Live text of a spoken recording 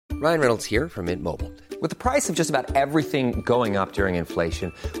Ryan Reynolds here from Mint Mobile. With the price of just about everything going up during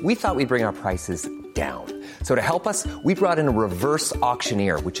inflation, we thought we'd bring our prices down. So to help us, we brought in a reverse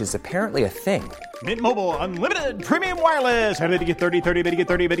auctioneer, which is apparently a thing. Mint Mobile Unlimited Premium Wireless. How to get 30, 30, bit to get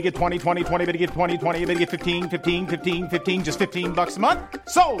 30, bit to get 20, 20, 20, bit to get 20, 20, bit to get 15, 15, 15, 15, just $15 a month?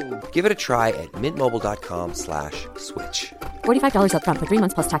 Sold! Give it a try at mintmobile.com/switch. $45 up front for 3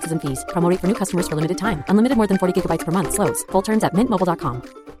 months plus taxes and fees. Promo rate for new customers for limited time. Unlimited more than 40 gigabytes per month. Slows full terms at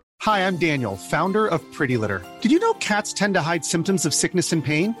mintmobile.com. Hi, I'm Daniel, founder of Pretty Litter. Did you know cats tend to hide symptoms of sickness and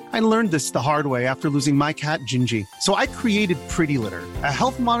pain? I learned this the hard way after losing my cat, Gingy. So I created Pretty Litter, a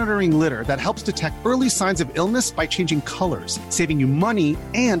health monitoring litter that helps detect early signs of illness by changing colors, saving you money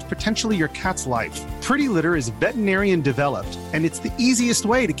and potentially your cat's life. Pretty Litter is veterinarian developed, and it's the easiest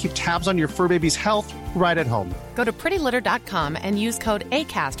way to keep tabs on your fur baby's health right at home. Go to prettylitter.com and use code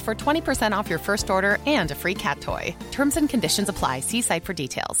ACAST for 20% off your first order and a free cat toy. Terms and conditions apply. See site for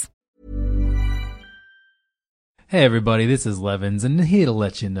details. Hey everybody, this is Levins, and here to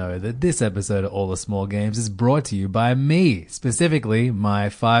let you know that this episode of All the Small Games is brought to you by me, specifically my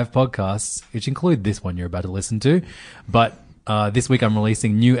 5 podcasts, which include this one you're about to listen to. But this week I'm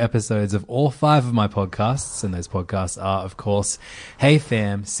releasing new episodes of all 5 of my podcasts, and those podcasts are, of course, Hey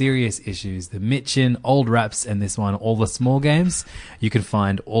Fam, Serious Issues, The Mitchin, Old Raps, and this one, All the Small Games. You can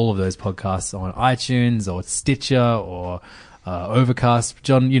find all of those podcasts on iTunes or Stitcher or Overcast.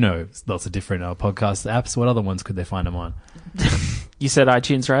 John, you know lots of different podcast apps. What other ones could they find them on? You said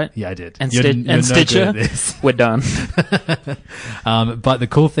iTunes, right? Yeah, I did. And, you're no Stitcher? good at this. We're done. But the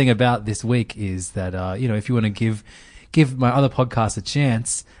cool thing about this week is that, if you want to give my other podcasts a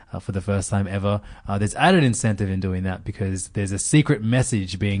chance for the first time ever, there's added incentive in doing that because there's a secret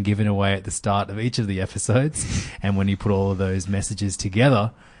message being given away at the start of each of the episodes. And when you put all of those messages together,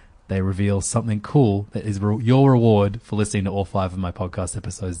 they reveal something cool that is your reward for listening to all 5 of my podcast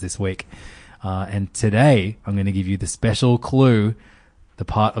episodes this week. And today, I'm going to give you the special clue, the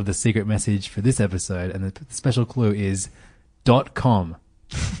part of the secret message for this episode. And the special clue is .com.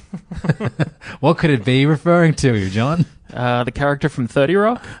 What could it be referring to, John? The character from 30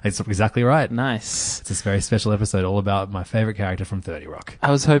 Rock? It's exactly right. Nice. It's this very special episode all about my favorite character from 30 Rock.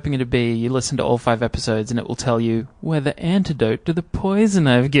 I was hoping it'd be you listen to all 5 episodes and it will tell you where the antidote to the poison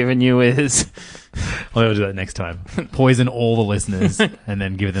I've given you is. I'll do that next time. Poison all the listeners and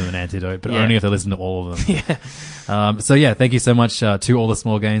then give them an antidote, but only if they listen to all of them. Yeah. Thank you so much to All the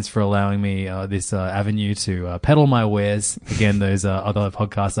Small Games for allowing me this avenue to peddle my wares. Again, those other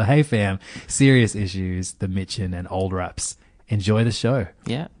podcasts are Hey Fam, Serious Issues, The Mitchin, and Old Raps. Enjoy the show.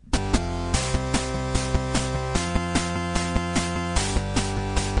 Yeah.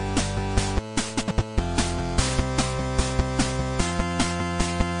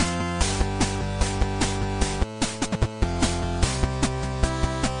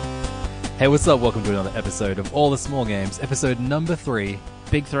 Hey, what's up? Welcome to another episode of All the Small Games, episode number 3.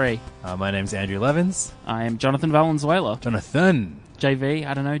 Big 3. My name's Andrew Levins. I am Jonathan Valenzuela. Jonathan. JV,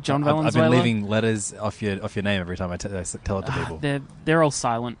 I don't know, John Valenzuela. I've been leaving letters off your name every time I tell it to people. They're all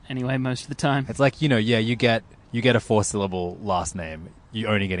silent anyway most of the time. It's like, you get a 4-syllable last name. You're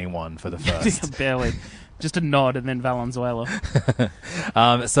only getting one for the first. Barely. Just a nod and then Valenzuela.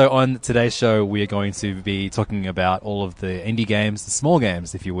 So on today's show, we are going to be talking about all of the indie games, the small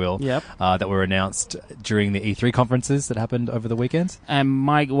games, if you will, that were announced during the E3 conferences that happened over the weekend. And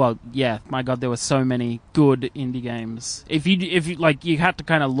my God, there were so many good indie games. If you like, you had to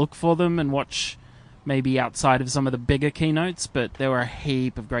kind of look for them and watch maybe outside of some of the bigger keynotes, but there were a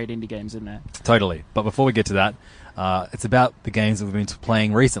heap of great indie games in there. Totally. But before we get to that, it's about the games that we've been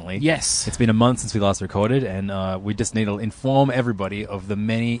playing recently. Yes. It's been a month since we last recorded, and we just need to inform everybody of the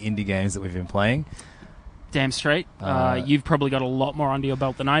many indie games that we've been playing. Damn straight. You've probably got a lot more under your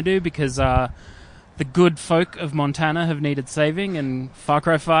belt than I do, because the good folk of Montana have needed saving, and Far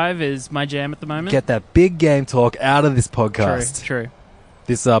Cry 5 is my jam at the moment. Get that big game talk out of this podcast. True.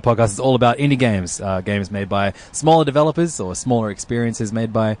 This podcast is all about indie games, games made by smaller developers or smaller experiences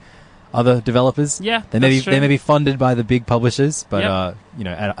made by other developers. Yeah, they may be funded by the big publishers, but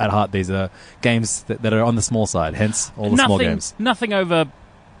at heart these are games that are on the small side. Hence, all the small games. Nothing over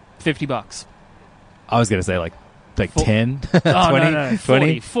 $50. I was going to say like 10, 20, no.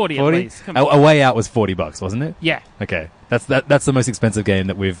 20, 40 at least. Come A on. Way Out was $40, wasn't it? Yeah. Okay, that's the most expensive game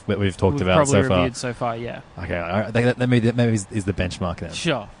that we've talked about so far. Probably reviewed so far. Yeah. Okay, that maybe is the benchmark then.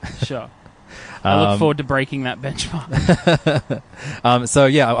 Sure. I look forward to breaking that benchmark.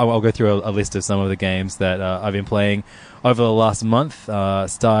 I'll go through a list of some of the games that I've been playing over the last month,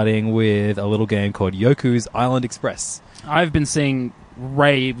 starting with a little game called Yoku's Island Express. I've been seeing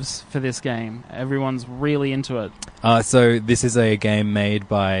raves for this game. Everyone's really into it. So this is a game made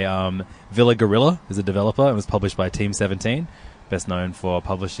by Villa Gorilla, who's a developer. It was published by Team 17, best known for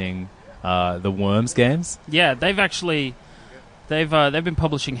publishing the Worms games. Yeah, they've been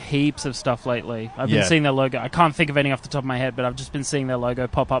publishing heaps of stuff lately. I've been seeing their logo. I can't think of any off the top of my head, but I've just been seeing their logo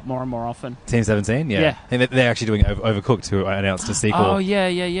pop up more and more often. Team 17, yeah. And they're actually doing Overcooked, who announced a sequel. Oh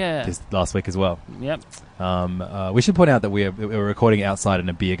yeah. This last week as well. Yep. We should point out that we're recording outside in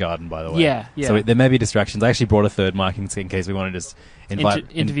a beer garden, by the way. Yeah. So there may be distractions. I actually brought a third mic in case we want to just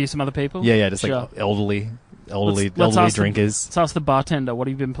interview some other people. Yeah, just sure. like elderly Let's drinkers. Let's ask the bartender, what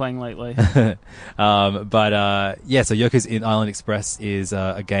have you been playing lately? So Yoku's Island Express is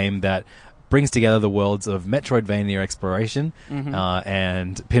a game that brings together the worlds of Metroidvania exploration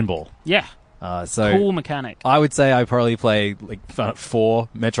and pinball. Yeah. So cool mechanic. I would say I probably play like 4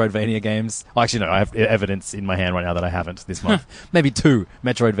 Metroidvania games. Well, actually, no, I have evidence in my hand right now that I haven't this month. Maybe 2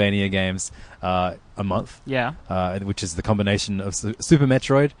 Metroidvania games a month. Yeah. Which is the combination of Super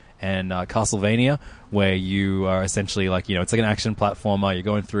Metroid and Castlevania, where you are essentially like, it's like an action platformer. You're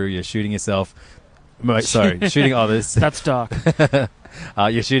going through, you're shooting yourself. Shooting others. That's dark.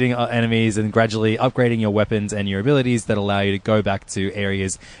 You're shooting enemies and gradually upgrading your weapons and your abilities that allow you to go back to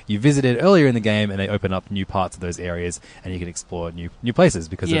areas you visited earlier in the game, and they open up new parts of those areas, and you can explore new places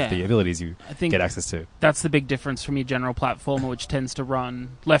because of the abilities you get access to. That's the big difference from your general platformer, which tends to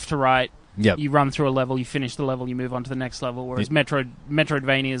run left to right. Yep. You run through a level, you finish the level, you move on to the next level, whereas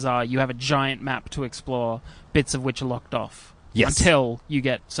Metroidvanias are, you have a giant map to explore, bits of which are locked off. Yes. Until you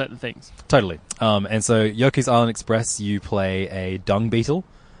get certain things. Totally. And so Yoku's Island Express, you play a dung beetle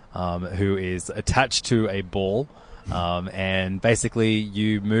who is attached to a ball. And basically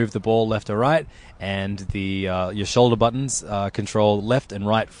you move the ball left or right, and your shoulder buttons control left and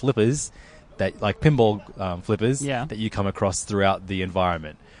right flippers, that like pinball flippers that you come across throughout the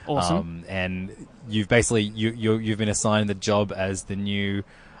environment. Awesome. And you've basically you've been assigned the job as the new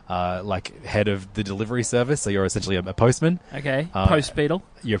head of the delivery service, so you're essentially a postman. Okay. Post beetle.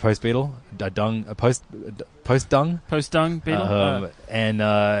 You're a post beetle. Post dung. Post dung beetle.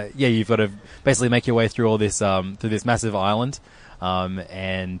 You've got to basically make your way through all this through this massive island,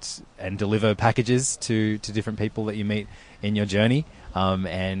 and deliver packages to different people that you meet in your journey,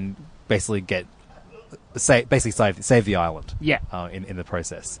 and basically save the island. Yeah. In the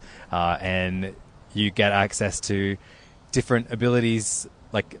process, and you get access to different abilities.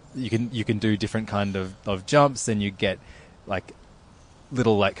 Like you can do different kind of jumps, and you get like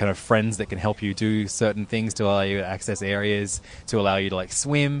little like kind of friends that can help you do certain things to allow you to access areas, to allow you to like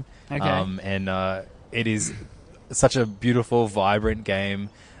swim. Okay. It is such a beautiful, vibrant game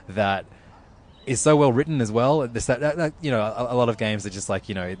that is so well written as well. A lot of games are just like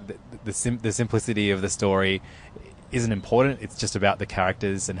the simplicity of the story isn't important. It's just about the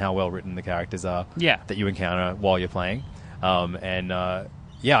characters and how well written the characters are. Yeah. That you encounter while you're playing.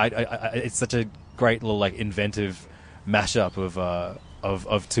 It's such a great little like inventive mashup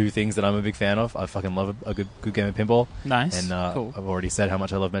of 2 things that I'm a big fan of. I fucking love a good game of pinball. Nice. And cool. I've already said how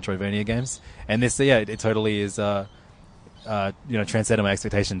much I love Metroidvania games. And this, it totally is, transcended my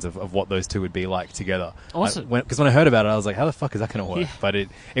expectations of what those 2 would be like together. Awesome. Because when I heard about it, I was like, how the fuck is that going to work? Yeah. But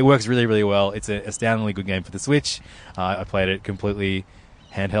it works really, really well. It's an astoundingly good game for the Switch. I played it completely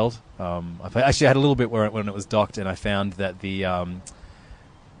handheld. I had a little bit when it was docked, and I found that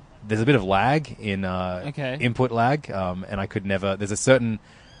there's a bit of lag in input lag, and I could never. There's a certain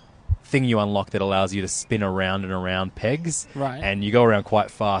thing you unlock that allows you to spin around and around pegs, right? And you go around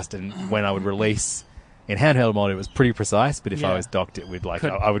quite fast. And when I would release in handheld mode, it was pretty precise. But if I was docked, it would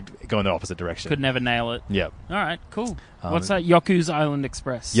I would go in the opposite direction. Could never nail it. Yeah. All right. Cool. What's that? Yoku's Island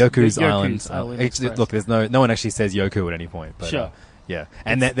Express. Yoku's Island Express. Look, there's no one actually says Yoku at any point. But, sure. Yeah,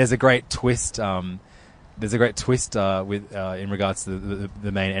 and there's a great twist. There's a great twist with in regards to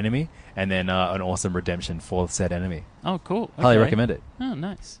the main enemy, and then an awesome redemption for said enemy. Oh, cool! Okay. Highly recommend it. Oh,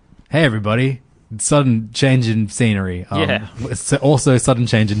 nice. Hey, everybody! Sudden change in scenery. It's also sudden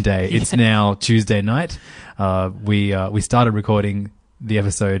change in day. It's now Tuesday night. We started recording the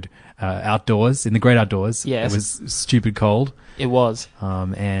episode outdoors in the great outdoors. Yes. It was stupid cold. It was.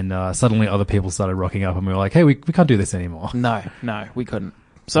 And suddenly other people started rocking up, and we were like, hey, we can't do this anymore. No, we couldn't.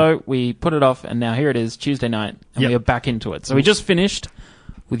 So we put it off, and now here it is, Tuesday night, and we are back into it. So we just finished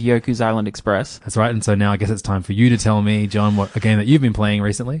with Yoku's Island Express. That's right, and so now I guess it's time for you to tell me, John, what a game that you've been playing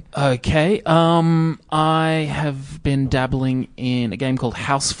recently. Okay, I have been dabbling in a game called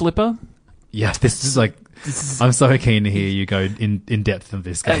House Flipper. Yeah, this is like I'm so keen to hear you go in depth of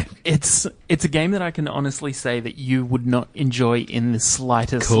this game. It's a game that I can honestly say that you would not enjoy in the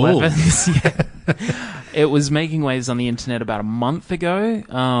slightest Cool. levels. Yeah. It was making waves on the internet about a month ago,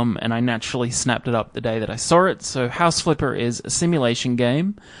 and I naturally snapped it up the day that I saw it. So House Flipper is a simulation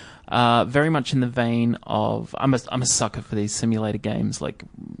game, very much in the vein of I'm a sucker for these simulator games. Like,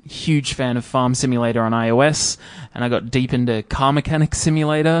 huge fan of Farm Simulator on iOS, and I got deep into Car Mechanic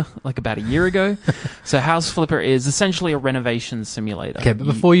Simulator like about a year ago. So House Flipper is essentially a renovation simulator. Okay, but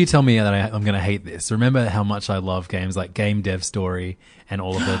before you tell me that I'm going to hate this, remember how much I love games like Game Dev Story and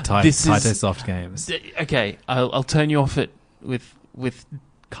all of the Taito Soft games. Okay, I'll turn you off it with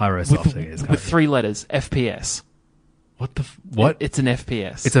Cairo Soft is with 3 letters, FPS. What? It's an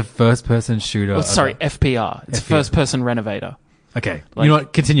FPS. It's a first-person shooter. Oh, sorry, FPR. It's a first-person renovator. Okay, Like- you know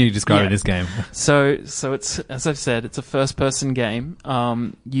what? Continue describing Yeah. this game. So it's, as I've said, it's a first-person game.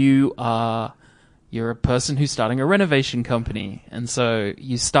 You're a person who's starting a renovation company, and so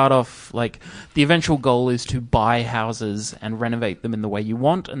you start off, like, the eventual goal is to buy houses and renovate them in the way you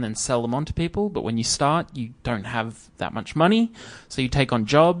want and then sell them on to people. But when you start, you don't have that much money, so you take on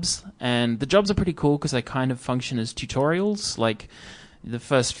jobs, and the jobs are pretty cool because they kind of function as tutorials. Like, the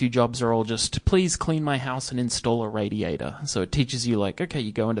first few jobs are all just, please clean my house and install a radiator. So it teaches you, like, okay,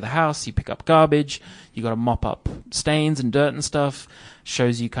 you go into the house, you pick up garbage, you got to mop up stains and dirt and stuff,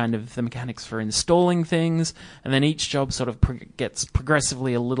 shows you kind of the mechanics for installing things, and then each job sort of gets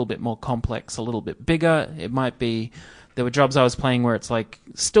progressively a little bit more complex, a little bit bigger. It might be, there were jobs I was playing where it's like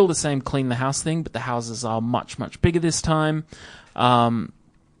still the same clean the house thing, but the houses are much, much bigger this time.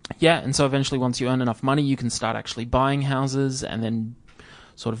 Yeah, and so eventually once you earn enough money, you can start actually buying houses and then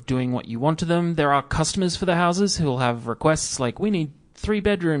sort of doing what you want to them. There are customers for the houses who will have requests like, we need 3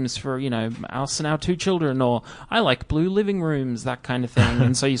 bedrooms for, us and our 2 children, or I like blue living rooms, that kind of thing.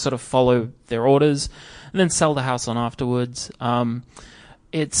 And so you sort of follow their orders and then sell the house on afterwards.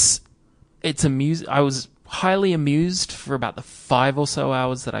 It's amusing. I was highly amused for about the 5 or so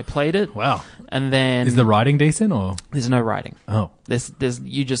hours that I played it. Wow. And then Is the writing decent or? there's no writing. Oh. It's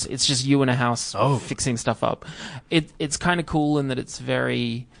just you in a house fixing stuff up. It's kind of cool in that it's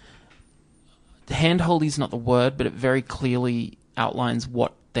very handholdy is not the word, but it very clearly outlines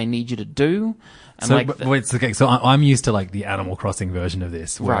what they need you to do. And So, like wait, okay, so I'm used to like the Animal Crossing version of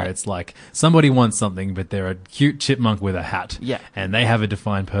this, where Right. it's like somebody wants something, but they're a cute chipmunk with a hat, Yeah. and they have a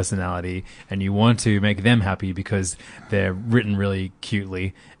defined personality, and you want to make them happy because they're written really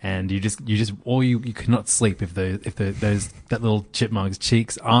cutely, and you cannot sleep if that little chipmunk's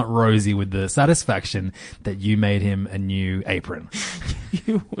cheeks aren't rosy with the satisfaction that you made him a new apron.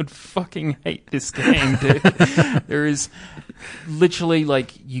 you would fucking hate this game, dude. There is literally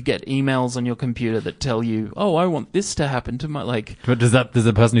like you get emails on your computer that tell you, "Oh, I want this to happen to my like." But does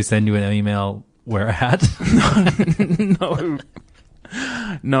the person who send you an email wear a hat?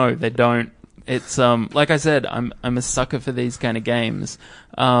 No, they don't. It's like I said, I'm a sucker for these kind of games.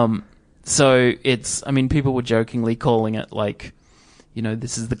 So it's, I mean, people were jokingly calling it like,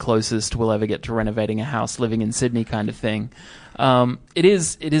 this is the closest we'll ever get to renovating a house living in Sydney kind of thing. It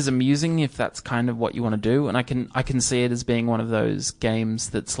is amusing if that's kind of what you want to do, and I can see it as being one of those games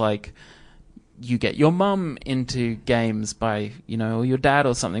that's like, you get your mum into games by, or your dad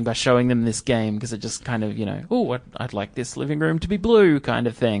or something by showing them this game, because it just kind of, I'd like this living room to be blue kind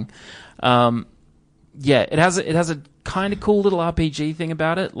of thing. Yeah, it has a kind of cool little RPG thing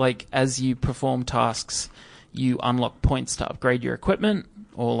about it. Like, as you perform tasks, you unlock points to upgrade your equipment,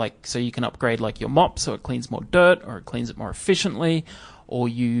 or like, so you can upgrade like your mop so it cleans more dirt, or it cleans it more efficiently, or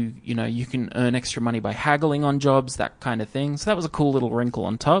you can earn extra money by haggling on jobs, that kind of thing. So that was a cool little wrinkle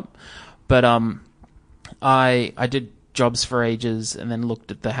on top. But I did jobs for ages and then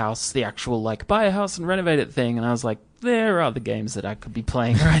looked at the house, the actual like buy a house and renovate it thing, and I was like, there are other games that I could be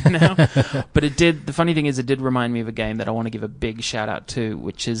playing right now. But the funny thing is, it did remind me of a game that I want to give a big shout out to,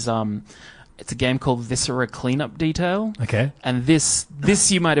 which is it's a game called Viscera Cleanup Detail. Okay. And this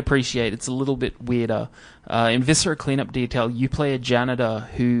you might appreciate. It's a little bit weirder. In Viscera Cleanup Detail, you play a janitor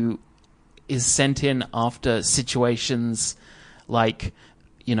who is sent in after situations like,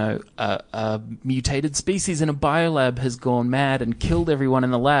 a mutated species in a biolab has gone mad and killed everyone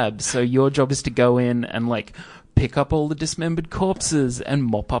in the lab. So your job is to go in and like pick up all the dismembered corpses and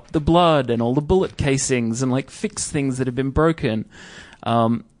mop up the blood and all the bullet casings and like fix things that have been broken.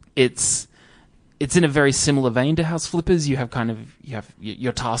 It's in a very similar vein to House Flippers. You have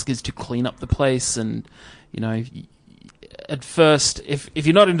your task is to clean up the place, and at first, if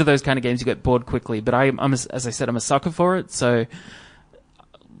you're not into those kind of games, you get bored quickly. But as I said, I'm a sucker for it. So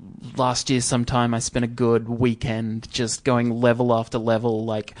last year sometime I spent a good weekend just going level after level,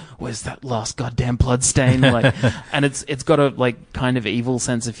 like, where's that last goddamn bloodstain? Like, and it's got a like kind of evil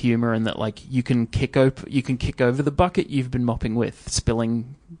sense of humor in that like you can kick over the bucket you've been mopping with,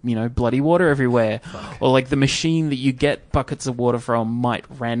 spilling, you know, bloody water everywhere. Fuck. Or like the machine that you get buckets of water from might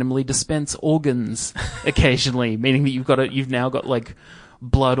randomly dispense organs occasionally, meaning that you've now got like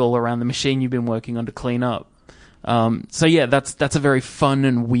blood all around the machine you've been working on to clean up. So yeah, that's a very fun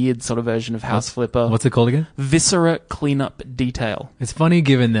and weird sort of version of House Flipper. What's it called again? Viscera Cleanup Detail. It's funny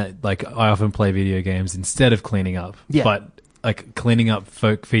given that like I often play video games instead of cleaning up. Yeah. But like cleaning up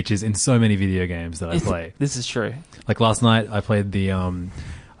features in so many video games that I play. This is true. Like last night I played the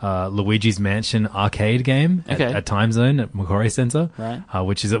Luigi's Mansion arcade game at Time Zone at Macquarie Centre, right.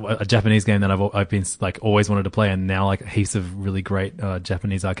 Which is a Japanese game that I've been like always wanted to play, and now like heaps of really great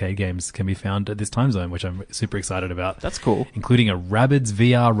Japanese arcade games can be found at this Time Zone, which I'm super excited about. That's cool, including a Rabbids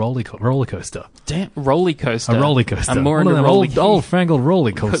VR roller coaster. Damn, roller coaster! A roller coaster. I'm more One into of them old fangled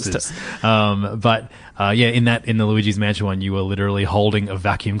roller coasters. But in the Luigi's Mansion one, you were literally holding a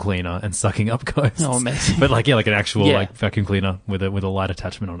vacuum cleaner and sucking up ghosts. Oh, amazing! But like an actual like vacuum cleaner with a light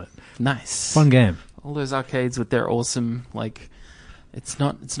attachment on it. Nice. Fun game. All those arcades with their awesome, like, it's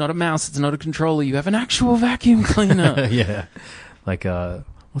not a mouse, it's not a controller, you have an actual vacuum cleaner. Yeah. Like,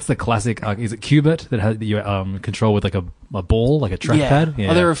 what's the classic, is it Qbert that you control with like a ball, like a trackpad?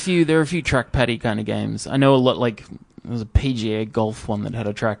 Yeah. Oh, there are a few trackpaddy kind of games. I know a lot, like, there was a PGA golf one that had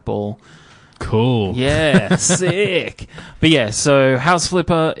a trackball. Cool. Yeah, sick. But yeah, so House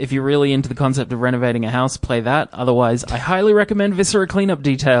Flipper, if you're really into the concept of renovating a house, play that. Otherwise, I highly recommend Viscera Cleanup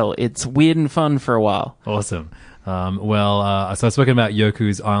Detail. It's weird and fun for a while. Awesome. So I was talking about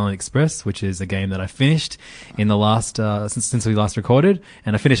Yoku's Island Express, which is a game that I finished in the last, since we last recorded,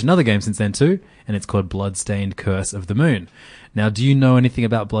 and I finished another game since then too, and it's called Bloodstained Curse of the Moon. Now, do you know anything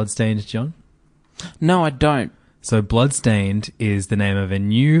about Bloodstained, John? No, I don't. So Bloodstained is the name of a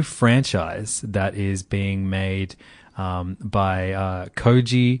new franchise that is being made by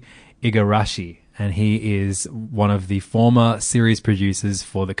Koji Igarashi, and he is one of the former series producers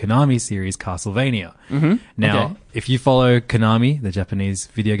for the Konami series Castlevania. Mm-hmm. Now, if you follow Konami, the Japanese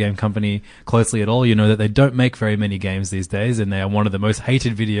video game company, closely at all, you know that they don't make very many games these days, and they are one of the most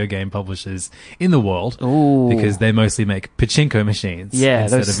hated video game publishers in the world. Ooh. Because they mostly make pachinko machines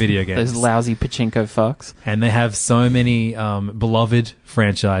instead of video games. Those lousy pachinko fucks. And they have so many beloved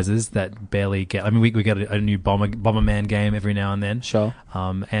franchises that barely get... I mean, we get a new Bomberman game every now and then. Sure.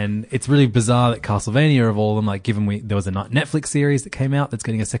 And it's really bizarre that Castlevania, of all of them, like given there was a Netflix series that came out that's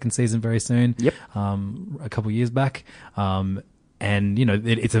getting a second season very soon. Yep. A couple of years back. And, you know,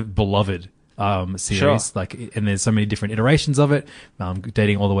 it's a beloved series. Sure. Like, and there's so many different iterations of it,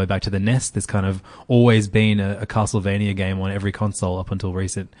 dating all the way back to the NES. There's kind of always been a Castlevania game on every console up until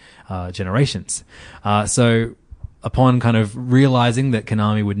recent generations. So upon kind of realizing that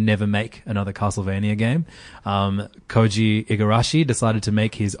Konami would never make another Castlevania game, Koji Igarashi decided to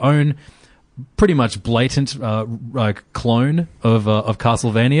make his own pretty much blatant clone of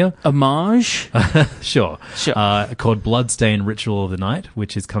Castlevania. Homage? Sure. Called Bloodstained Ritual of the Night,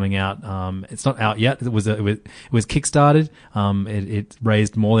 which is coming out. It's not out yet. It was kickstarted. It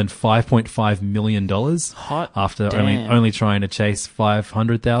raised more than $5.5 million. Hot after damn. only trying to chase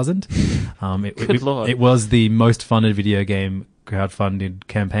 500,000. Good Lord. It was the most funded video game crowdfunded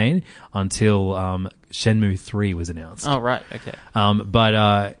campaign until Shenmue 3 was announced. Oh, right. Okay.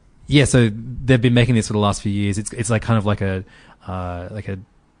 Yeah, so they've been making this for the last few years. It's like kind of like a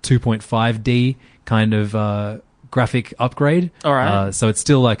 2.5D kind of graphic upgrade. All right. So it's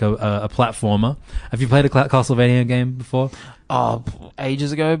still like a platformer. Have you played a Castlevania game before? Oh,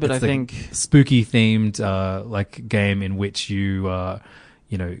 ages ago, but it's I think spooky themed like game in which you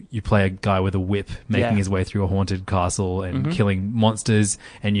you play a guy with a whip making his way through a haunted castle and killing monsters,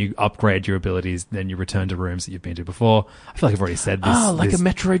 and you upgrade your abilities, then you return to rooms that you've been to before. I feel like I've already said this. Oh, like a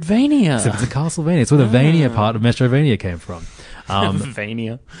Metroidvania. Except it's a Castlevania. It's where the Vania part of Metroidvania came from.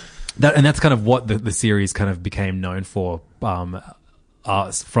 Vania. That's kind of what the series kind of became known for.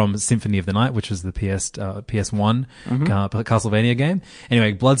 From Symphony of the Night, which was the PS1 Castlevania game.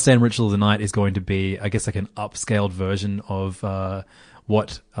 Anyway, Bloodstained Ritual of the Night is going to be, I guess, like an upscaled version of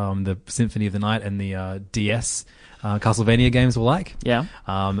what the Symphony of the Night and the DS Castlevania games were like. Yeah.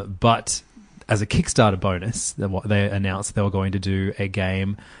 But as a Kickstarter bonus, they announced they were going to do a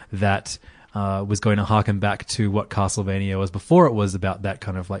game that was going to harken back to what Castlevania was before. It was about that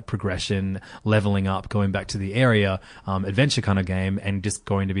kind of like progression, leveling up, going back to the area, adventure kind of game, and just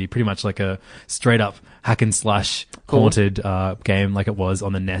going to be pretty much like a straight up hack and slash haunted game like it was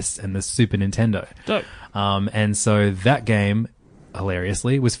on the NES and the Super Nintendo. Dope. And so that game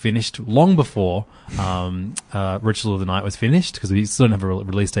hilariously, was finished long before Ritual of the Night was finished, because we still don't have a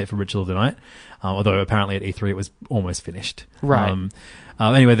release date for Ritual of the Night, although apparently at E3 it was almost finished. Right.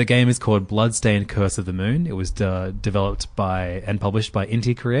 Anyway, the game is called Bloodstained Curse of the Moon. It was developed by and published by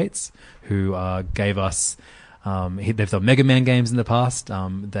Inti Creates, who gave us... they've done Mega Man games in the past.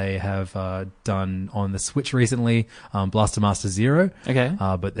 They have done on the Switch recently Blaster Master Zero. Okay.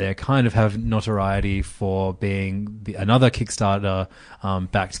 But they kind of have notoriety for being another Kickstarter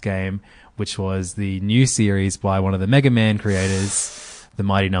backed game, which was the new series by one of the Mega Man creators, The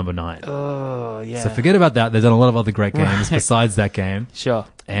Mighty Number 9. Oh, yeah. So forget about that. They've done a lot of other great games besides that game. Sure.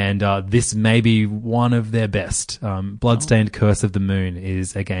 And this may be one of their best. Bloodstained Curse of the Moon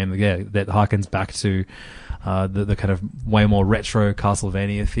is a game that harkens back to the kind of way more retro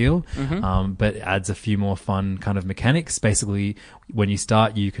Castlevania feel, but adds a few more fun kind of mechanics. Basically, when you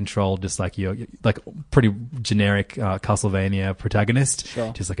start, you control just like your pretty generic Castlevania protagonist,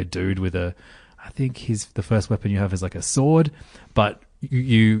 just like a dude with I think the first weapon you have is like a sword, but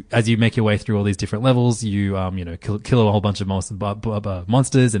you as you make your way through all these different levels, you kill a whole bunch of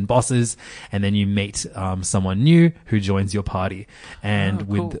monsters and bosses, and then you meet someone new who joins your party. And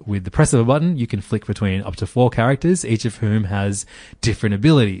with the press of a button, you can flick between up to 4 characters, each of whom has different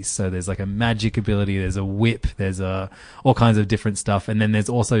abilities. So there's like a magic ability, there's a whip, there's all kinds of different stuff, and then there's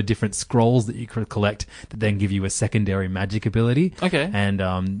also different scrolls that you can collect that then give you a secondary magic ability. Okay.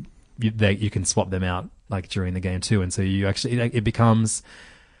 And you can swap them out like during the game too, and so you actually it becomes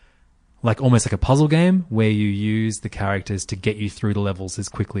like almost like a puzzle game where you use the characters to get you through the levels as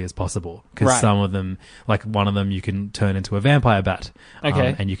quickly as possible. Because some of them, like one of them, you can turn into a vampire bat,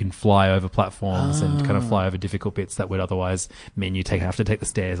 and you can fly over platforms and kind of fly over difficult bits that would otherwise mean you have to take the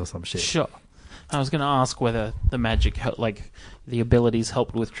stairs or some shit. Sure. I was going to ask whether the magic, like the abilities,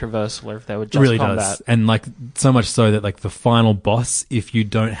 helped with traversal, or if they were just really combat. Does, and like so much so that like the final boss, if you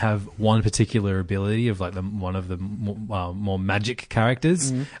don't have one particular ability of like one of the more magic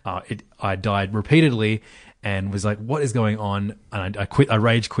characters, I died repeatedly and was like, "What is going on?" And I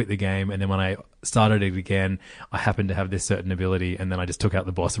rage quit the game, and then when I started it again, I happened to have this certain ability, and then I just took out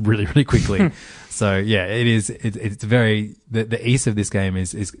the boss really, really quickly. So yeah, it's very the ease of this game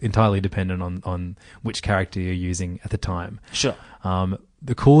is entirely dependent on which character you're using at the time. Sure.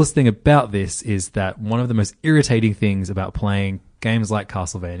 The coolest thing about this is that one of the most irritating things about playing games like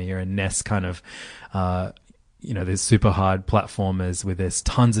Castlevania and NES kind of there's super hard platformers where there's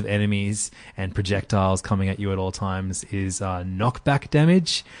tons of enemies and projectiles coming at you at all times is knockback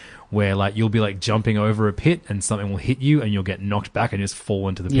damage, where like you'll be like jumping over a pit and something will hit you and you'll get knocked back and just fall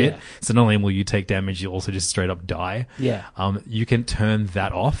into the pit. So not only will you take damage, you'll also just straight up die. Yeah. You can turn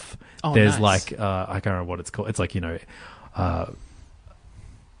that off. Oh, there's nice. like I can't remember what it's called. It's like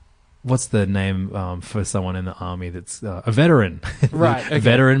what's the name for someone in the army that's a veteran? Right. Okay.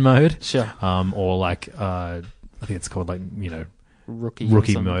 Veteran mode. Sure. Or like I think it's called like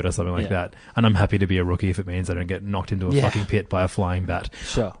rookie mode or something like that. And I'm happy to be a rookie if it means I don't get knocked into a fucking pit by a flying bat.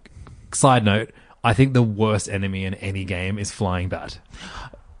 Sure. Side note, I think the worst enemy in any game is flying bat.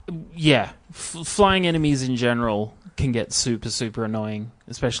 Yeah. Flying enemies in general can get super, super annoying,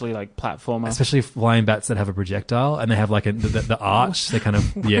 especially like platformer. Especially flying bats that have a projectile and they have like the arch. They kind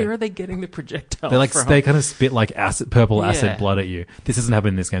of Where are they getting the projectile from? They kind of spit like purple acid blood at you. This hasn't happened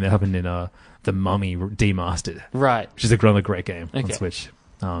in this game. That happened in The Mummy Demastered, right? Which is another great game on Switch.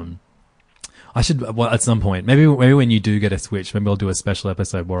 I should at some point, maybe when you do get a Switch, maybe I'll do a special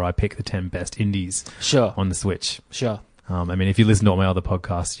episode where I pick the 10 best indies on the Switch. Sure. I mean, if you listen to all my other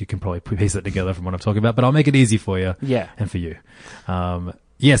podcasts, you can probably piece it together from what I'm talking about, but I'll make it easy for you. Yeah. And for you.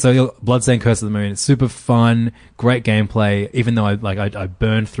 So Bloodstained Curse of the Moon, it's super fun, great gameplay. Even though I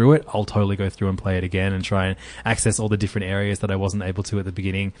burned through it, I'll totally go through and play it again and try and access all the different areas that I wasn't able to at the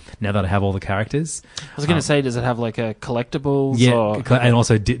beginning, now that I have all the characters. I was going to say, does it have like a collectibles? Yeah, and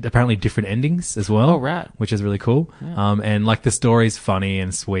also apparently different endings as well. Oh, right. Which is really cool. Yeah. And like the story's funny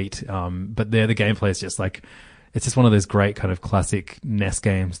and sweet, but the gameplay is just like, it's just one of those great kind of classic NES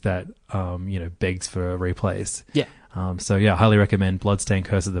games that, begs for replays. Yeah. I highly recommend Bloodstained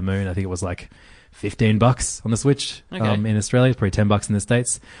Curse of the Moon. I think it was like $15 on the Switch in Australia. It's probably $10 in the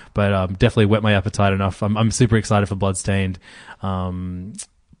States. But definitely whet my appetite enough. I'm super excited for Bloodstained.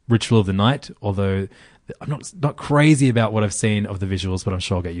 Ritual of the Night, although I'm not crazy about what I've seen of the visuals, but I'm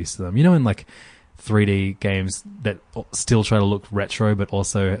sure I'll get used to them. In like 3D games that still try to look retro but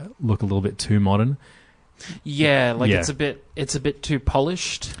also look a little bit too modern. Yeah, it's a bit too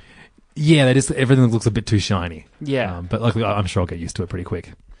polished. Yeah, everything looks a bit too shiny. Yeah. But luckily, I'm sure I'll get used to it pretty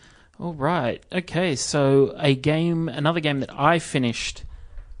quick. All right. Okay, so another game that I finished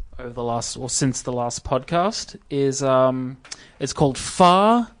over the last, or since the last podcast, is it's called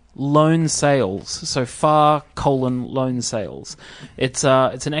Far Lone Sails. So Far: Lone Sails. It's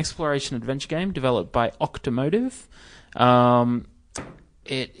an exploration adventure game developed by Octomotive.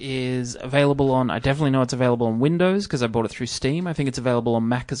 It is available on, I definitely know it's available on Windows because I bought it through Steam. I think it's available on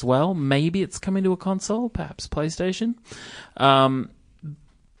Mac as well. Maybe it's coming to a console, perhaps PlayStation.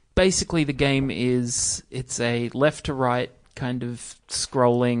 Basically, the game it's a left to right kind of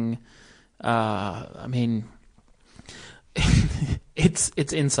scrolling.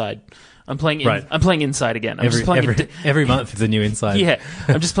 It's Inside. I'm playing. Right. I'm playing Inside again. Every month is a new Inside. Yeah,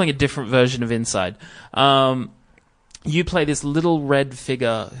 I'm just playing a different version of Inside. You play this little red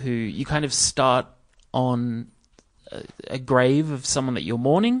figure who you kind of start on a grave of someone that you're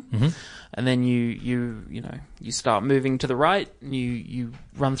mourning, and then you start moving to the right, and you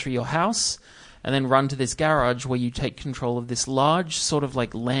run through your house, and then run to this garage where you take control of this large sort of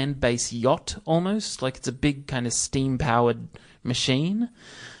like land-based yacht, almost like it's a big kind of steam-powered machine,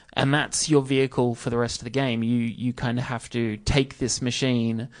 and that's your vehicle for the rest of the game. You kind of have to take this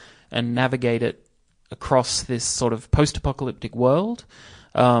machine and navigate it across this sort of post-apocalyptic world.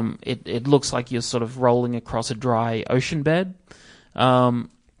 It looks like you're sort of rolling across a dry ocean bed.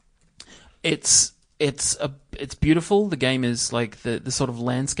 It's beautiful. The game is like the sort of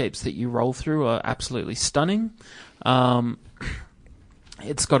landscapes that you roll through are absolutely stunning.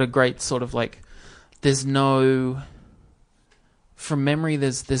 It's got a great sort of like, from memory,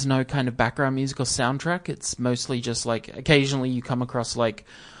 there's no kind of background music or soundtrack. It's mostly just like occasionally you come across like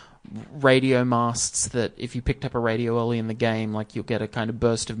radio masts that if you picked up a radio early in the game, like you'll get a kind of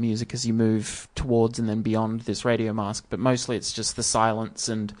burst of music as you move towards and then beyond this radio mast, but mostly it's just the silence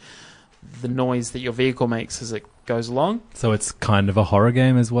and the noise that your vehicle makes as it goes along. So it's kind of a horror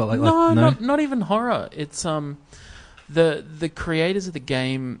game as well? No, not even horror. It's the creators of the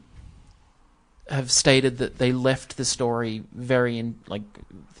game have stated that they left the story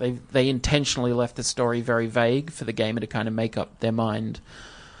they intentionally left the story very vague for the gamer to kind of make up their mind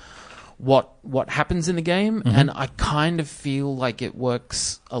what happens in the game, and I kind of feel like it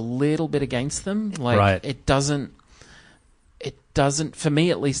works a little bit against them. Like right. It doesn't, for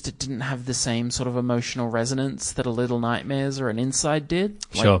me at least, it didn't have the same sort of emotional resonance that a Little Nightmares or an Inside did.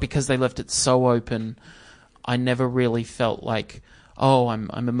 Like, sure. Because they left it so open, I never really felt like, oh,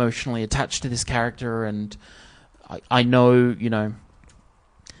 I'm emotionally attached to this character, and I know,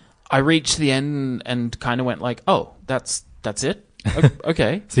 I reached the end and kind of went like, oh, that's it.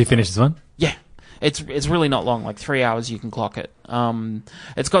 Okay. So you finished this one? Yeah. It's really not long, like 3 hours you can clock it.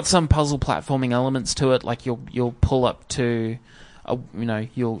 It's got some puzzle platforming elements to it, like you'll pull up to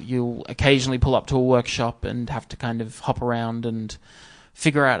you'll occasionally pull up to a workshop and have to kind of hop around and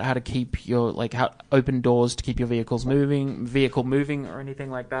figure out how to keep your open doors to keep your vehicle moving or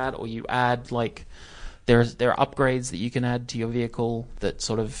anything like that, or you add like there are upgrades that you can add to your vehicle that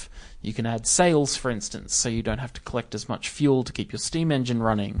sort of, you can add sails, for instance, so you don't have to collect as much fuel to keep your steam engine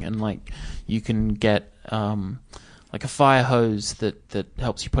running, and like you can get like a fire hose that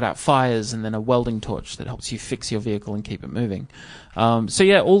helps you put out fires, and then a welding torch that helps you fix your vehicle and keep it moving. So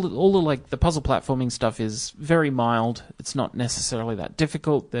yeah, all the like the puzzle platforming stuff is very mild. It's not necessarily that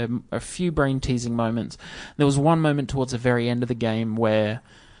difficult. There are a few brain teasing moments. There was one moment towards the very end of the game where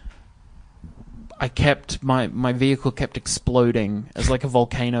my vehicle kept exploding as like a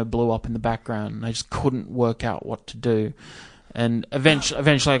volcano blew up in the background, and I just couldn't work out what to do. And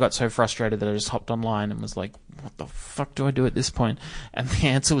eventually I got so frustrated that I just hopped online and was like, what the fuck do I do at this point? And the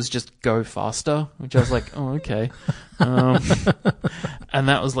answer was just go faster, which I was like, oh, okay. And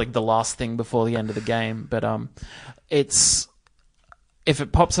that was like the last thing before the end of the game. But if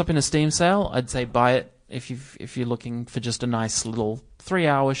it pops up in a Steam sale, I'd say buy it if you're looking for just a nice little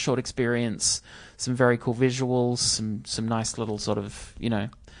 3-hour short experience, some very cool visuals, some nice little sort of,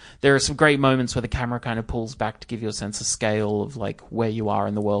 there are some great moments where the camera kind of pulls back to give you a sense of scale of like where you are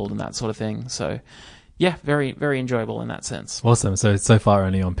in the world and that sort of thing. So yeah, very, very enjoyable in that sense. Awesome. So far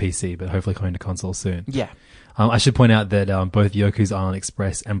only on PC, but hopefully coming to console soon. Yeah. I should point out that both Yoku's Island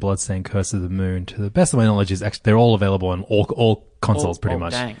Express and Bloodstained Curse of the Moon, to the best of my knowledge, they're all available on all consoles, pretty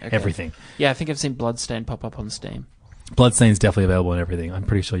much. Dang, okay. Everything. Yeah, I think I've seen Bloodstained pop up on Steam. Bloodstained's definitely available on everything. I'm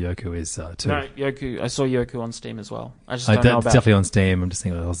pretty sure Yoku is too. No, Yoku. I saw Yoku on Steam as well. I just don't know about definitely on Steam. I'm just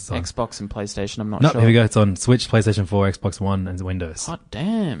thinking what else is on. Xbox and PlayStation. I'm not sure. Here we go. It's on Switch, PlayStation 4, Xbox One, and Windows. Hot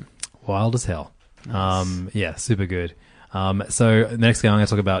damn. Wild as hell. Nice. Yeah, super good. So the next game I'm going to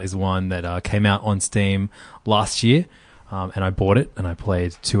talk about is one that came out on Steam last year. And I bought it and I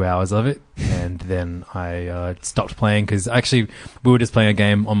played 2 hours of it, and then I stopped playing because actually we were just playing a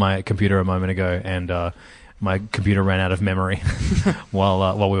game on my computer a moment ago, and my computer ran out of memory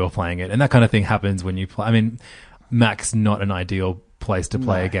while we were playing it. And that kind of thing happens when you play. I mean, Mac's not an ideal place to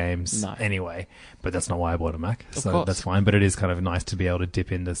play games anyway, but that's not why I bought a Mac. So that's fine. But it is kind of nice to be able to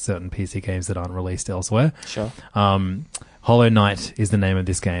dip into certain PC games that aren't released elsewhere. Sure. Hollow Knight is the name of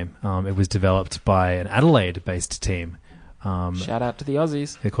this game. It was developed by an Adelaide-based team. Shout out to the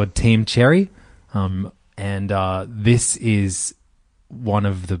Aussies. They're called Team Cherry. And this is one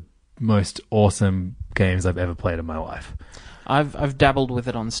of the most awesome games I've ever played in my life. I've dabbled with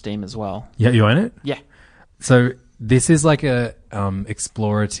it on Steam as well. Yeah, you own it? Yeah. So this is like a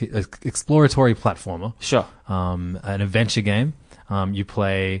exploratory platformer. Sure. An adventure game. You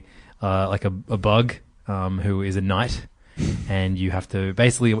play like a bug who is a knight, and you have to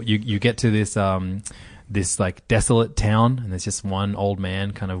basically you get to this this like desolate town, and there's just one old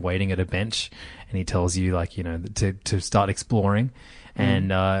man kind of waiting at a bench, and he tells you like to start exploring,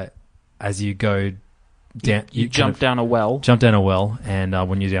 and as you go down, you jump down a well. And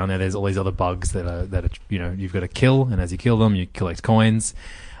when you're down there, there's all these other bugs that are you've got to kill, and as you kill them, you collect coins,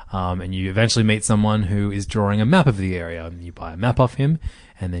 and you eventually meet someone who is drawing a map of the area, and you buy a map off him,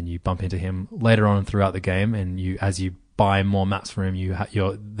 and then you bump into him later on throughout the game, and as you buy more maps for him,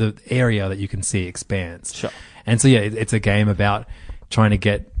 the area that you can see expands. Sure. And so it's a game about trying to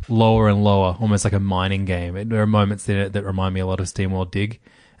get lower and lower, almost like a mining game. There are moments in it that remind me a lot of SteamWorld Dig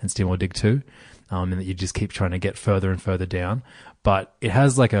and SteamWorld Dig 2. And that you just keep trying to get further and further down. But it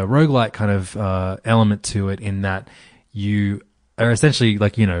has like a roguelike kind of element to it, in that you are essentially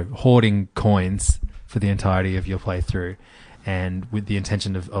like, hoarding coins for the entirety of your playthrough, and with the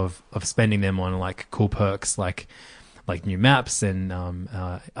intention of spending them on like cool perks like new maps and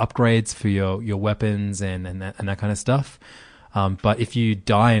upgrades for your weapons and that kind of stuff. But if you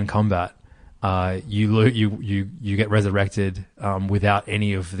die in combat, you get resurrected without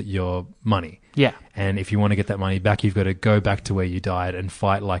any of your money. Yeah. And if you want to get that money back, you've got to go back to where you died and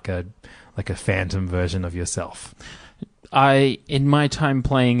fight like a phantom version of yourself. In my time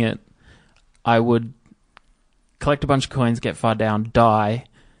playing it, I would collect a bunch of coins, get far down, die,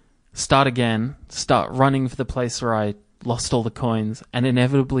 start again, start running for the place where I lost all the coins, and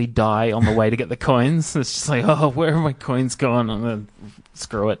inevitably die on the way to get the coins. It's just like, oh, where are my coins going? I'm gonna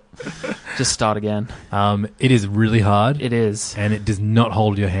screw it. Just start again. It is really hard. It is. And it does not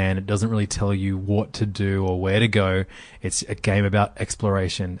hold your hand. It doesn't really tell you what to do or where to go. It's a game about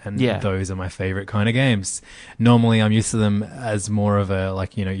exploration, and those are my favorite kind of games. Normally, I'm used to them as more of a,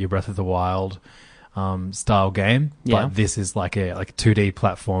 like, your Breath of the Wild style game, but this is like a 2D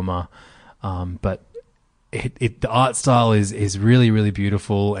platformer. But the art style is really, really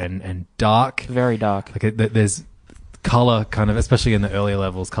beautiful and dark. Very dark. Like there's color, kind of, especially in the earlier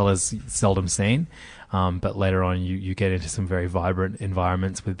levels, color's seldom seen. But later on, you get into some very vibrant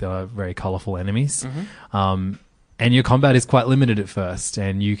environments with very colorful enemies. Mm-hmm. And your combat is quite limited at first,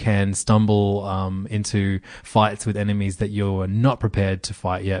 and you can stumble into fights with enemies that you're not prepared to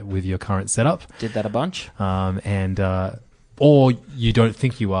fight yet with your current setup. Did that a bunch. Or you don't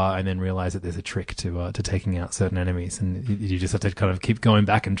think you are, and then realize that there's a trick to taking out certain enemies, and you just have to kind of keep going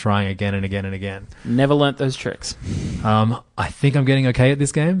back and trying again and again and again. Never learnt those tricks. I think I'm getting okay at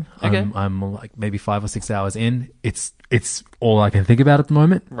this game. Okay. I'm like maybe 5 or 6 hours in. It's all I can think about at the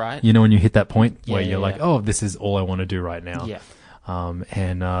moment. Right. When you hit that point where you're like, oh, this is all I want to do right now. Yeah.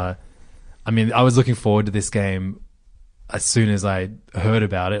 I mean, I was looking forward to this game. As soon as I heard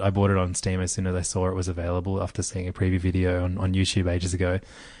about it, I bought it on Steam as soon as I saw it was available after seeing a preview video on YouTube ages ago.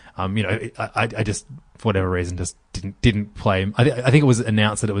 I just, for whatever reason, just didn't play. I think it was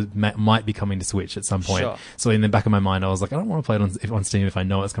announced that it might be coming to Switch at some point. Sure. So in the back of my mind, I was like, I don't want to play it on Steam if I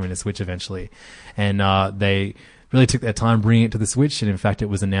know it's coming to Switch eventually. And they really took their time bringing it to the Switch, and in fact, it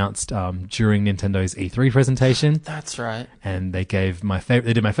was announced during Nintendo's E3 presentation. That's right. And they did my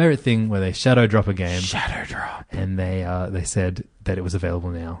favorite thing, where they shadow drop a game. Shadow drop. And they said that it was available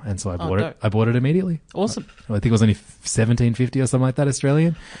now, and so I bought dope. it. I bought it immediately. Awesome. I think it was only $17.50 or something like that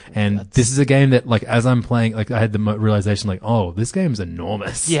Australian. And this is a game that, like, as I'm playing, like, I had the realization, like, oh, this game's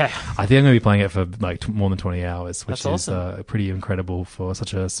enormous. Yeah. I think I'm going to be playing it for like more than 20 hours, which That's is awesome. pretty incredible for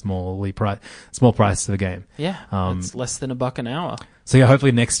such a small price of a game. Yeah. It's less than $1 an hour. So yeah,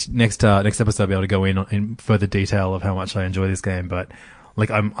 hopefully next episode I'll be able to go in further detail of how much I enjoy this game. But like,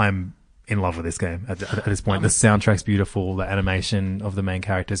 I'm in love with this game at this point. The soundtrack's beautiful, the animation of the main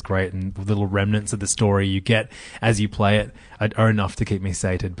character is great, and the little remnants of the story you get as you play it are enough to keep me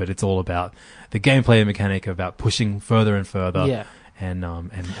sated. But it's all about the gameplay mechanic, about pushing further and further, and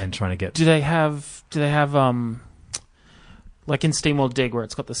trying to get. Do they have Like in SteamWorld Dig, where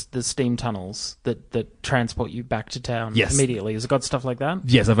it's got the steam tunnels that transport you back to town immediately. Has it got stuff like that?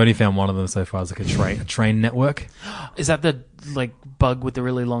 Yes, I've only found one of them so far. It's like a train network. Is that the like bug with the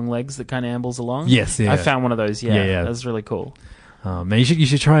really long legs that kind of ambles along? Yes, yeah. I found one of those. Yeah, Yeah. That's really cool. Man, you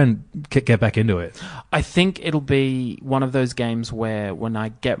should try and get back into it. I think it'll be one of those games where when I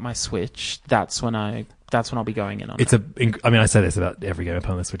get my Switch, that's when I'll be going in on it. I say this about every game I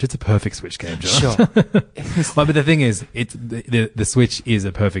play on the Switch. It's a perfect Switch game, John. Sure. Well, but the thing is, the Switch is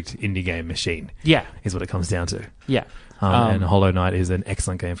a perfect indie game machine. Yeah. Is what it comes down to. Yeah. And Hollow Knight is an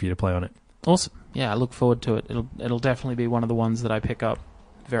excellent game for you to play on it. Awesome. Yeah, I look forward to it. It'll definitely be one of the ones that I pick up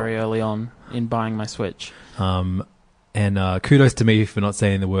very early on in buying my Switch. And kudos to me for not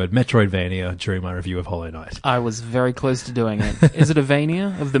saying the word Metroidvania during my review of Hollow Knight. I was very close to doing it. Is it a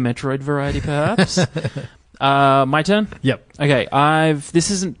Vania of the Metroid variety, perhaps? My turn? Yep. Okay,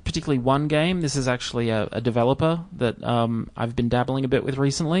 this isn't particularly one game. This is actually a developer that I've been dabbling a bit with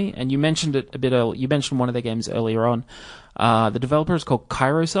recently, and you mentioned it a bit earlier. You mentioned one of their games earlier on. The developer is called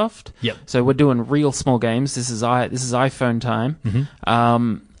Kairosoft. Yep. So we're doing real small games. This is iPhone time.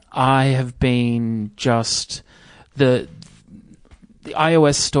 Mm-hmm. I have been just... The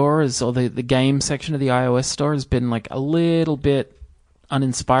iOS store or the game section of the iOS store has been like a little bit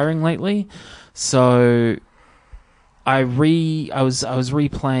uninspiring lately. So I was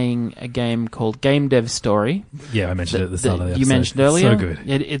replaying a game called Game Dev Story. Yeah, I mentioned it at the start of the episode. You mentioned earlier. So good.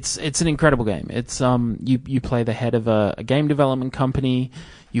 It's an incredible game. It's you play the head of a game development company.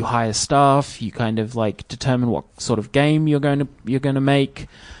 You hire staff. You kind of like determine what sort of game you're going to make.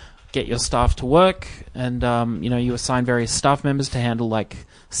 Get your staff to work, and you assign various staff members to handle like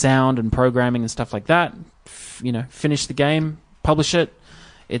sound and programming and stuff like that. Finish the game, publish it.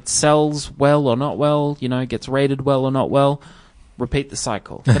 It sells well or not well. Gets rated well or not well. Repeat the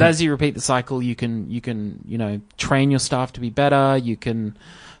cycle. But as you repeat the cycle, you can train your staff to be better. You can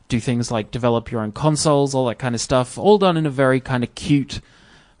do things like develop your own consoles, all that kind of stuff. All done in a very kind of cute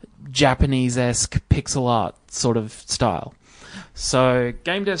Japanese-esque pixel art sort of style. So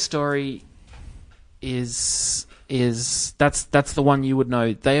Game Dev Story is that's the one you would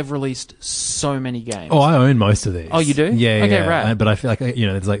know. They have released so many games. Oh, I own most of these. Oh, you do? Yeah, okay, yeah. right. But I feel like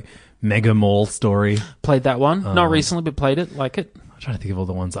there's like Mega Mall Story. Played that one, not recently, but played it. Like it. I'm trying to think of all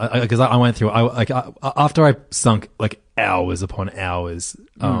the ones because I went through. After I sunk like hours upon hours,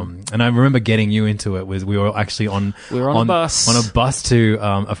 and I remember getting you into it. We were actually on a bus to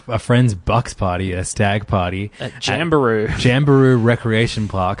a friend's bucks party, a stag party at Jamboree Recreation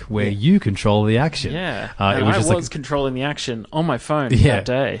Park, where you control the action. Yeah, it was I was controlling the action on my phone that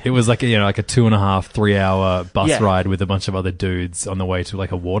day. It was like a 2.5-3 hour bus ride with a bunch of other dudes on the way to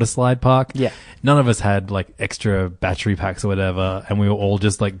like a water slide park. Yeah, none of us had like extra battery packs or whatever. And we were all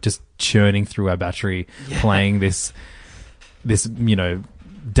just churning through our battery, playing this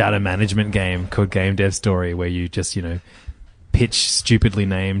data management game called Game Dev Story, where you just pitch stupidly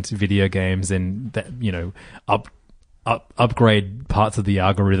named video games and upgrade parts of the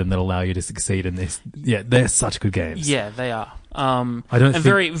algorithm that allow you to succeed in this. Yeah, they're such good games. Yeah, they are.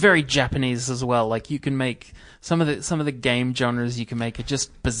 Very very Japanese as well. Like you can make some of the game genres you can make are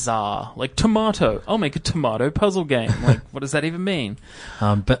just bizarre. Like tomato. I'll make a tomato puzzle game. Like what does that even mean?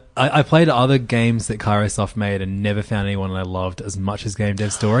 But I played other games that Kairosoft made and never found anyone I loved as much as Game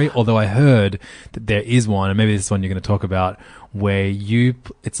Dev Story. Although I heard that there is one, and maybe this is one you're going to talk about, where you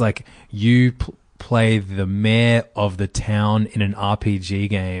play the mayor of the town in an RPG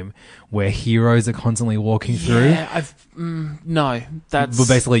game where heroes are constantly walking through. Yeah, no, that's... But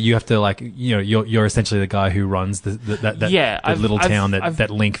basically you have to you're essentially the guy who runs that little town that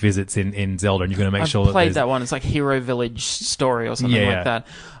Link visits in Zelda, and you're going to make sure that I've played that one. It's like Hero Village Story or something like that.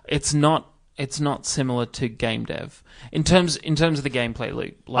 It's not similar to Game Dev in terms of the gameplay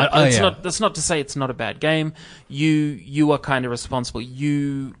loop. That's not to say it's not a bad game. You are kind of responsible.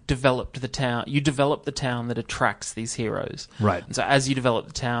 You develop the town that attracts these heroes. Right. And so as you develop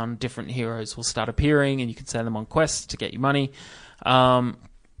the town, different heroes will start appearing, and you can send them on quests to get you money.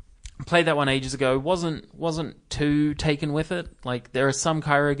 Played that one ages ago. Wasn't too taken with it. Like there are some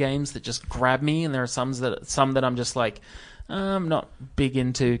Cairo games that just grab me, and there are some that I'm just like, I'm not big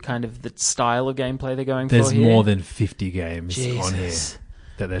into kind of the style of gameplay they're going for here. There's more than 50 games on here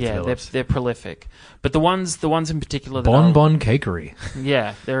that they've developed. They're prolific. But the ones in particular Bon Cakery.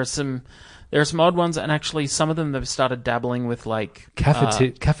 Yeah, there are some odd ones, and actually some of them they've started dabbling with like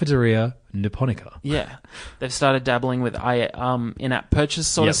Cafeteria Nipponica. Yeah, they've started dabbling with in-app purchase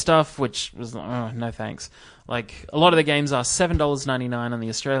sort of stuff, which was no thanks. Like a lot of the games are $7.99 on the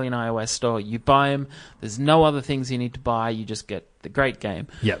Australian iOS store. You buy them. There's no other things you need to buy. You just get the great game.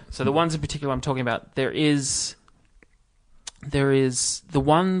 Yep. So the ones in particular I'm talking about, there is there is the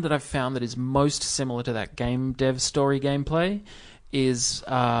one that I've found that is most similar to that game dev story gameplay is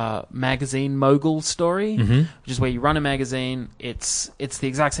Magazine Mogul Story, which is where you run a magazine. It's the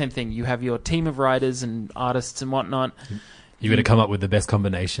exact same thing. You have your team of writers and artists and whatnot. You've got to come up with the best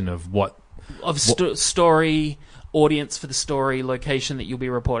combination of story, audience for the story, location that you'll be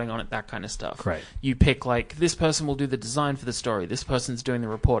reporting on it, that kind of stuff. Right. You pick like this person will do the design for the story, this person's doing the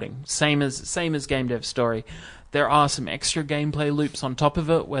reporting. Same as game dev story. There are some extra gameplay loops on top of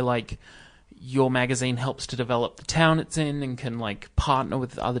it where like your magazine helps to develop the town it's in and can like partner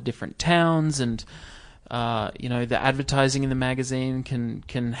with other different towns, and the advertising in the magazine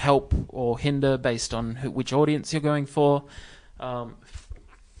can help or hinder based on which audience you're going for.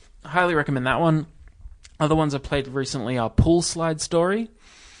 Highly recommend that one. Other ones I've played recently are Pool Slide Story,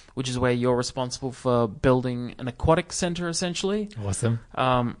 which is where you're responsible for building an aquatic center, essentially. Awesome.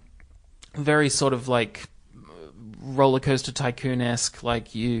 Very sort of like roller coaster tycoon-esque,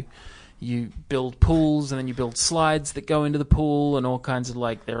 like you build pools and then you build slides that go into the pool and all kinds of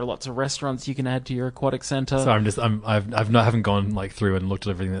like, there are lots of restaurants you can add to your aquatic center. So haven't gone like through and looked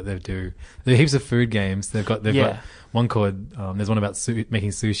at everything that they do. There are heaps of food games. They've got one called, there's one about making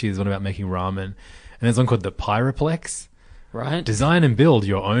sushi, there's one about making ramen, and there's one called the Pyraplex. Right. Design and build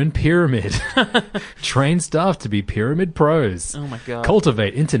your own pyramid. Train staff to be pyramid pros. Oh my God.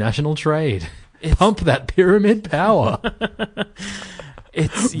 Cultivate international trade. Pump that pyramid power.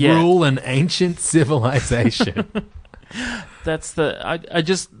 Rule an ancient civilization. That's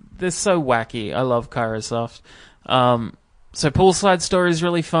they're so wacky. I love Kairosoft. So Pool Slide Story is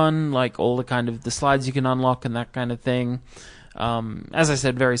really fun, like all the kind of the slides you can unlock and that kind of thing. As I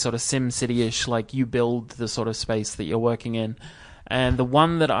said, very sort of SimCity-ish, like you build the sort of space that you're working in. And the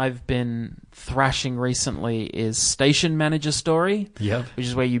one that I've been thrashing recently is Station Manager Story, which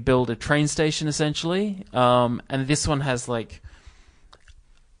is where you build a train station, essentially. And this one has like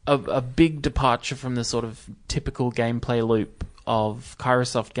a big departure from the sort of typical gameplay loop of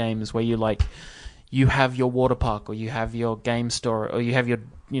Kairosoft games, where you have your water park, or you have your game store, or you have your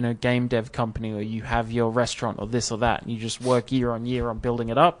game dev company, or you have your restaurant, or this or that, and you just work year on year on building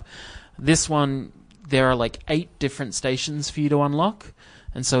it up. This one, there are like 8 different stations for you to unlock,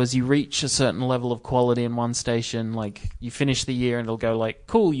 and so as you reach a certain level of quality in one station, like you finish the year and it'll go like,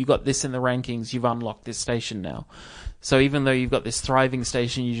 cool, you got this in the rankings, you've unlocked this station now. So even though you've got this thriving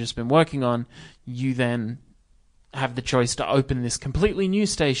station you've just been working on, you then have the choice to open this completely new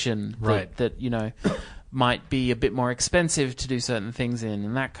station that might be a bit more expensive to do certain things in,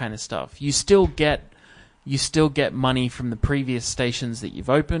 and that kind of stuff. You still get money from the previous stations that you've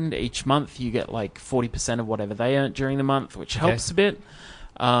opened. Each month you get like 40% of whatever they earned during the month, which helps a bit.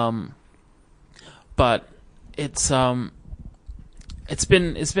 But it's been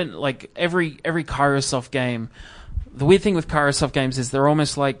like every Kairosoft game. The weird thing with Kairosoft games is they're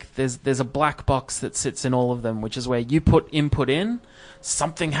almost like there's a black box that sits in all of them, which is where you put input in,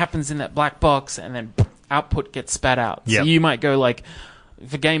 something happens in that black box, and then output gets spat out. Yep. So you might go like,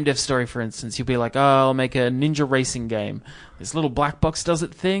 for Game Dev Story, for instance, you'll be like, oh, I'll make a ninja racing game. This little black box does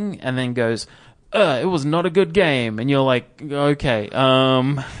its thing, and then goes, it was not a good game. And you're like, okay,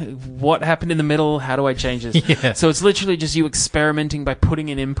 what happened in the middle? How do I change this? Yeah. So it's literally just you experimenting by putting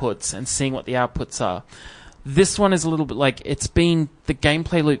in inputs and seeing what the outputs are. This one is a little bit like, the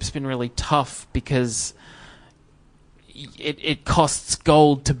gameplay loop's been really tough because it costs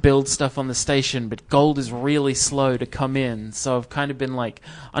gold to build stuff on the station, but gold is really slow to come in. So I've kind of been like,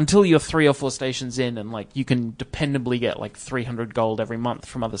 until you're 3 or 4 stations in, and like you can dependably get like 300 gold every month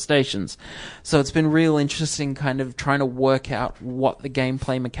from other stations. So it's been real interesting kind of trying to work out what the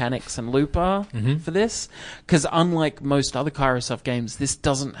gameplay mechanics and loop are for this. Because unlike most other Kairosoft games, this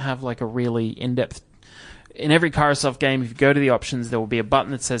doesn't have like a really in-depth. In every Kairosoft game, if you go to the options, there will be a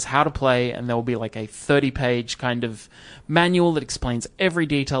button that says how to play, and there will be like a 30-page kind of manual that explains every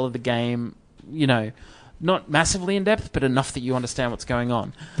detail of the game, not massively in-depth, but enough that you understand what's going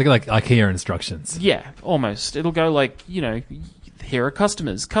on. Think like IKEA instructions. Yeah, almost. It'll go like, here are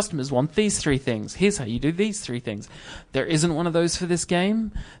customers. Customers want these 3 things. Here's how you do these 3 things. There isn't one of those for this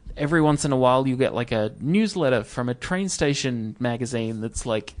game. Every once in a while, you get like a newsletter from a train station magazine that's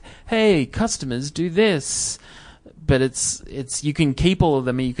like, hey, customers, do this. But it's you can keep all of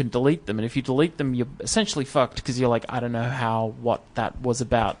them and you can delete them. And if you delete them, you're essentially fucked because you're like, I don't know what that was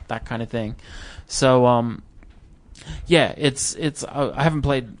about, that kind of thing. So, I haven't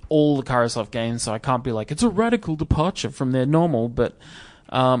played all the Kairosoft games, so I can't be like, it's a radical departure from their normal, but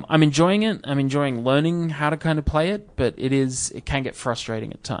I'm enjoying it. I'm enjoying learning how to kind of play it, but it can get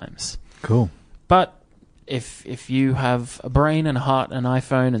frustrating at times. Cool. But if you have a brain and a heart and an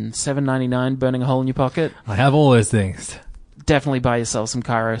iPhone and $7.99 burning a hole in your pocket, I have all those things. definitely buy yourself some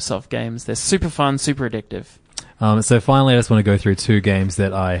Kairosoft games. They're super fun, super addictive. So finally, I just want to go through 2 games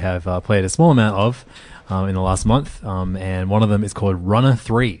that I have played a small amount of in the last month, and one of them is called Runner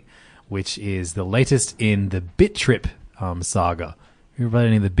 3, which is the latest in the Bit Trip saga. You ever played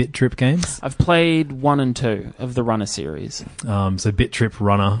any of the Bit Trip games? I've played 1 and 2 of the Runner series. So Bit Trip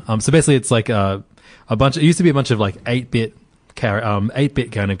Runner. So basically, it's like a bunch. It used to be a bunch of like 8-bit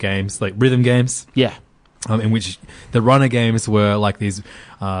kind of games, like rhythm games. Yeah. In which the Runner games were like these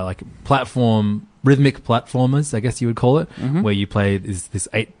like rhythmic platformers, I guess you would call it, where you play this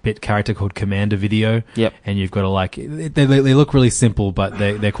 8-bit character called Commander Video. Yep. And you've got to like they look really simple, but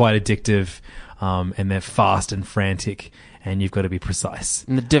they're quite addictive, and they're fast and frantic, and you've got to be precise.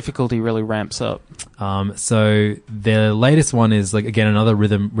 And the difficulty really ramps up. So the latest one is like again another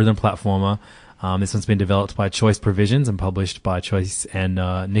rhythm platformer. This one's been developed by Choice Provisions and published by Choice and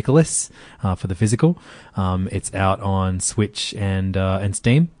Nicholas for the physical. It's out on Switch and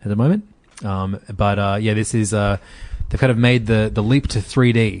Steam at the moment. This is they've kind of made the leap to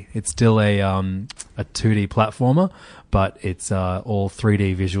 3D. It's still a 2D platformer, but it's all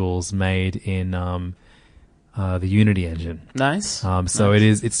 3D visuals made in the Unity engine. Nice.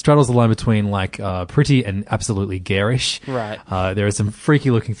 It straddles the line between like pretty and absolutely garish. Right. There are some freaky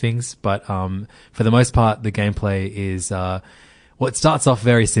looking things, but for the most part, the gameplay is it starts off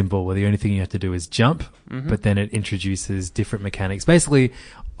very simple, where the only thing you have to do is jump, but then it introduces different mechanics. Basically,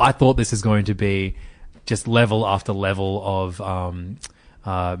 I thought this is going to be just level after level of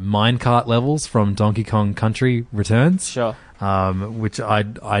minecart levels from Donkey Kong Country Returns. Sure. Which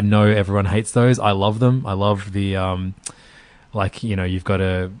I know everyone hates those. I love them. I love the you've got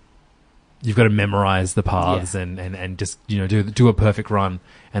to memorize the paths and just do a perfect run,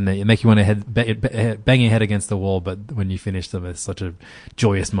 and they make you want to bang your head against the wall. But when you finish them, it's such a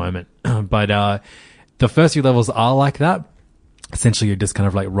joyous moment. But the first few levels are like that. Essentially, you're just kind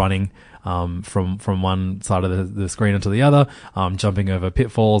of like running from one side of the screen onto the other, jumping over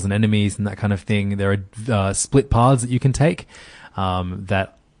pitfalls and enemies and that kind of thing. There are split paths that you can take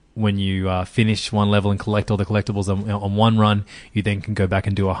that when you finish one level and collect all the collectibles on one run, you then can go back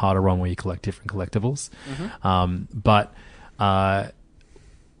and do a harder run where you collect different collectibles.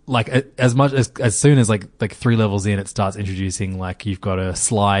 As soon as like 3 levels in, it starts introducing like you've got to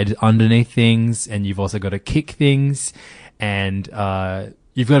slide underneath things, and you've also got to kick things, and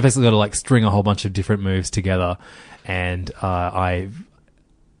you've basically got to like string a whole bunch of different moves together. And I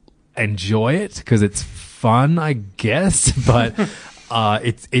enjoy it because it's fun, I guess, but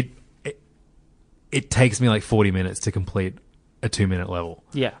it takes me like 40 minutes to complete a 2-minute level.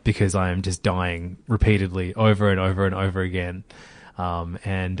 Yeah. Because I am just dying repeatedly over and over and over again.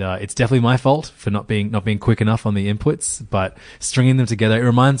 It's definitely my fault for not being quick enough on the inputs, but stringing them together, it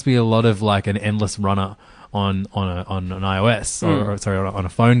reminds me a lot of like an endless runner on an iOS on a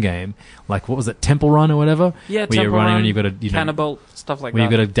phone game. Like, what was it, Temple Run or whatever? Yeah, where Temple you're running Run, and you've got to Cannibal, stuff like where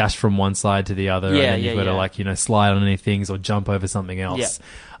that. you've got to dash from one side to the other, and then you've got to slide underneath things or jump over something else.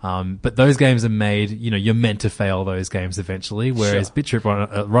 Yeah. But those games are made, you're meant to fail those games eventually, whereas Bit Trip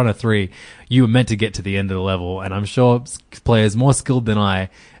Runner 3, you were meant to get to the end of the level, and I'm sure players more skilled than I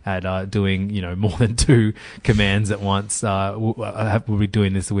at doing, more than 2 commands at once will be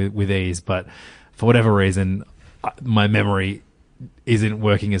doing this with ease, but for whatever reason, my memory isn't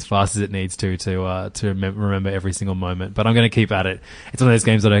working as fast as it needs to remember every single moment. But I'm going to keep at it. It's one of those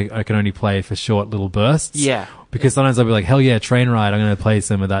games that I can only play for short little bursts. Yeah. Because sometimes I'll be like, hell yeah, train ride. I'm going to play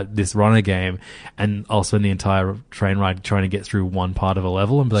some of this runner game, and I'll spend the entire train ride trying to get through one part of a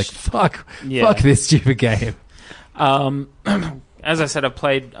level and be like, fuck this stupid game. As I said, I've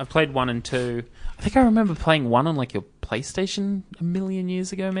played 1 and 2. I think I remember playing 1 on like your PlayStation a million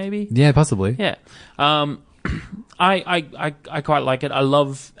years ago, maybe. Yeah, possibly. Yeah. I quite like it. I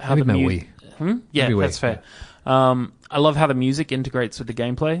love how maybe the music. Yeah, that's fair. I love how the music integrates with the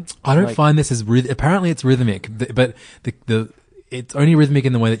gameplay. I don't find this as apparently it's rhythmic, but it's only rhythmic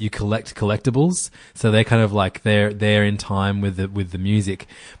in the way that you collect collectibles, so they're kind of like they're in time with the music.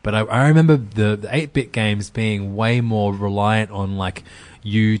 But I remember the 8-bit games being way more reliant on like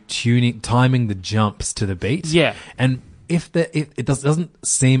you timing the jumps to the beat. Yeah, and it doesn't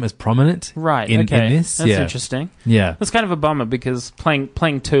seem as prominent, right? In this, that's interesting. Yeah, that's kind of a bummer because playing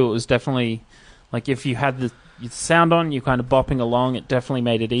 2, it was definitely like if you had the sound on, you're kind of bopping along. It definitely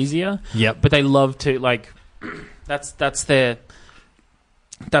made it easier. Yep. But they love to like that's their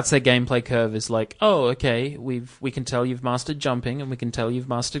that's their gameplay curve, is like, oh, okay, we can tell you've mastered jumping, and we can tell you've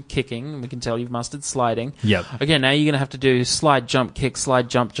mastered kicking, and we can tell you've mastered sliding. Yep. Okay, now you're going to have to do slide, jump, kick, slide,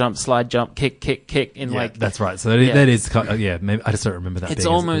 jump, jump, slide, jump, kick, kick, kick. That's right. So that is kind of, maybe I just don't remember that. It's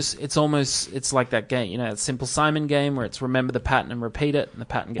it's like that game, that Simple Simon game where it's remember the pattern and repeat it, and the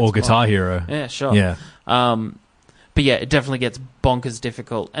pattern gets or Guitar Hero. Yeah, sure. Yeah. But yeah, it definitely gets bonkers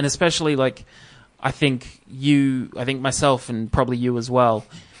difficult, and especially like, I think myself and probably you as well,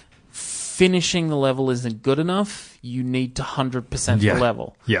 finishing the level isn't good enough. You need to 100% the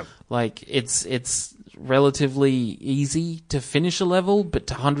level. Yep. Like, it's relatively easy to finish a level, but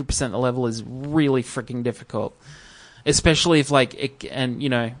to 100% the level is really freaking difficult. Especially if, like, it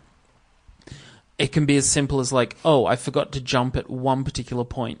can be as simple as like, oh, I forgot to jump at one particular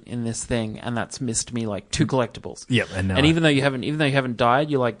point in this thing, and that's missed me like 2 collectibles. Yep, and even though you haven't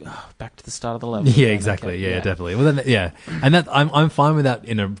died, you're like, oh, back to the start of the level. Yeah, exactly. Okay, yeah, definitely. Well, then, and that I'm fine with that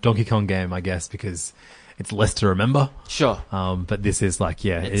in a Donkey Kong game, I guess, because it's less to remember. Sure. But this is like,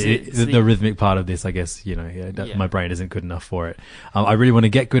 the rhythmic part of this, I guess, my brain isn't good enough for it. I really want to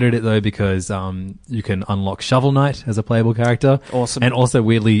get good at it, though, because you can unlock Shovel Knight as a playable character. Awesome. And also,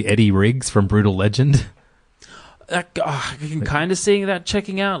 weirdly, Eddie Riggs from Brutal Legend. I can kind of see that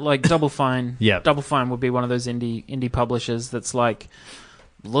checking out. Like, Double Fine. Yeah. Double Fine would be one of those indie publishers that's like,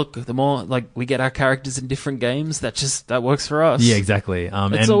 look, the more like we get our characters in different games, that works for us. Yeah, exactly.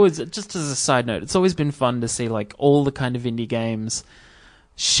 It's always, just as a side note, it's always been fun to see like all the kind of indie games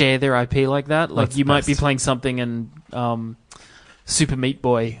share their IP like that. Like, you might be playing something and Super Meat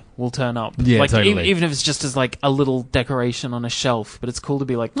Boy will turn up. Yeah, like, totally. Even if it's just as like a little decoration on a shelf, but it's cool to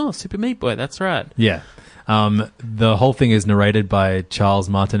be like, no, Super Meat Boy, that's right. Yeah. The whole thing is narrated by Charles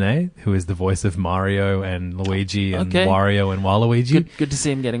Martinet, who is the voice of Mario and Luigi and Wario and Waluigi. Good to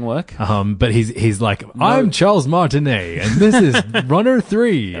see him getting work. But he's like, I'm Charles Martinet, and this is Runner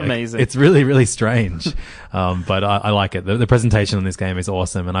 3. Amazing. It's really, really strange. But I like it. The presentation on this game is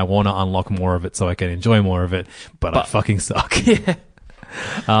awesome, and I want to unlock more of it so I can enjoy more of it, but I fucking suck. Yeah.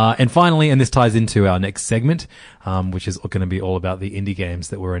 And finally, and this ties into our next segment, which is going to be all about the indie games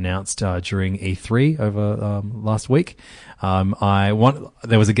that were announced during E3 over last week.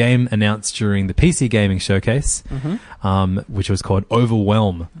 There was a game announced during the PC Gaming Showcase, which was called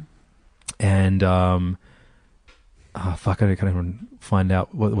Overwhelm, and I can't even find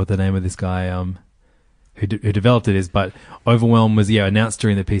out what the name of this guy who developed it is, but Overwhelm was announced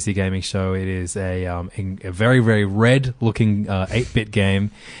during the PC Gaming Show. It is a very, very red looking 8-bit game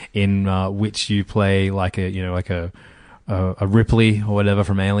in which you play like a Ripley or whatever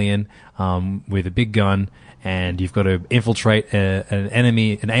from Alien with a big gun, and you've got to infiltrate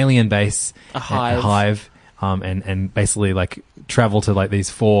an alien base, a hive, and basically like travel to like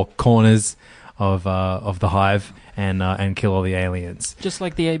these 4 corners of the hive and kill all the aliens. Just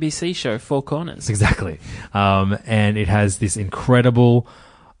like the ABC show, Four Corners. Exactly. And it has this incredible,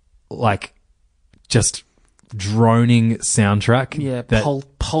 like, just droning soundtrack. Yeah,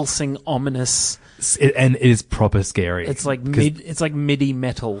 pulsing, ominous. And it is proper scary. It's like MIDI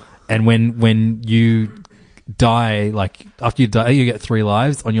metal. And when you die, like, after you die, you get 3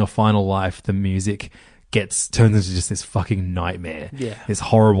 lives. On your final life, the music turns into just this fucking nightmare. Yeah. This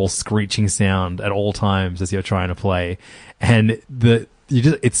horrible screeching sound at all times as you're trying to play. And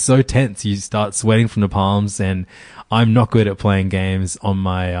it's so tense. You start sweating from the palms, and I'm not good at playing games on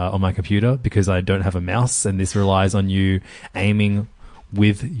my computer because I don't have a mouse, and this relies on you aiming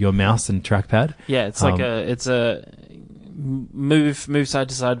with your mouse and trackpad. Yeah, it's like a move side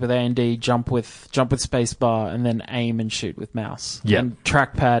to side with A and D, jump with spacebar, and then aim and shoot with mouse. Yeah. And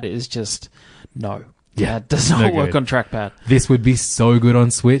trackpad is just no. Yeah, it does not work on trackpad. This would be so good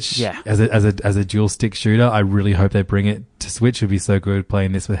on Switch. Yeah. As a dual stick shooter. I really hope they bring it to Switch. It would be so good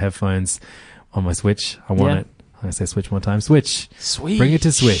playing this with headphones on my Switch. I want it. I'm going to say Switch one time. Switch. Bring it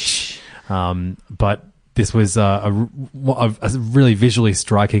to Switch. But this was a really visually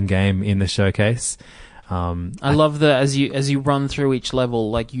striking game in the showcase. I love that as you run through each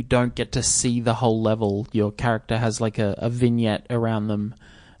level, like, you don't get to see the whole level. Your character has like a vignette around them,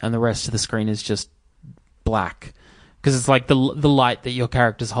 and the rest of the screen is just black, because it's like the light that your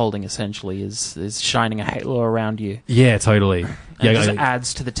character's holding essentially is shining a halo around you. Yeah, totally. And it just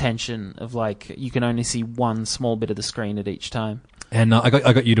adds to the tension of like you can only see one small bit of the screen at each time. And I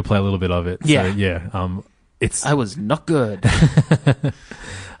got you to play a little bit of it. Yeah, so, yeah. I was not good.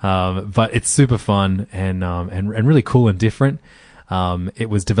 But it's super fun and really cool and different. It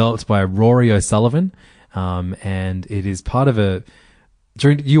was developed by Rory O'Sullivan, and it is part of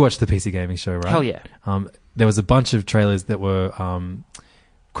you watched the PC Gaming Show, right? Hell yeah. There was a bunch of trailers that were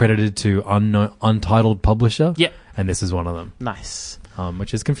credited to untitled publisher. Yep. And this is one of them. Nice.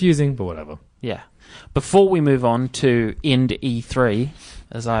 which is confusing, but whatever. Yeah. Before we move on to End E3,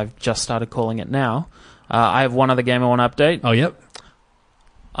 as I've just started calling it now, I have one other game I want to update. Oh, yep.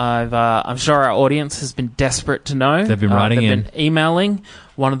 I'm sure our audience has been desperate to know. They've been writing They've been emailing.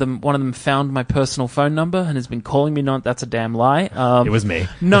 One of them found my personal phone number and has been calling me. Not that's a damn lie. It was me.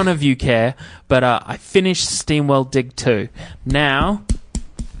 None of you care, but I finished SteamWorld Dig 2. Now,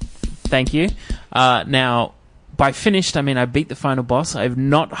 thank you. Now, by finished, I mean I beat the final boss. I have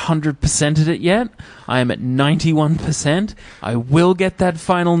not 100%ed it yet. I am at 91%. I will get that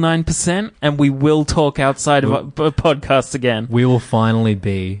final 9%, and we will talk outside of a podcast again. We will finally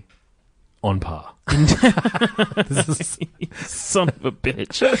be on par. Son of a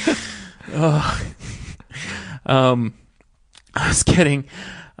bitch.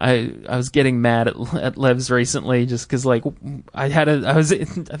 I was getting mad at Levs recently just because, like, I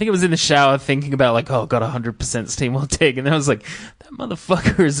think it was in the shower thinking about, like, oh, got 100% SteamWorld Dig, and then I was like, that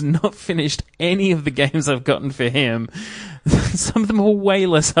motherfucker has not finished any of the games I've gotten for him. Some of them are way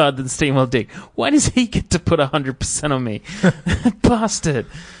less hard than SteamWorld Dig. Why does he get to put 100% on me? Bastard.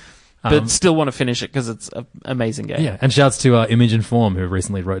 But still want to finish it because it's an amazing game. Yeah, and shouts to Image and Form, who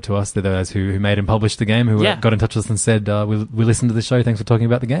recently wrote to us. They're those who made and published the game, who got in touch with us and said, we listened to the show, thanks for talking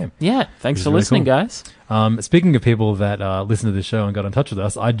about the game. Yeah, thanks for listening, cool. guys. Speaking of people that listened to the show and got in touch with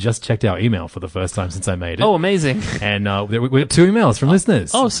us, I just checked our email for the first time since I made it. Oh, amazing. And we got 2 emails from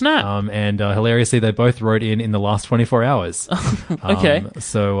listeners. Oh, snap. And hilariously, they both wrote in the last 24 hours. Okay.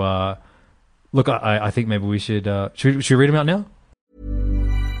 So, look, I think maybe we should we read them out now?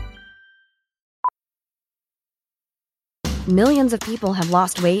 Millions of people have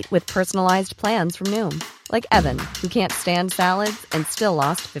lost weight with personalized plans from Noom. Like Evan, who can't stand salads and still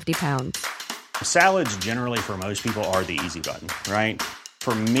lost 50 pounds. Salads generally for most people are the easy button, right?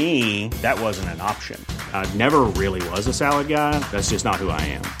 For me, that wasn't an option. I never really was a salad guy. That's just not who I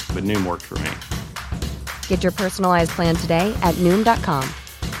am. But Noom worked for me. Get your personalized plan today at Noom.com.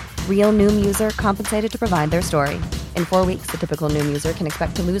 Real Noom user compensated to provide their story. In 4 weeks, the typical Noom user can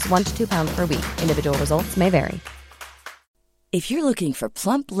expect to lose 1 to 2 pounds per week. Individual results may vary. If you're looking for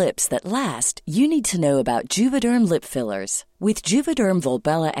plump lips that last, you need to know about Juvederm lip fillers. With Juvederm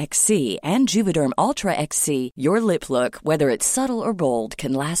Volbella XC and Juvederm Ultra XC, your lip look, whether it's subtle or bold,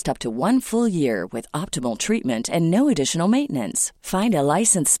 can last up to 1 full year with optimal treatment and no additional maintenance. Find a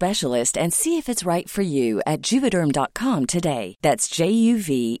licensed specialist and see if it's right for you at Juvederm.com today. That's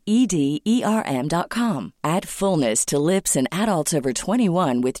JUVEDERM.com. Add fullness to lips in adults over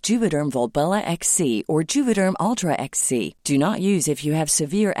 21 with Juvederm Volbella XC or Juvederm Ultra XC. Do not use if you have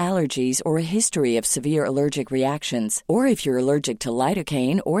severe allergies or a history of severe allergic reactions, or if you're allergic to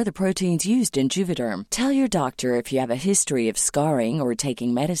lidocaine or the proteins used in Juvederm. Tell your doctor if you have a history of scarring or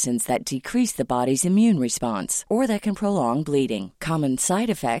taking medicines that decrease the body's immune response or that can prolong bleeding. Common side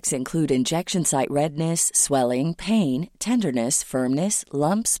effects include injection site redness, swelling, pain, tenderness, firmness,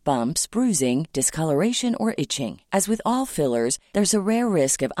 lumps, bumps, bruising, discoloration, or itching. As with all fillers, there's a rare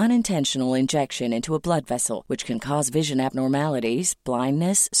risk of unintentional injection into a blood vessel, which can cause vision abnormalities,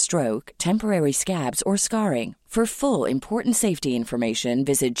 blindness, stroke, temporary scabs, or scarring. For full, important safety information,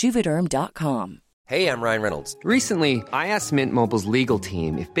 visit Juvederm.com. Hey, I'm Ryan Reynolds. Recently, I asked Mint Mobile's legal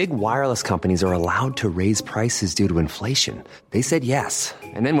team if big wireless companies are allowed to raise prices due to inflation. They said yes.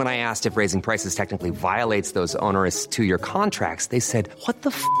 And then when I asked if raising prices technically violates those onerous 2-year contracts, they said, what the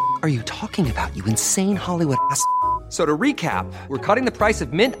f*** are you talking about, you insane Hollywood ass f- So to recap, we're cutting the price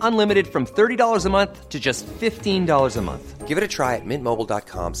of Mint Unlimited from $30 a month to just $15 a month. Give it a try at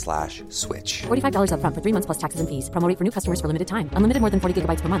mintmobile.com/switch. $45 up front for 3 months plus taxes and fees. Promo rate for new customers for limited time. Unlimited more than 40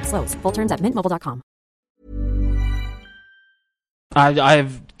 gigabytes per month. Slows full terms at mintmobile.com.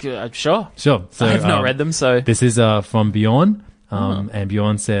 Sure. So, I have not read them, so... This is from Bjorn. And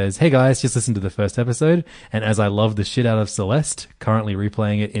Bjorn says, hey guys, just listened to the first episode, and as I love the shit out of Celeste, currently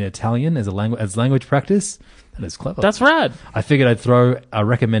replaying it in Italian as language practice. That is clever. That's rad. I figured I'd throw a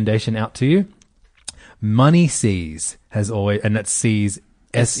recommendation out to you. Money Seas has always, and that's Seas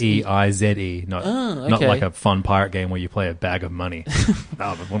SEIZE, not like a fun pirate game where you play a bag of money.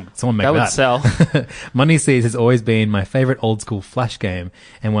 Someone make that. That would sell. Money Seas has always been my favorite old school Flash game,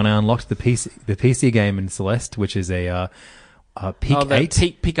 and when I unlocked the PC game in Celeste, which is a Pico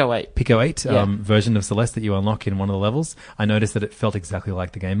 8 version of Celeste that you unlock in one of the levels, I noticed that it felt exactly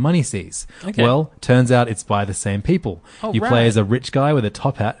like the game Money Seas. Okay. Well, turns out it's by the same people. Oh, you play as a rich guy with a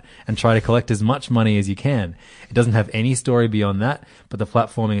top hat and try to collect as much money as you can. It doesn't have any story beyond that, but the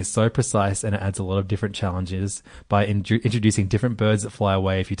platforming is so precise and it adds a lot of different challenges by introducing different birds that fly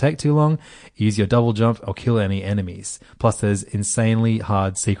away if you take too long, use your double jump, or kill any enemies. Plus, there's insanely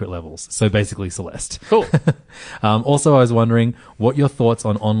hard secret levels. So basically Celeste. Cool. Also, I was wondering what your thoughts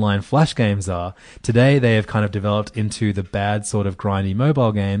on online flash games are. Today, they have kind of developed into the bad sort of grindy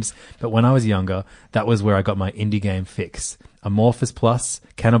mobile games, but when I was younger, that was where I got my indie game fix. Amorphous Plus,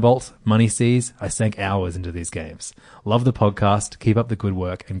 Cannabolt, Money Seas, I sank hours into these games. Love the podcast, keep up the good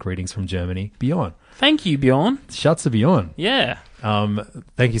work, and greetings from Germany, Bjorn. Thank you, Bjorn. Shouts to Bjorn. Yeah.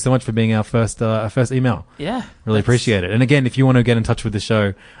 Thank you so much for being our first email. Yeah. Really appreciate it. And again, if you want to get in touch with the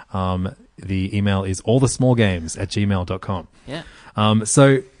show, the email is allthesmallgames@gmail.com. Yeah.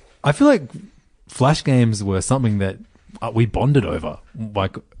 So I feel like flash games were something that we bonded over,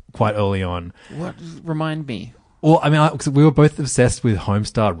 like, quite early on. What? Remind me. Well, I mean, we were both obsessed with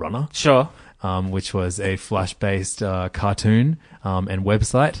Homestar Runner. Sure. Which was a Flash-based cartoon and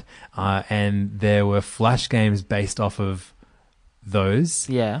website. And there were Flash games based off of those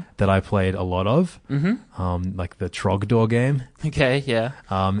that I played a lot of, like the Trogdor game. Okay, yeah.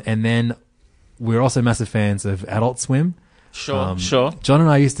 And then we're also massive fans of Adult Swim. Sure. John and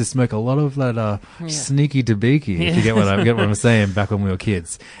I used to smoke a lot of that sneaky tobacco, if you get what I'm saying, back when we were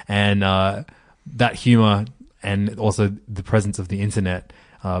kids. And that humor and also the presence of the internet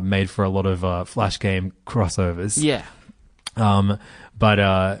made for a lot of Flash game crossovers. Yeah. But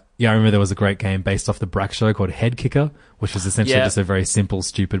I remember there was a great game based off the Brack show called Head Kicker, which was essentially just a very simple,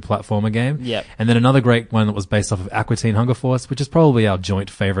 stupid platformer game. Yep. And then another great one that was based off of Aqua Teen Hunger Force, which is probably our joint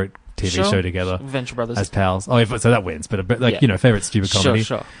favorite TV show together. Venture Brothers. As pals. Oh, so that wins. But favorite stupid comedy.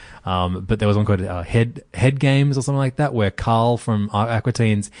 Sure. But there was one called Head Games or something like that, where Carl from Aqua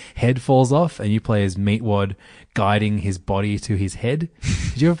Teen's head falls off and you play as Meatwad guiding his body to his head.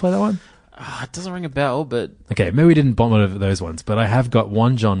 Did you ever play that one? It doesn't ring a bell, but... Okay, maybe we didn't bond over those ones, but I have got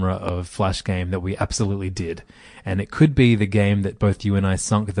one genre of Flash game that we absolutely did. And it could be the game that both you and I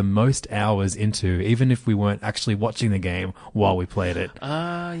sunk the most hours into, even if we weren't actually watching the game while we played it.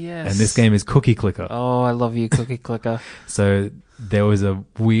 Yes. And this game is Cookie Clicker. Oh, I love you, Cookie Clicker. So there was a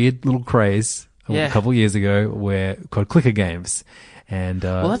weird little craze a couple years ago called Clicker Games. And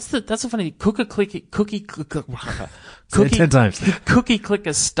well, that's the funny thing. Cookie Clicker 10 times. Cookie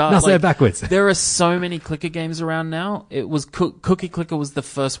Clicker start. No, say it backwards. There are so many Clicker games around now. It was Cookie Clicker was the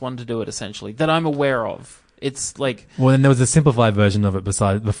first one to do it, essentially, that I'm aware of. It's like... Well, then there was a simplified version of it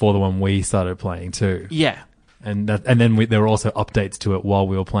before the one we started playing too. Yeah. And then there were also updates to it while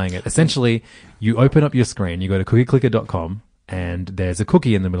we were playing it. Essentially, you open up your screen, you go to cookieclicker.com, and there's a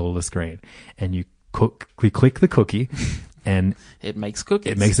cookie in the middle of the screen, and you click the cookie, and it makes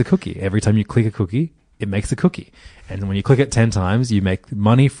cookies. It makes a cookie. Every time you click a cookie, it makes a cookie. And when you click it 10 times, you make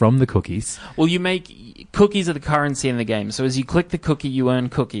money from the cookies. Well, cookies are the currency in the game. So as you click the cookie, you earn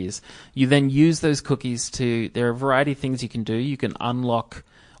cookies. You then use those cookies there are a variety of things you can do. You can unlock,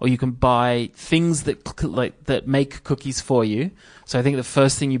 or you can buy things that make cookies for you. So I think the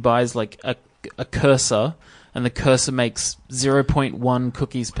first thing you buy is like a cursor, and the cursor makes 0.1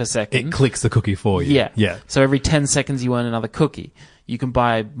 cookies per second. It clicks the cookie for you. Yeah. So every 10 seconds you earn another cookie. You can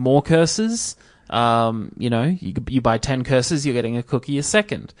buy more cursors. You buy 10 cursors, you're getting a cookie a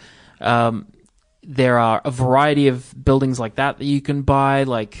second. There are a variety of buildings like that you can buy,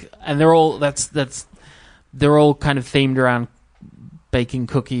 and they're all they're all kind of themed around baking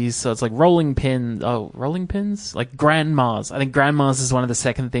cookies. So it's like rolling pins, like grandmas. I think grandmas is one of the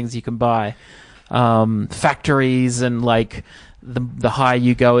second things you can buy. Factories and like the higher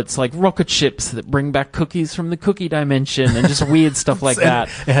you go, it's like rocket ships that bring back cookies from the cookie dimension and just weird stuff like that.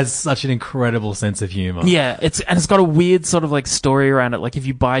 It has such an incredible sense of humor. Yeah, it's got a weird sort of like story around it. Like if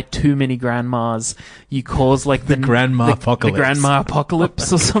you buy too many grandmas, you cause like the grandma apocalypse. The grandma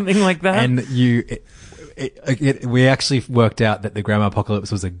apocalypse or something like that. And we actually worked out that the grandma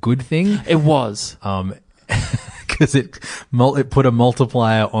apocalypse was a good thing. It was. Because it put a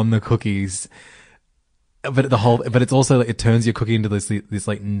multiplier on the cookies. But it's also like, it turns your cookie into this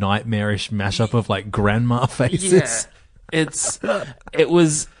like nightmarish mashup of like grandma faces. Yeah.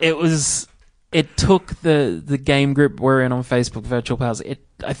 It took the game group we're in on Facebook, Virtual Pals.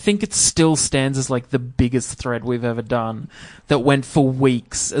 I think it still stands as like the biggest thread we've ever done that went for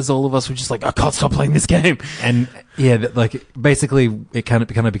weeks as all of us were just like, I can't stop playing this game. And yeah, like basically it kind of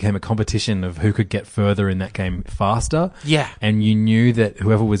became a competition of who could get further in that game faster. Yeah. And you knew that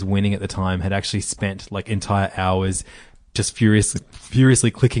whoever was winning at the time had actually spent like entire hours just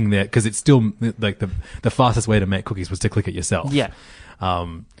furiously clicking there, because it's still like the fastest way to make cookies was to click it yourself. Yeah.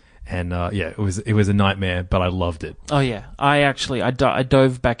 It was a nightmare, but I loved it. Oh yeah, I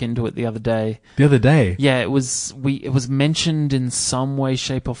dove back into it the other day. The other day? Yeah, it was mentioned in some way,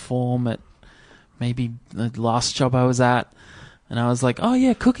 shape, or form at maybe the last job I was at, and I was like, oh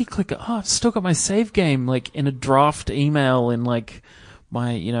yeah, Cookie Clicker. Oh, I've still got my save game like in a draft email in like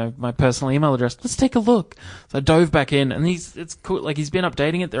my personal email address. Let's take a look. So I dove back in, and it's cool. Like, he's been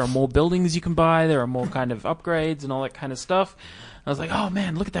updating it. There are more buildings you can buy. There are more kind of upgrades and all that kind of stuff. I was like, oh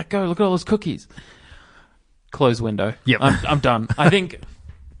man, look at that go! Look at all those cookies. Close window. Yep. I'm done. I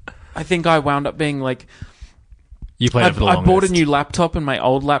think I wound up being like. You played it for the I long bought list. a new laptop, and my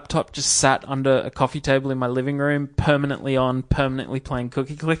old laptop just sat under a coffee table in my living room, permanently playing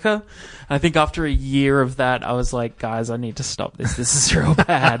Cookie Clicker. I think after a year of that, I was like, guys, I need to stop this. This is real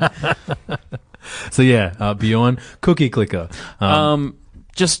bad. So yeah, Bjorn, Cookie Clicker.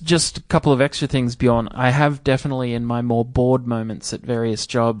 Just a couple of extra things, Bjorn. I have definitely, in my more bored moments at various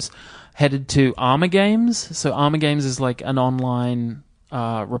jobs, headed to Armor Games. So Armor Games is like an online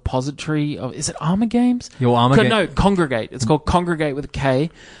repository of, is it Armor Games? Your Armor Games? No, Congregate. It's called Congregate with a K.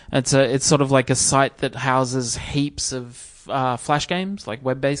 It's sort of like a site that houses heaps of Flash games, like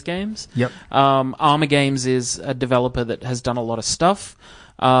web-based games. Yep. Armor Games is a developer that has done a lot of stuff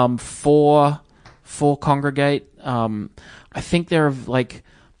for Congregate. I think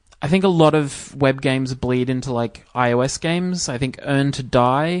I think a lot of web games bleed into like iOS games. I think Earn to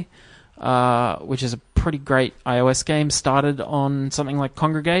Die, which is a pretty great iOS game, started on something like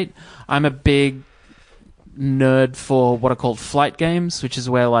Congregate. I'm a big nerd for what are called flight games, which is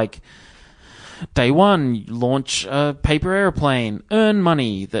where like day one, you launch a paper airplane, earn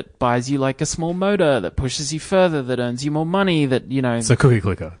money that buys you like a small motor that pushes you further, that earns you more money, that, you know. So Cookie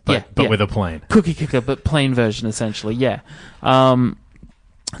Clicker, but with a plane. Cookie Clicker, but plane version, essentially, yeah. A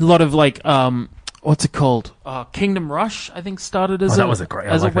lot of like, what's it called? Kingdom Rush, I think, started as that was a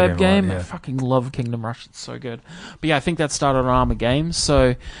web game. Yeah. I fucking love Kingdom Rush. It's so good. But yeah, I think that started on Armor Games.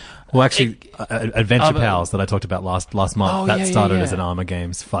 So, well, actually, Adventure Pals that I talked about last month, that started as an Armor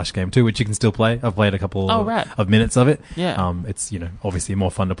Games Flash game too, which you can still play. I've played a couple of minutes of it. Yeah. It's, obviously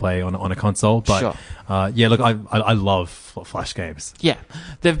more fun to play on a console, but sure. Look, I love Flash games. Yeah,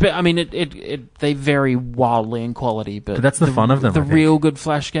 they've been. I mean, they vary wildly in quality, but that's the fun of them. The real good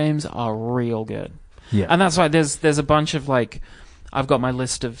Flash games are real good. Yeah, and that's why there's a bunch of like, I've got my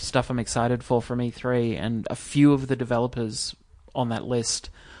list of stuff I'm excited for from E3, and a few of the developers on that list.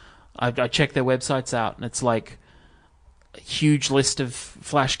 I check their websites out, and it's like a huge list of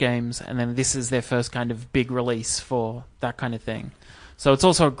Flash games, and then this is their first kind of big release for that kind of thing. So it's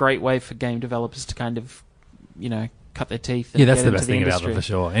also a great way for game developers to kind of, cut their teeth. And that's get the into best thing industry. about them for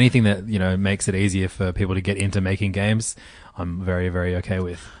sure. Anything that makes it easier for people to get into making games, I'm very, very okay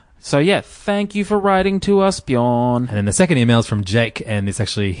with. So yeah, thank you for writing to us, Bjorn. And then the second email is from Jake, and this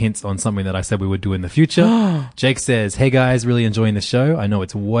actually hints on something that I said we would do in the future. Jake says, "Hey guys, really enjoying the show. I know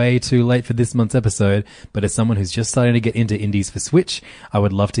it's way too late for this month's episode, but as someone who's just starting to get into indies for Switch, I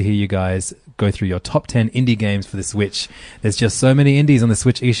would love to hear you guys go through your top 10 indie games for the Switch. There's just so many indies on the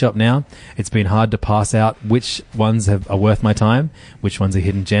Switch eShop now. It's been hard to pass out which ones are worth my time, which ones are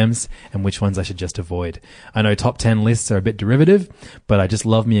hidden gems, and which ones I should just avoid. I know top 10 lists are a bit derivative, but I just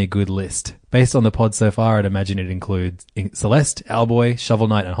love me a good list. Based on the pod so far, I'd imagine it includes Celeste, Owlboy, Shovel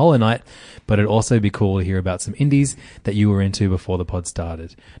Knight, and Hollow Knight, but it'd also be cool to hear about some indies that you were into before the pod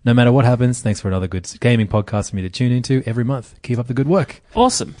started. No matter what happens, thanks for another good gaming podcast for me to tune into every month. Keep up the good work."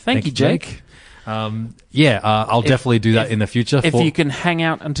 Awesome. Thank you, Jake. I'll definitely do that in the future. If you can hang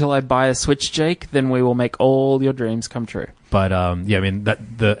out until I buy a Switch, Jake, then we will make all your dreams come true. But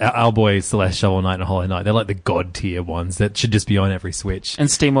the Owlboy, Celeste, Shovel Knight, and Hollow Knight, they're like the god tier ones that should just be on every Switch. And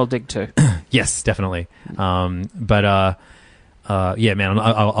SteamWorld Dig 2. Yes, definitely. I'll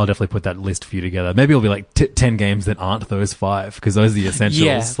definitely put that list for you together. Maybe it'll be like 10 games that aren't those 5, because those are the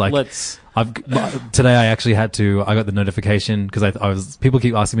essentials. Today I actually I got the notification because people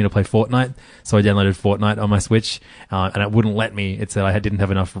keep asking me to play Fortnite, so I downloaded Fortnite on my Switch, and it wouldn't let me. It said I didn't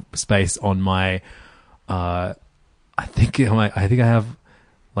have enough space on my, I think I have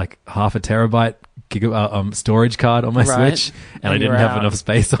like half a terabyte storage card on my Switch, and I didn't have enough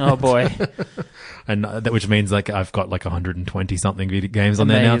space on it. Oh boy. And which means like I've got like 120 something games on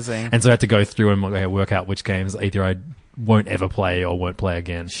there now, and so I had to go through and work out which games either I won't ever play or won't play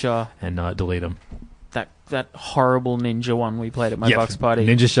again. Sure. And delete them. That horrible Ninja one we played at my box party.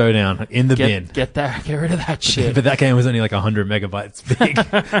 Ninja Showdown in the bin. Get rid of that shit. But that game was only like 100 megabytes big.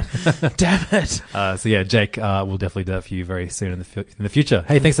 Damn it. So yeah, Jake, we'll definitely do that for you very soon in the future.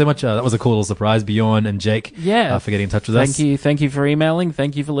 Hey, thanks so much. That was a cool little surprise, Bjorn and Jake. Yeah. For getting in touch with us. Thank you for emailing.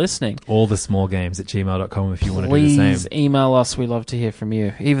 Thank you for listening. All the small games at gmail.com if you want to do the same. Please email us. We love to hear from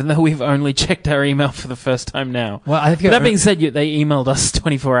you, even though we've only checked our email for the first time now. Well, that being said, they emailed us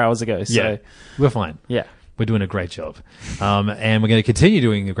 24 hours ago. So yeah, we're fine. Yeah. We're doing a great job. And we're going to continue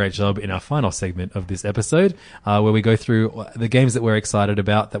doing a great job in our final segment of this episode, where we go through the games that we're excited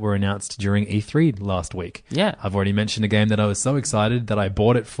about that were announced during E3 last week. Yeah. I've already mentioned a game that I was so excited that I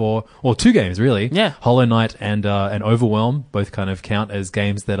bought it for, or two games really. Yeah. Hollow Knight and Overwhelm both kind of count as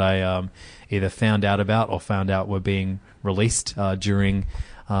games that I either found out about or found out were being released during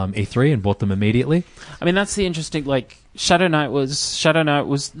E3 and bought them immediately. I mean, that's the interesting, like, Hollow Knight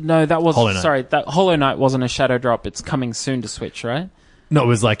wasn't a Shadow drop. It's coming soon to Switch, right? No, it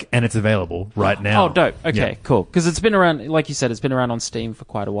was like, and it's available right now. Oh, dope. Okay, Yeah. cool. Because it's been around, like you said, it's been around on Steam for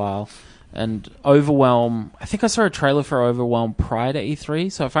quite a while. And Overwhelm, I think I saw a trailer for Overwhelm prior to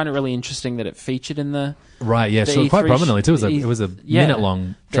E3, so I find it really interesting that it featured in the Right, yeah, the so quite E3 prominently too. It was a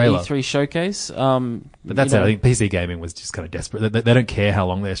minute-long trailer. The E3 showcase. But that's it. I think PC gaming was just kind of desperate. They don't care how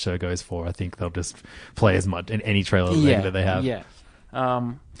long their show goes for. I think they'll just play as much in any trailer that they have. Yeah.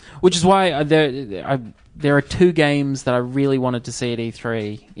 Which is why there are two games that I really wanted to see at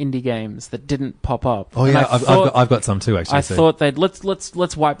E3, indie games that didn't pop up. Oh yeah, I've got some too actually. I thought they'd let's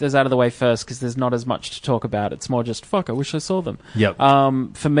wipe those out of the way first because there's not as much to talk about. It's more just fuck. I wish I saw them. Yep.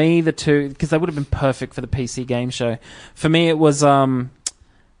 For me, the two, because they would have been perfect for the PC game show. For me, it was Donut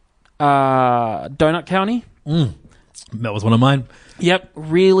County. That was one of mine. Yep.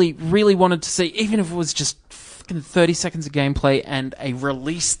 Really, really wanted to see, even if it was just 30 seconds of gameplay and a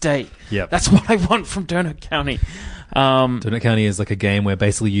release date. Yep. That's what I want from Donut County. Donut County is like a game where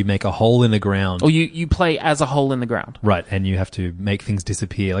basically you make a hole in the ground. Or you play as a hole in the ground. Right, and you have to make things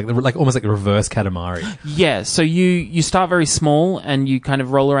disappear, like almost like a reverse Katamari. Yeah, so you start very small and you kind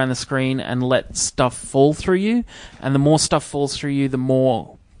of roll around the screen and let stuff fall through you, and the more stuff falls through you, the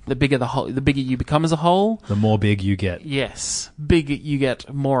bigger the hole, the bigger you become as a whole. The more big you get. Yes, big you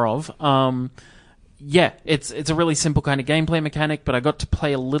get more of. Yeah, it's a really simple kind of gameplay mechanic, but I got to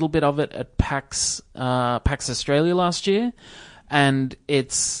play a little bit of it at PAX Australia last year, and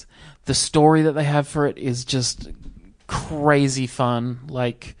it's the story that they have for it is just crazy fun,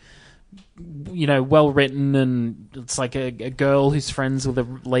 like, you know, well written, and it's like a girl who's friends with a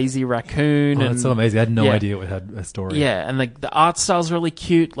lazy raccoon. Oh, and that's so amazing! I had no idea it had a story. Yeah, and the art style's really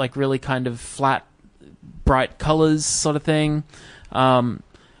cute, like really kind of flat, bright colors, sort of thing.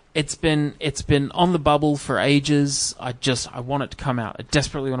 It's been on the bubble for ages. I want it to come out. I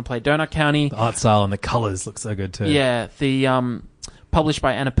desperately want to play Donut County. The art style and the colors look so good too. Yeah, the published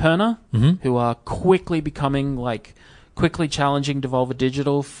by Annapurna, who are quickly challenging Devolver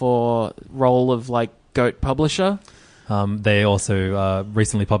Digital for role of like GOAT publisher. They also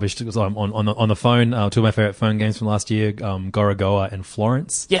recently published on the phone two of my favorite phone games from last year, Gorogoa and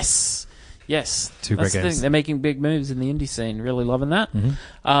Florence. Yes, two that's great the games. thing. They're making big moves in the indie scene. Really loving that.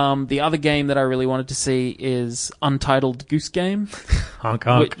 Mm-hmm. The other game that I really wanted to see is Untitled Goose Game, honk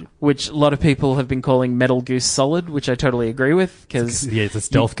honk. which a lot of people have been calling Metal Goose Solid, which I totally agree with. Cause it's a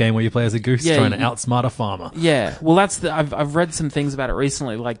stealth game where you play as a goose trying to outsmart a farmer. Yeah, well, I've read some things about it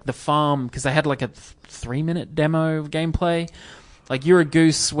recently, like the farm, because they had like a 3-minute demo of gameplay. Like, you're a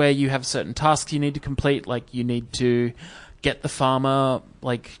goose where you have certain tasks you need to complete, like you need to get the farmer,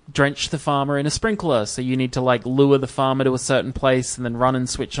 like, drench the farmer in a sprinkler. So you need to, like, lure the farmer to a certain place and then run and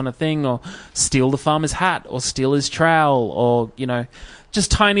switch on a thing, or steal the farmer's hat, or steal his trowel, or, you know, just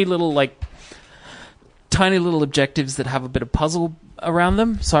tiny little objectives that have a bit of puzzle around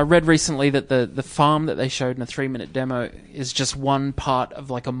them. So I read recently that the farm that they showed in a 3-minute demo is just one part of,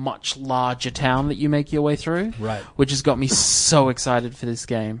 like, a much larger town that you make your way through. Right. Which has got me so excited for this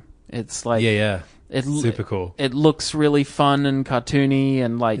game. It's like... Yeah. Super cool. It looks really fun and cartoony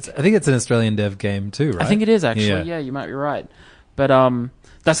and like... I think it's an Australian dev game too, right? I think it is actually. Yeah, you might be right. But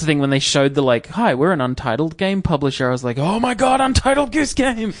that's the thing, when they showed the like, hi, we're an Untitled game publisher, I was like, oh my god, Untitled Goose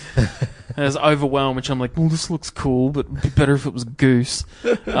Game! And there's Overwhelm, which I'm like, well, this looks cool, but it'd be better if it was Goose.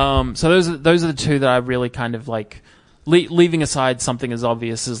 So those are the two that I really kind of like... leaving aside something as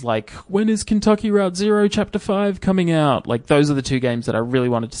obvious as like, when is Kentucky Route Zero Chapter 5 coming out? Like, those are the two games that I really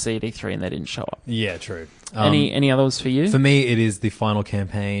wanted to see at E3 and they didn't show up. Yeah, true. Any others for you? For me, it is the final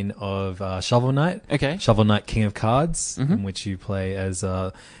campaign of Shovel Knight. Okay. Shovel Knight King of Cards, in which you play as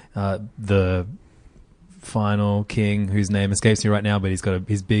the final king, whose name escapes me right now, but he's got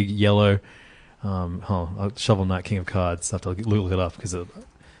his big yellow... Shovel Knight King of Cards. I have to look it up because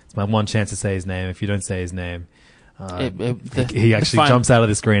it's my one chance to say his name. If you don't say his name... he actually jumps out of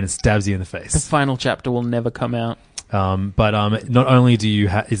the screen and stabs you in the face. The final chapter will never come out. But not only do you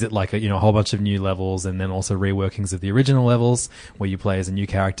is it like a whole bunch of new levels, and then also reworkings of the original levels where you play as a new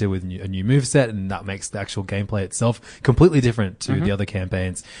character with a new moveset, and that makes the actual gameplay itself completely different to the other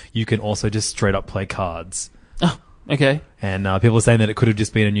campaigns. You can also just straight up play cards. Oh, okay. And people are saying that it could have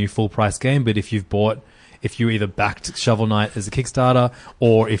just been a new full price game, but if you've bought if you either backed Shovel Knight as a Kickstarter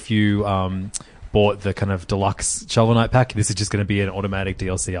or if you bought the kind of deluxe Shovel Knight pack, this is just going to be an automatic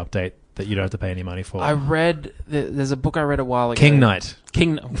DLC update that you don't have to pay any money for. I read... There's a book I read a while ago. King Knight. I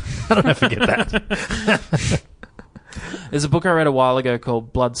don't know, forget that. There's a book I read a while ago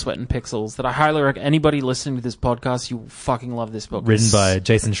called Blood, Sweat and Pixels that I highly recommend. Anybody listening to this podcast, you fucking love this book. Written by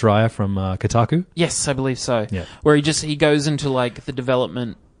Jason Schreier from Kotaku? Yes, I believe so. Yeah. Where he goes into like the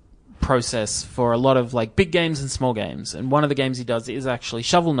development process for a lot of like big games and small games. And one of the games he does is actually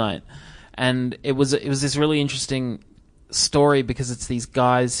Shovel Knight. And it was this really interesting story because it's these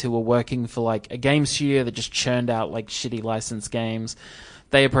guys who were working for like a game studio that just churned out like shitty licensed games.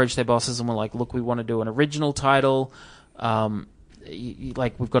 They approached their bosses and were like, look, we want to do an original title.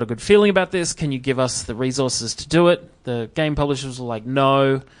 Like, we've got a good feeling about this. Can you give us the resources to do it? The game publishers were like,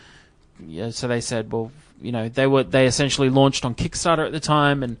 no. Yeah, so they said, well, you know, they essentially launched on Kickstarter at the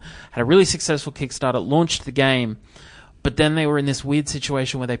time and had a really successful Kickstarter, launched the game. But then they were in this weird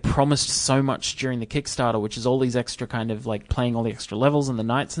situation where they promised so much during the Kickstarter, which is all these extra kind of like playing all the extra levels and the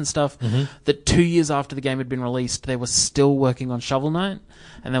nights and stuff, that 2 years after the game had been released, they were still working on Shovel Knight.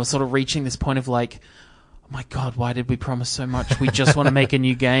 And they were sort of reaching this point of like, oh my God, why did we promise so much? We just want to make a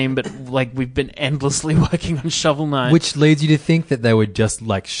new game, but like we've been endlessly working on Shovel Knight. Which leads you to think that they would just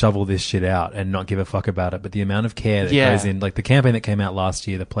like shovel this shit out and not give a fuck about it. But the amount of care that goes in, like the campaign that came out last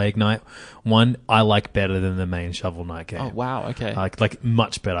year, the Plague Knight one, I like better than the main Shovel Knight game. Oh wow, okay. Like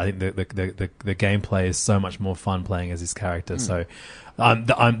much better. I think the gameplay is so much more fun playing as this character. So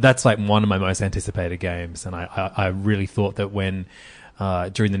that's like one of my most anticipated games, and I really thought that when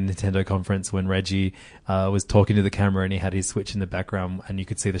during the Nintendo conference when Reggie was talking to the camera and he had his Switch in the background and you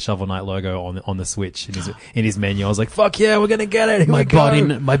could see the Shovel Knight logo on the Switch in his menu. I was like, "Fuck yeah, we're gonna get it!"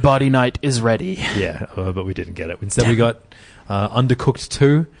 My body knight is ready. Yeah, but we didn't get it. Instead, we got Undercooked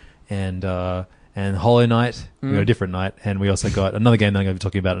 2 and Hollow Knight. We got a different night, and we also got another game that I'm going to be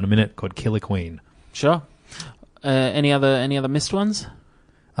talking about in a minute called Killer Queen. Sure. Any other missed ones?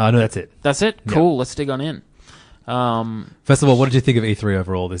 No, that's it. That's it. Cool. Let's dig on in. First of all, what did you think of E3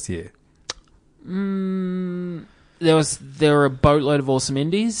 overall this year? There were a boatload of awesome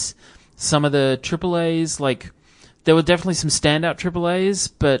indies. Some of the AAAs, like there were definitely some standout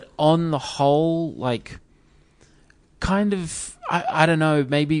AAAs, but on the whole, like kind of I don't know.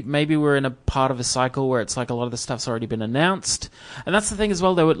 Maybe we're in a part of a cycle where it's like a lot of the stuff's already been announced, and that's the thing as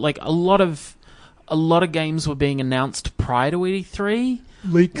well. There were like a lot of games were being announced prior to E3.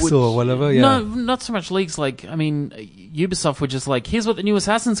 Leaks or whatever, yeah. No, not so much leaks. Like, I mean, Ubisoft were just like, here's what the new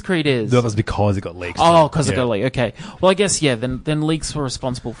Assassin's Creed is. That was because it got leaked. Oh, because it got leaked. Okay. Well, I guess, yeah, then leaks were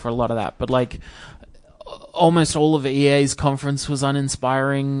responsible for a lot of that. But, like, almost all of EA's conference was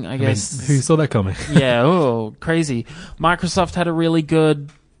uninspiring, I guess. Mean, who saw that coming? Yeah, crazy. Microsoft had a really good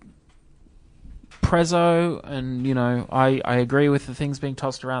Prezzo, and, you know, I agree with the things being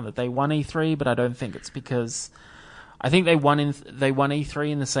tossed around that they won E3, but I don't think it's because... I think they won E3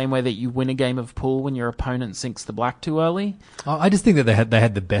 in the same way that you win a game of pool when your opponent sinks the black too early. I just think that they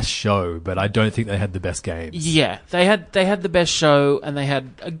had the best show, but I don't think they had the best games. Yeah, they had the best show, and they had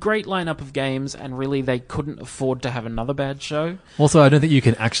a great lineup of games, and really they couldn't afford to have another bad show. Also, I don't think you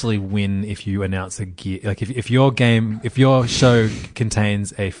can actually win if you announce a gear. Like if your show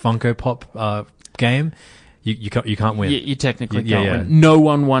contains a Funko Pop game. You can't win. You technically can't win. No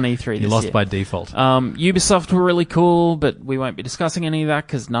one won E3 this year. You lost by default. Ubisoft were really cool, but we won't be discussing any of that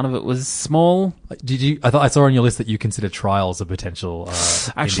because none of it was small. I thought I saw on your list that you consider Trials a potential.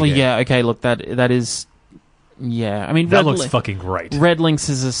 Actually, yeah. Okay, look, that is. Yeah, I mean that looks fucking great. Red Lynx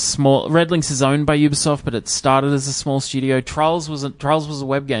is owned by Ubisoft, but it started as a small studio. Trials was a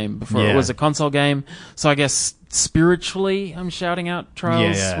web game before it was a console game. So I guess spiritually, I'm shouting out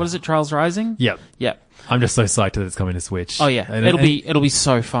Trials. Yeah. What is it? Trials Rising. Yep. I'm just so psyched that it's coming to Switch. Oh yeah, it'll be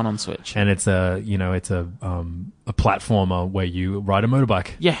so fun on Switch. And it's a platformer where you ride a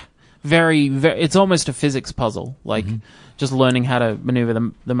motorbike. Yeah, very, very. It's almost a physics puzzle, like just learning how to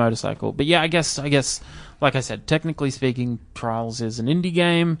maneuver the motorcycle. But yeah, I guess, like I said, technically speaking, Trials is an indie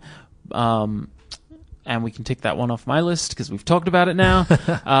game, and we can tick that one off my list because we've talked about it now.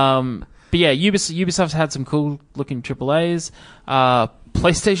 But yeah, Ubisoft's had some cool looking AAAs.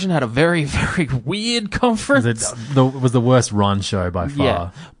 PlayStation had a very, very weird conference. It was the worst run show by far. Yeah,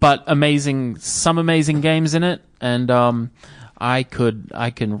 but some amazing games in it, and I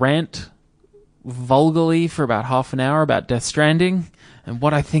can rant vulgarly for about half an hour about Death Stranding and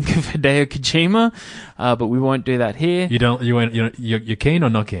what I think of Hideo Kojima, but we won't do that here. You're keen or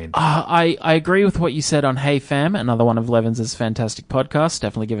not keen? I agree with what you said on Hey Fam, another one of Levins' fantastic podcasts.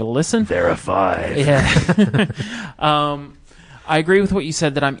 Definitely give it a listen. Verified. Yeah. I agree with what you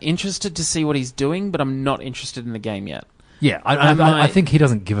said, that I'm interested to see what he's doing, but I'm not interested in the game yet. Yeah, I think he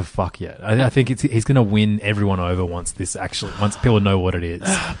doesn't give a fuck yet. I think he's going to win everyone over once people know what it is.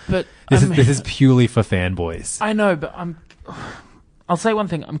 But this is purely for fanboys. I know, but I'll say one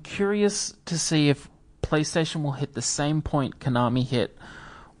thing. I'm curious to see if PlayStation will hit the same point Konami hit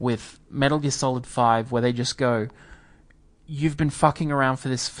with Metal Gear Solid 5, where they just go, you've been fucking around for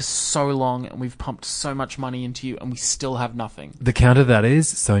this for so long, and we've pumped so much money into you, and we still have nothing. The counter to that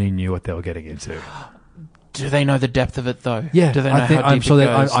is Sony knew what they were getting into. Do they know the depth of it, though? Yeah, Do they know how deep I'm sure it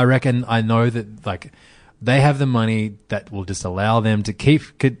goes? I reckon, I know that, like, they have the money that will just allow them to keep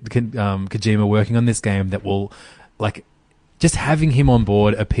Kojima working on this game that will, like, just having him on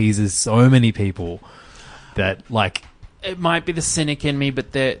board appeases so many people that, like... It might be the cynic in me,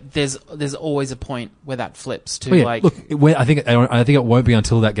 but there's always a point where that flips to, like... Look, I think it won't be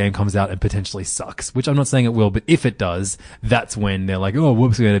until that game comes out and potentially sucks, which I'm not saying it will, but if it does, that's when they're like, oh,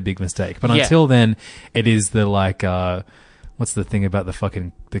 whoops, we made a big mistake. But until then, it is the, like, what's the thing about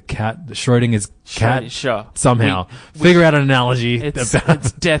the cat, Schrodinger's cat? Sure. Somehow. Figure out an analogy. It's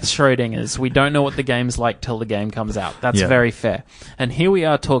Death Schrodinger's. We don't know what the game's like till the game comes out. That's very fair. And here we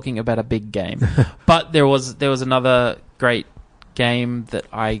are talking about a big game. But there was another great game that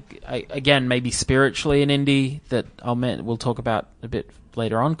I again, maybe spiritually an indie that we'll talk about a bit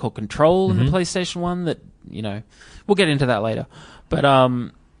later on, called Control in the PlayStation 1, that, you know, we'll get into that later. But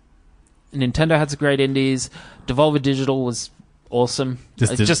Nintendo had some great indies. Devolver Digital was awesome.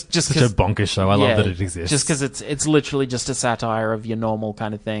 Just such a bonkers show. I love that it exists. Just because it's literally just a satire of your normal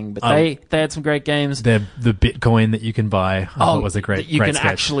kind of thing. But they had some great games. The Bitcoin that you can buy, I thought was a great you can sketch.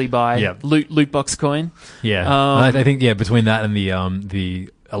 actually buy loot box coin. Yeah, I think between that and the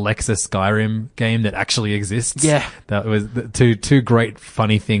Alexa Skyrim game that actually exists. Yeah, that was two great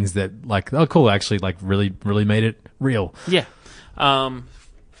funny things that, like, oh cool, actually, like, really made it real. Yeah.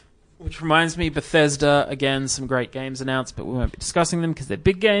 Which reminds me, Bethesda, again, some great games announced, but we won't be discussing them because they're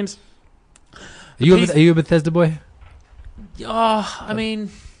big games. Are you a Bethesda boy? I mean,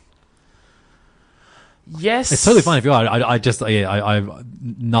 yes. It's totally fine if you are. I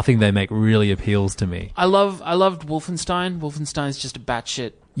nothing they make really appeals to me. I loved Wolfenstein. Wolfenstein's just a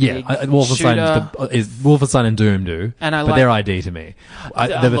batshit. Yeah, Wolfenstein and Doom do, but they're ID to me.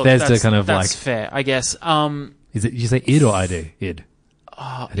 The Bethesda kind of that's fair, I guess. Is it? You say id or ID? Id.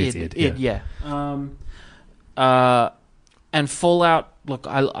 Id, yeah. And Fallout. Look,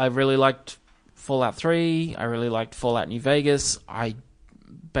 I really liked Fallout 3. I really liked Fallout New Vegas.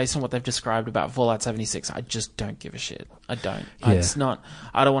 Based on what they've described about Fallout 76, I just don't give a shit. I don't. Yeah. It's not.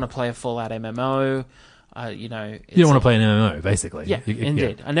 I don't want to play a Fallout MMO. You don't want to play an MMO, basically. Yeah,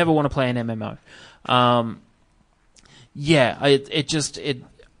 indeed. Yeah. I never want to play an MMO.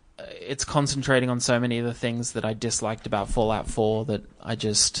 It's concentrating on so many of the things that I disliked about Fallout 4 that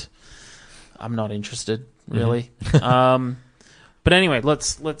I'm not interested, really. But anyway,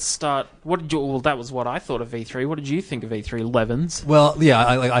 let's start. That was what I thought of E3. What did you think of E3 Levins? Well, yeah,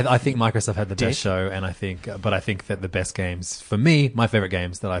 I think Microsoft had the best show, and I think that the best games for me, my favorite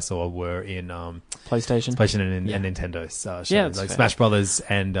games that I saw were in PlayStation and Nintendo's shows, like fair. Smash Brothers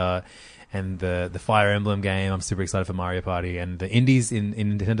and the Fire Emblem game. I'm super excited for Mario Party, and the indies in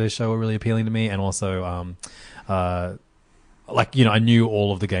Nintendo's show were really appealing to me, and also like, you know, I knew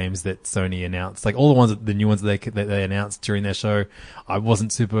all of the games that Sony announced, like all the new ones that they announced during their show. I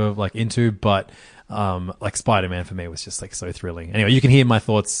wasn't super like into, but like Spider-Man for me was just like so thrilling. Anyway, you can hear my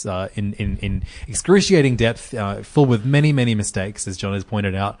thoughts in excruciating depth, full with many mistakes, as John has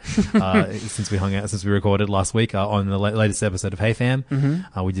pointed out, since we recorded last week on the latest episode of Hey Fam.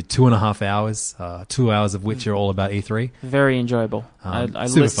 We did 2.5 hours, 2 hours of which are all about E3. Very enjoyable. I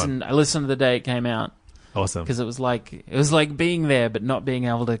listened to the day it came out. Awesome. Because it was like being there but not being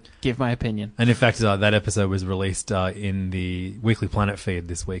able to give my opinion. And in fact, that episode was released in the Weekly Planet feed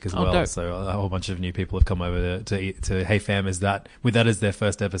this week as well. Dope. So a whole bunch of new people have come over to Hey Fam with that as their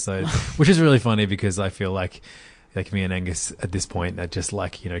first episode, which is really funny because I feel like me and Angus at this point are just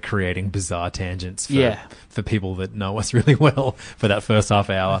like, you know, creating bizarre tangents for people that know us really well for that first half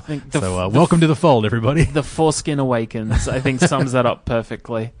hour. Welcome to the fold, everybody. The Foreskin Awakens, I think, sums that up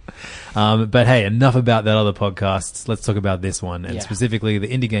perfectly. But hey, enough about that other podcast. Let's talk about this one, and specifically the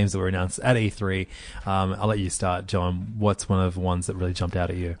indie games that were announced at E3. I'll let you start, John. What's one of the ones that really jumped out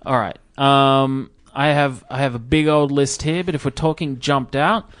at you? All right. I have a big old list here, but if we're talking jumped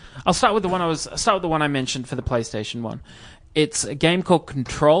out, I'll start with the one I mentioned for the PlayStation 1. It's a game called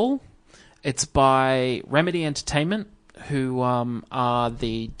Control. It's by Remedy Entertainment, who are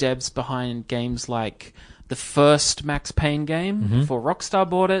the devs behind games like the first Max Payne game before Rockstar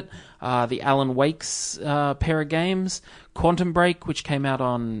bought it, the Alan Wake's pair of games, Quantum Break, which came out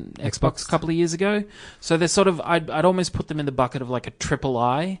on Xbox a couple of years ago. So they're sort of, I'd almost put them in the bucket of like a triple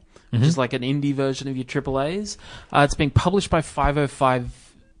I, which is like an indie version of your triple A's. It's being published by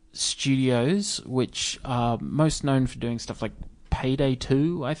 505 Studios, which are most known for doing stuff like Payday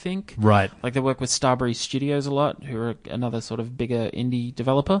 2, I think. Right. Like they work with Starbreeze Studios a lot, who are another sort of bigger indie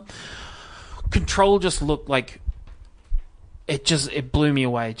developer. Control just looked like it blew me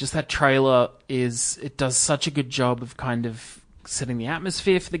away. Just that trailer it does such a good job of kind of setting the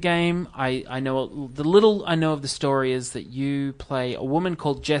atmosphere for the game. I know the little I know of the story is that you play a woman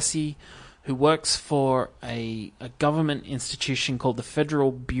called Jessie who works for a government institution called the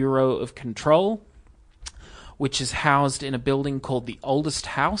Federal Bureau of Control, which is housed in a building called the Oldest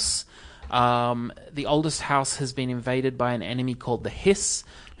House. The Oldest House has been invaded by an enemy called the Hiss,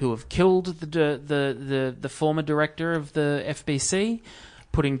 who have killed the former director of the FBC,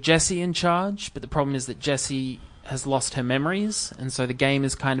 putting Jessie in charge. But the problem is that Jessie has lost her memories, and so the game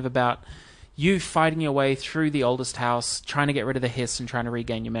is kind of about you fighting your way through the Oldest House, trying to get rid of the Hiss and trying to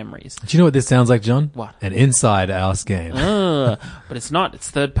regain your memories. Do you know what this sounds like, John? What? An Inside House game. But it's not. It's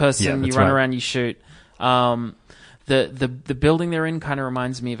third person. Yeah, you run around, you shoot. The building they're in kind of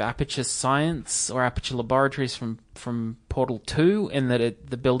reminds me of Aperture Science or Aperture Laboratories from Portal 2, in that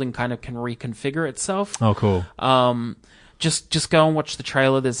the building kind of can reconfigure itself. Oh, cool. Just go and watch the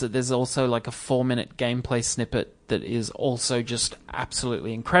trailer. There's also like a 4-minute gameplay snippet that is also just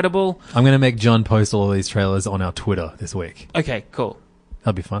absolutely incredible. I'm going to make John post all of these trailers on our Twitter this week. Okay, cool.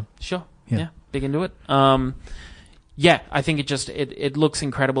 That'll be fun. Sure. Yeah. Yeah, big into it. Yeah, I think it looks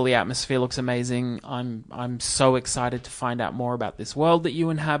incredible. The atmosphere looks amazing. I'm so excited to find out more about this world that you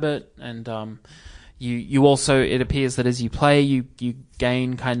inhabit, and you also, it appears that as you play, you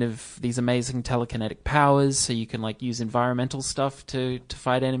gain kind of these amazing telekinetic powers, so you can like use environmental stuff to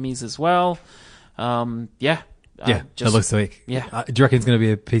fight enemies as well. That looks sweet. Yeah. Do you reckon it's going to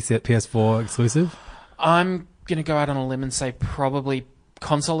be a PS4 exclusive? I'm going to go out on a limb and say probably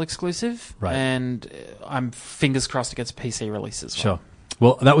console exclusive, right? And I'm fingers crossed it gets a PC release as well. Sure.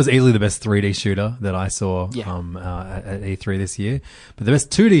 Well, that was easily the best 3D shooter that I saw at E3 this year. But the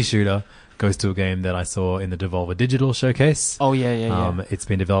best 2D shooter goes to a game that I saw in the Devolver Digital Showcase. Oh, yeah. It's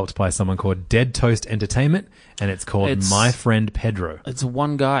been developed by someone called Dead Toast Entertainment, and it's called My Friend Pedro. It's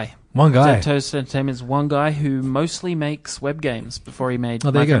one guy. One guy. Dead Toast Entertainment is one guy who mostly makes web games before he made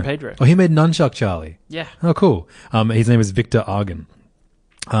My Friend Pedro. Oh, he made Nunchuck Charlie. Yeah. Oh, cool. His name is Victor Argan.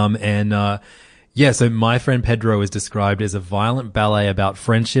 So My Friend Pedro is described as a violent ballet about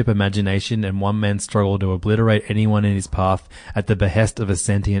friendship, imagination, and one man's struggle to obliterate anyone in his path at the behest of a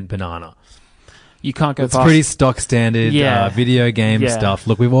sentient banana. You can't go It's pretty stock standard video game stuff.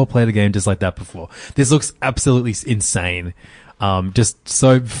 Look, we've all played a game just like that before. This looks absolutely insane. Just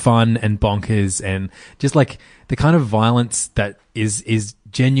so fun and bonkers, and just like the kind of violence that is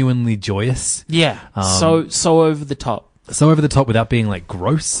genuinely joyous. Yeah. So over the top. So over the top without being like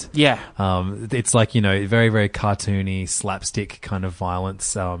gross. Yeah. It's like, very, very cartoony, slapstick kind of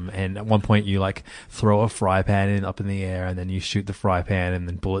violence. And at one point you like throw a fry pan up in the air, and then you shoot the fry pan, and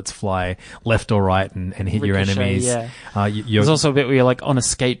then bullets fly left or right and hit your enemies. Yeah. There's also a bit where you're like on a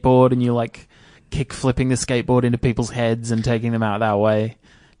skateboard and you like kick flipping the skateboard into people's heads and taking them out that way.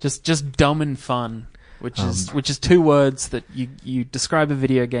 Just dumb and fun. Which is two words that you describe a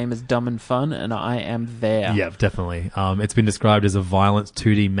video game as dumb and fun, and I am there. Yeah, definitely. It's been described as a violent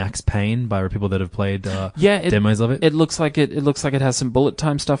 2D Max Payne by people that have played demos of it. It looks like it has some bullet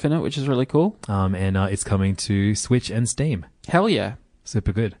time stuff in it, which is really cool. And it's coming to Switch and Steam. Hell yeah.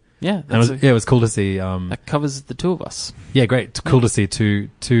 Super good. Yeah. It was cool to see. That covers the two of us. Yeah, great. It's cool to see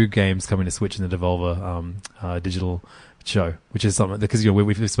two games coming to Switch in the Devolver Digital show, which is something because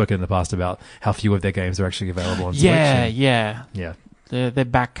we've spoken in the past about how few of their games are actually available on Switch. Yeah. Their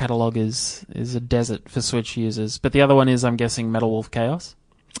back catalogue is a desert for Switch users. But the other one is, I'm guessing, Metal Wolf Chaos.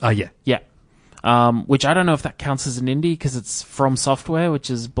 Yeah. Which I don't know if that counts as an indie because it's From Software, which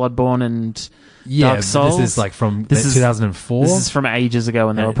is Bloodborne and Dark Souls. This is like from 2004. This is from ages ago,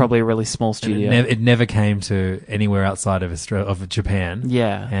 and they were probably a really small studio. It never came to anywhere outside of Japan.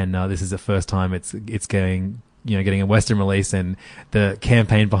 Yeah, and this is the first time it's getting a Western release, and the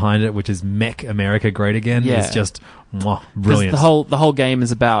campaign behind it, which is Mech America Great Again, is just brilliant. The whole game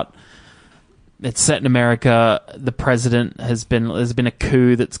is about. It's set in America. The president there's been a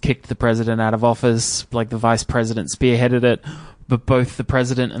coup that's kicked the president out of office. Like the vice president spearheaded it, but both the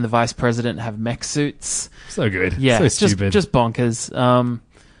president and the vice president have mech suits. So good. Yeah, so it's stupid. Just bonkers.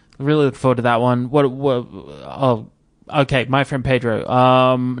 Really look forward to that one. Okay, My Friend Pedro.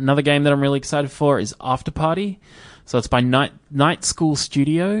 Another game that I'm really excited for is After Party. So it's by Night School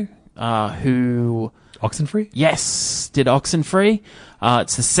Studio, who... Oxenfree? Yes, did Oxenfree.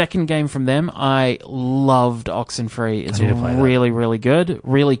 It's the second game from them. I loved Oxenfree. It's really, really good.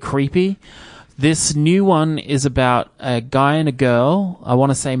 Really creepy. This new one is about a guy and a girl. I want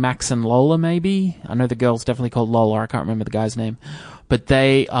to say Max and Lola, maybe. I know the girl's definitely called Lola. I can't remember the guy's name. But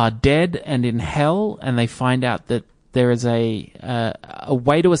they are dead and in hell, and they find out that there is a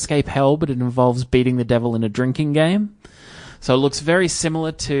way to escape hell, but it involves beating the devil in a drinking game. So it looks very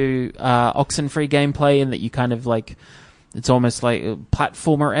similar to Oxenfree gameplay in that you kind of like, it's almost like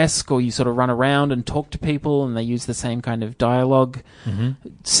platformer-esque, or you sort of run around and talk to people, and they use the same kind of dialogue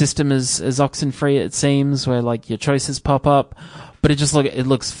system as Oxenfree, it seems, where like your choices pop up. But it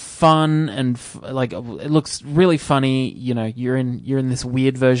looks fun and like it looks really funny. You know, you're in this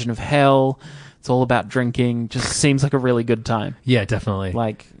weird version of hell. It's all about drinking. Just seems like a really good time. Yeah, definitely.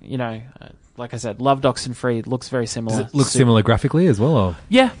 Like, you know. Like I said, loved Oxenfree. It looks very similar. Does it look similar graphically as well? Or?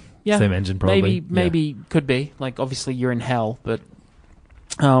 Yeah. Same engine, probably. Maybe could be. Like, obviously, you're in hell, but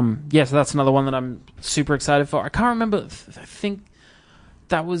so that's another one that I'm super excited for. I can't remember. I think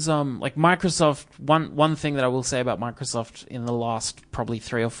that was like Microsoft. One thing that I will say about Microsoft in the last probably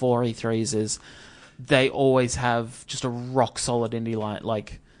 3 or 4 E3s is they always have just a rock solid indie line.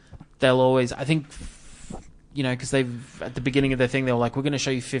 Like they'll always, I think. You know, because they've, at the beginning of their thing, they were like, we're going to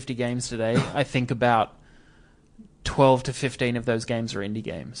show you 50 games today. I think about 12 to 15 of those games are indie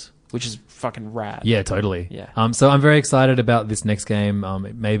games, which is fucking rad. Yeah, totally. Yeah. So I'm very excited about this next game.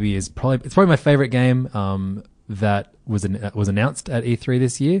 It's probably my favorite game that was announced at E3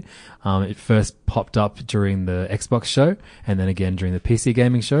 this year. It first popped up during the Xbox show, and then again during the PC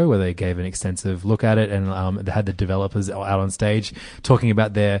gaming show, where they gave an extensive look at it, and they had the developers out on stage talking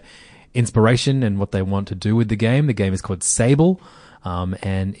about their inspiration and what they want to do with the game. The game is called Sable,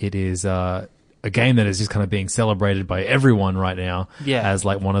 and it is a game that is just kind of being celebrated by everyone right now as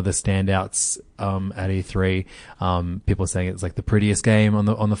like one of the standouts at E3. People are saying it's like the prettiest game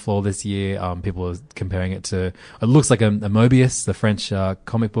on the floor this year. People are comparing it to, it looks like a Mobius, the French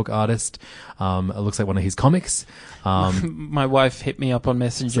comic book artist. It looks like one of his comics. My wife hit me up on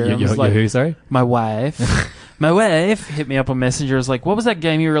Messenger. So you're who, sorry? My wife. My wife hit me up on Messenger. Was like, what was that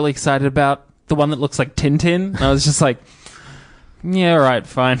game you were really excited about? The one that looks like Tintin? And I was just like, yeah, all right,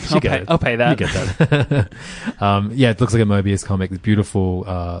 fine. I'll pay that. You get that. It looks like a Mobius comic. It's beautiful,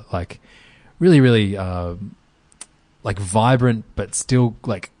 like really, really, like vibrant, but still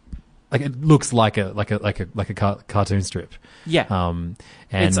like it looks like a cartoon strip. Yeah. And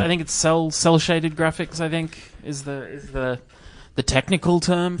I think it's cell shaded graphics. I think is the technical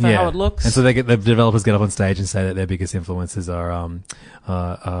term for how it looks. And so the developers get up on stage and say that their biggest influences are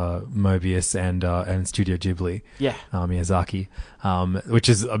Mobius and Studio Ghibli. Yeah. Miyazaki. Which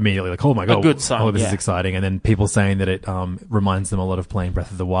is immediately like, oh my god, a good sign. This is exciting. And then people saying that it reminds them a lot of playing Breath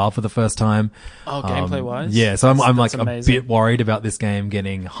of the Wild for the first time. Oh, gameplay wise. Yeah, so I'm like amazing. a bit worried about this game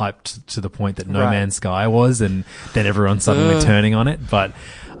getting hyped to the point that No Man's Sky was, and then everyone suddenly turning on it. But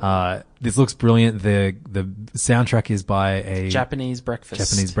this looks brilliant. The soundtrack is by a Japanese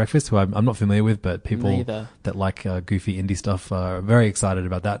Breakfast, who I'm not familiar with, but people that like goofy indie stuff are very excited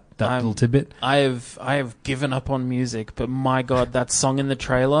about that little tidbit. I have given up on music, but my god, that song in the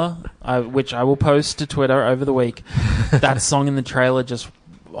trailer, which I will post to Twitter over the week, that song in the trailer just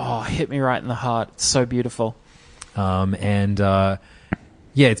hit me right in the heart. It's so beautiful.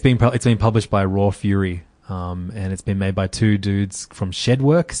 It's been published by Raw Fury. And it's been made by 2 dudes from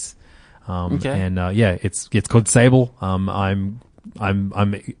Shedworks. It's called Sable. I'm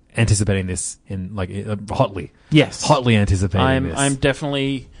anticipating this hotly. Yes. Hotly anticipating this. I'm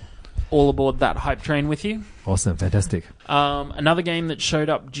definitely all aboard that hype train with you. Awesome. Fantastic. Another game that showed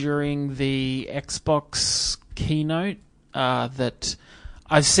up during the Xbox keynote, that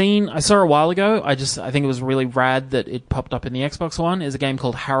I saw a while ago. I think it was really rad that it popped up in the Xbox One, is a game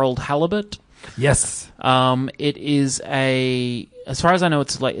called Harold Halibut. Yes. It is as far as I know,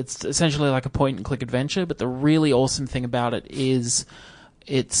 it's essentially like a point and click adventure, but the really awesome thing about it is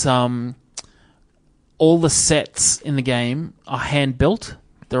it's all the sets in the game are hand built.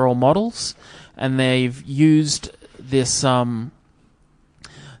 They're all models, and they've used this sort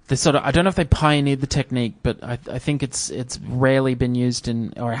of, I don't know if they pioneered the technique, but I think it's rarely been used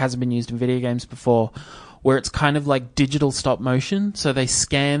it hasn't been used in video games before, where it's kind of like digital stop motion. So they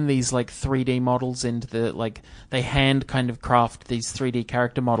scan these like 3D models into they hand kind of craft these 3D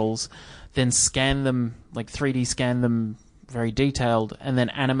character models, then scan them, like 3D scan them very detailed, and then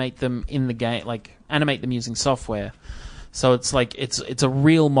animate them in the game, like animate them using software. So it's like, it's a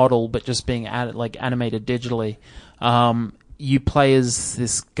real model, but just being animated digitally. You play as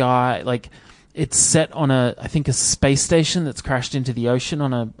this guy, like, it's set on I think a space station that's crashed into the ocean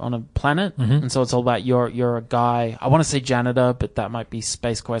on a planet, and so it's all about you're a guy. I want to say janitor, but that might be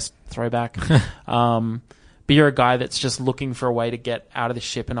Space Quest throwback. But you're a guy that's just looking for a way to get out of the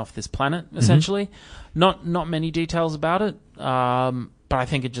ship and off this planet, essentially. Not many details about it, but I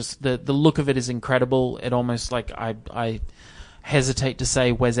think it just the look of it is incredible. It almost like I hesitate to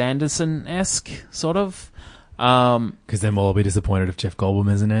say Wes Anderson-esque, sort of. Because then we'll be disappointed if Jeff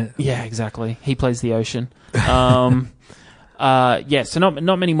Goldblum isn't it. Yeah, exactly. He plays the ocean. So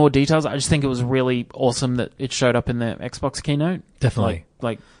not many more details. I just think it was really awesome that it showed up in the Xbox keynote. Definitely.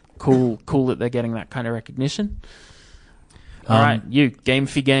 Like cool that they're getting that kind of recognition. All right, game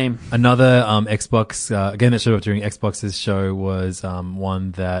for game. Another Xbox game that showed up during Xbox's show was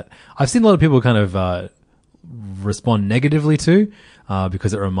one that I've seen a lot of people kind of respond negatively to.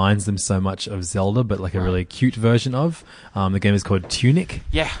 Because it reminds them so much of Zelda, but like a really cute version of. The game is called Tunic.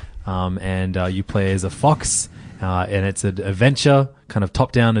 Yeah. And you play as a fox, and it's an adventure, kind of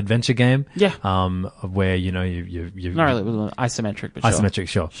top-down adventure game. Yeah. Where, you not really, it was isometric, but isometric,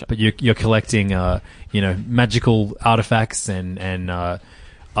 sure. But you're collecting, magical artifacts and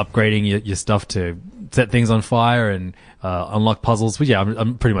upgrading your stuff to set things on fire and unlock puzzles. But yeah,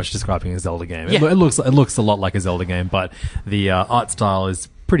 I'm pretty much describing a Zelda game. Yeah. It looks a lot like a Zelda game, but the art style is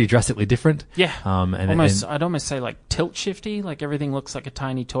pretty drastically different. Yeah. I'd almost say like tilt shifty, like everything looks like a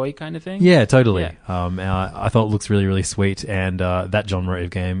tiny toy kind of thing. Yeah, totally. Yeah. I thought it looks really, really sweet, and that genre of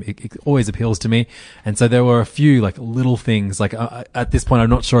game, it always appeals to me. And so there were a few like little things, like at this point I'm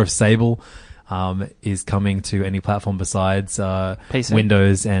not sure if Sable is coming to any platform besides PC.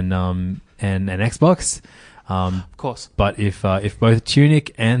 Windows and Xbox. Of course. But if both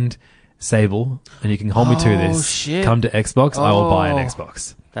Tunic and Sable, and you can hold me to this, come to Xbox, I will buy an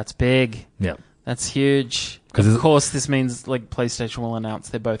Xbox. That's big. Yeah. That's huge. Of course, this means like PlayStation will announce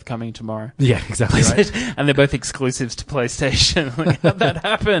they're both coming tomorrow. Yeah, exactly right. And they're both exclusives to PlayStation. Like, how'd that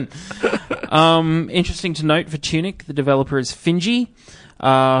happen? Interesting to note for Tunic, the developer is Finji,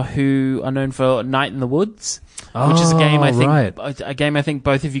 who are known for Night in the Woods, which is a game I think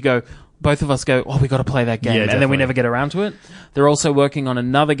both of us go, we got to play that game, yeah, and then we never get around to it. They're also working on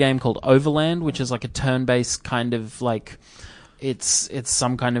another game called Overland, which is like a turn-based kind of like, it's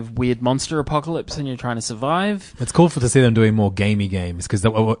some kind of weird monster apocalypse, and you're trying to survive. It's cool to see them doing more gamey games, because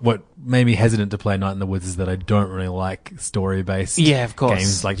what made me hesitant to play Night in the Woods is that I don't really like story-based of course.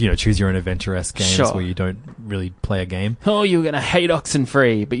 games, like, choose your own adventure-esque games where you don't really play a game. Oh, you're going to hate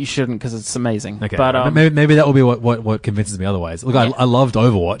Oxenfree, but you shouldn't, because it's amazing. Okay, but maybe that will be what convinces me otherwise. Look, I loved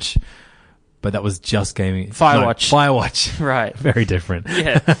Overwatch, but that was just gaming. Firewatch. No, Firewatch. Right. Very different.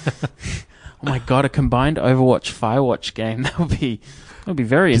 Yeah. Oh my god, a combined Overwatch Firewatch game. That would be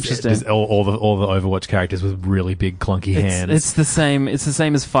very interesting. Just all the Overwatch characters with really big clunky hands. It's the same as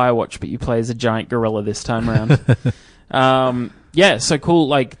Firewatch, but you play as a giant gorilla this time around. Yeah, so cool,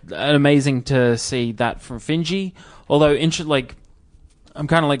 like amazing to see that from Finji. Although I'm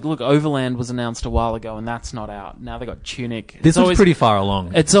kind of like, look, Overland was announced a while ago and that's not out. Now they got Tunic. This was pretty far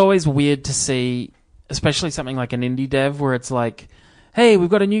along. It's always weird to see, especially something like an indie dev where it's like, hey, we've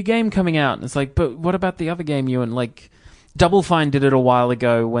got a new game coming out. And it's like, but what about the other game, Ewan? Like, Double Fine did it a while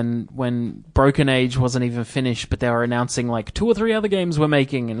ago when Broken Age wasn't even finished, but they were announcing like 2 or 3 other games we're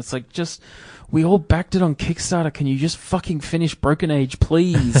making. And it's like, we all backed it on Kickstarter. Can you just fucking finish Broken Age,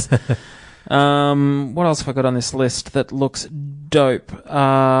 please? What else have I got on this list that looks dope?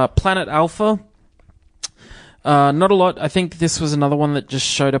 Planet Alpha. Not a lot. I think this was another one that just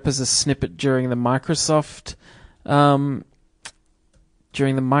showed up as a snippet during the Microsoft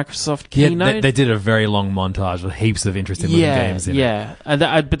keynote. Yeah, they did a very long montage with heaps of interesting looking games in it. Yeah,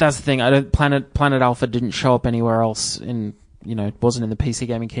 but that's the thing. Planet Alpha didn't show up anywhere else it wasn't in the PC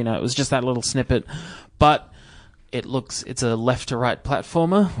gaming keynote. It was just that little snippet. But it's a left to right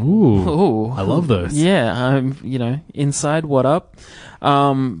platformer. Ooh. I love those. Yeah, inside, what up?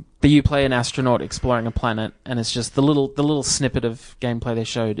 But you play an astronaut exploring a planet, and it's just the little snippet of gameplay they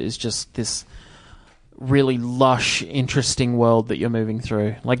showed is just this really lush, interesting world that you're moving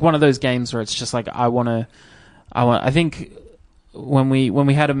through. Like one of those games where it's just like, I think when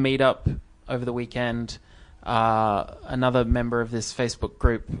we had a meetup over the weekend, another member of this Facebook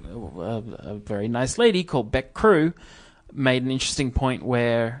group, a very nice lady called Beck Crew, made an interesting point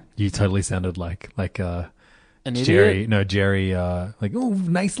where you totally sounded like an idiot. Jerry, like, oh,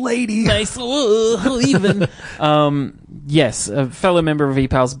 nice lady. Nice, even. Yes, a fellow member of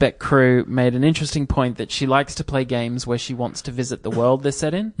EPAL's Beck Crew made an interesting point that she likes to play games where she wants to visit the world they're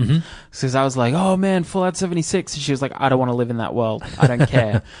set in. Mm-hmm. Because I was like, oh man, Fallout 76. And she was like, I don't want to live in that world. I don't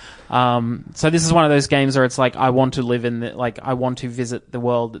care. So this is one of those games where it's like, I want to live in I want to visit the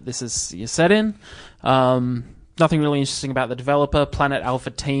world that this is set in. Nothing really interesting about the developer, Planet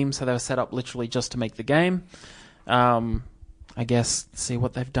Alpha Team, so they were set up literally just to make the game. I guess see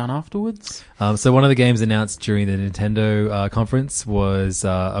what they've done afterwards. So one of the games announced during the Nintendo conference was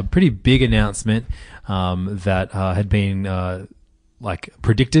a pretty big announcement that had been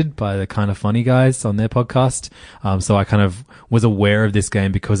predicted by the Kind of Funny guys on their podcast. So I kind of was aware of this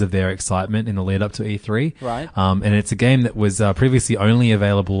game because of their excitement in the lead up to E3. Right. And it's a game that was previously only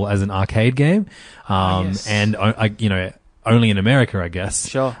available as an arcade game. Yes. And only in America, I guess.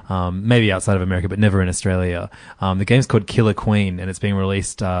 Sure. Maybe outside of America, but never in Australia. The game's called Killer Queen, and it's being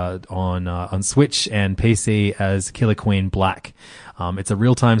released on Switch and PC as Killer Queen Black. It's a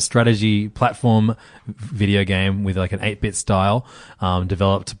real-time strategy platform video game with like an 8-bit style,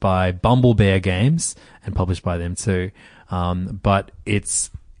 developed by Bumble Bear Games and published by them too. But it's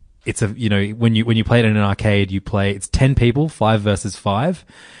when you play it in an arcade, it's 10 people, 5 versus 5,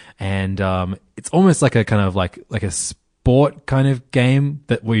 and it's almost like a kind of like a sport kind of game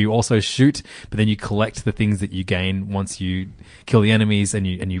where you also shoot, but then you collect the things that you gain once you kill the enemies, and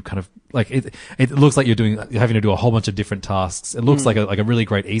you kind of like it looks like you're having to do a whole bunch of different tasks. It looks like a really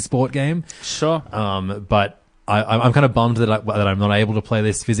great esport game. Sure. But I'm kind of bummed that I'm not able to play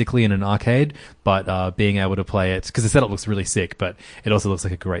this physically in an arcade, but being able to play it, because the setup looks really sick, but it also looks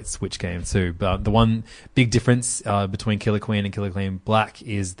like a great Switch game too. But the one big difference between Killer Queen and Killer Queen Black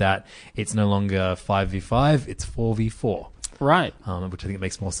is that it's no longer 5v5, it's 4v4. Right. Which I think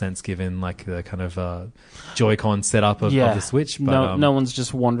makes more sense given like the kind of Joy-Con setup of the Switch. But, no one's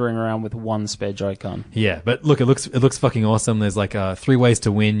just wandering around with one spare Joy-Con. Yeah, but look, it looks fucking awesome. There's like 3 ways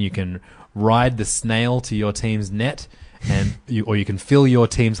to win. You can ride the snail to your team's net, or you can fill your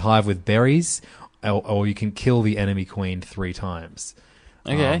team's hive with berries, or you can kill the enemy queen 3 times.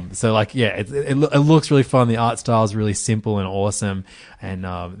 Okay. So like, yeah, it looks really fun. The art style is really simple and awesome. And,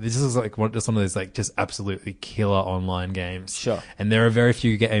 this is like one of those like just absolutely killer online games. Sure. And there are very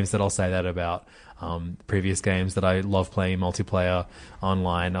few games that I'll say that about. Previous games that I love playing multiplayer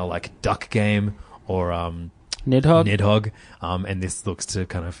online are like Duck Game or, Nidhogg. And this looks to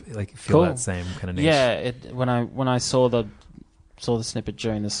kind of like feel that same kind of niche. Yeah. When I saw the snippet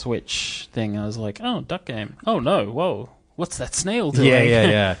during the Switch thing, I was like, oh, Duck Game. Oh no. Whoa. What's that snail doing?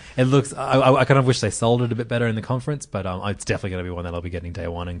 Yeah. It looks. I kind of wish they sold it a bit better in the conference, but it's definitely going to be one that I'll be getting day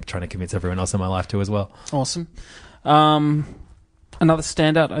one and trying to convince everyone else in my life to as well. Awesome. Another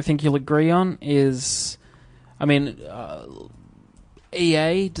standout I think you'll agree on is,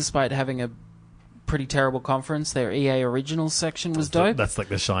 EA, despite having a pretty terrible conference, their EA Originals section was dope. That's like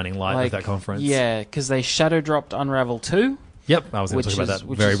the shining light of that conference. Yeah, because they shadow dropped Unravel 2. Yep, I was going to talk about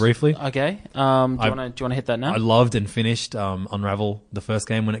that very briefly. Okay, do you want to hit that now? I loved and finished Unravel, the first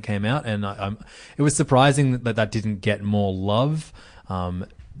game when it came out, and it was surprising that didn't get more love.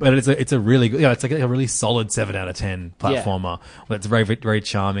 But it's a really good, it's like a really solid 7 out of 10 platformer. Yeah. It's very, very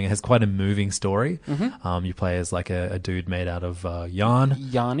charming. It has quite a moving story. Mm-hmm. You play as like a dude made out of yarn.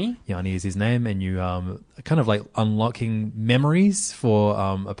 Yanni is his name, and you kind of like unlocking memories for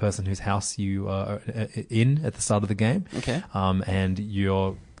a person whose house you are in at the start of the game. Okay. And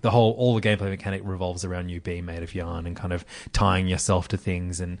all the gameplay mechanic revolves around you being made of yarn and kind of tying yourself to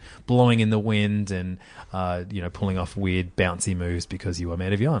things and blowing in the wind and, pulling off weird bouncy moves because you are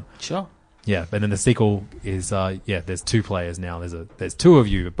made of yarn. Sure. Yeah. And then the sequel is, there's 2 players now. There's 2 of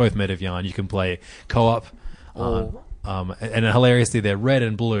you, both made of yarn. You can play co-op. And hilariously, they're red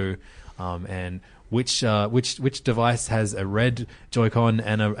and blue. And which device has a red Joy-Con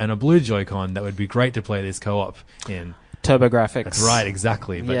and a blue Joy-Con that would be great to play this co-op in? TurboGrafx. That's right,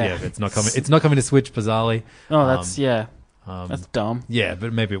 exactly. But it's not coming. It's not coming to Switch, bizarrely. Oh, that's that's dumb. Yeah,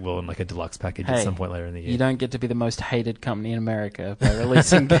 but maybe it will in like a deluxe package at some point later in the year. You don't get to be the most hated company in America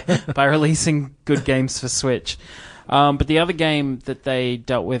by releasing good games for Switch. But the other game that they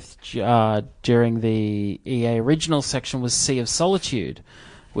dealt with during the EA Original section was Sea of Solitude,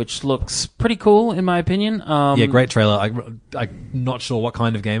 which looks pretty cool in my opinion. Great trailer. I'm not sure what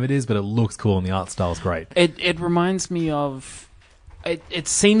kind of game it is, but it looks cool and the art style's great. It reminds me of... It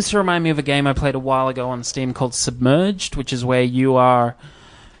seems to remind me of a game I played a while ago on Steam called Submerged, which is where you are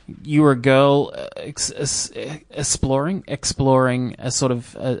a girl exploring a sort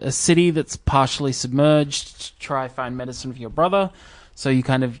of a city that's partially submerged to try find medicine for your brother. So you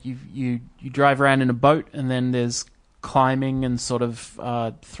kind of you drive around in a boat, and then there's climbing and sort of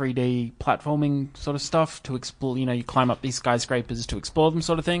 3D platforming sort of stuff to explore. You know, you climb up these skyscrapers to explore them,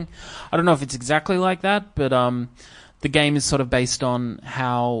 sort of thing. I don't know if it's exactly like that, but the game is sort of based on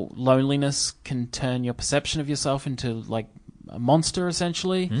how loneliness can turn your perception of yourself into like a monster,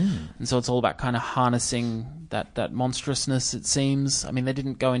 essentially. And so it's all about kind of harnessing that monstrousness, it seems. I mean, they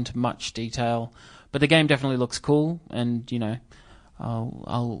didn't go into much detail, but the game definitely looks cool, and, you know,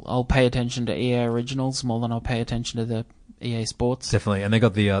 I'll pay attention to EA Originals more than I'll pay attention to the EA Sports. Definitely, and they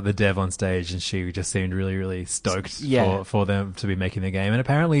got the dev on stage, and she just seemed really, really stoked for them to be making the game. And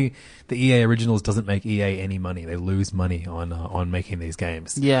apparently, the EA Originals doesn't make EA any money; they lose money on making these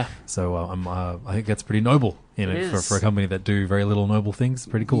games. Yeah. So I think that's pretty noble, you know, for a company that do very little noble things.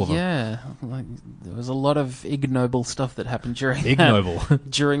 Pretty cool of them. Yeah, like, there was a lot of ignoble stuff that happened during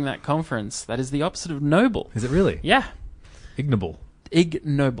during that conference. That is the opposite of noble. Is it really? Yeah. Ignoble.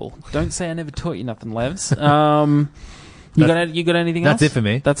 Ignoble. Don't say I never taught you nothing, Levs. You got anything else? That's it for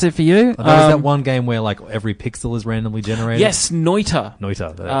me. That's it for you? There's that one game where like every pixel is randomly generated. Yes, Noita.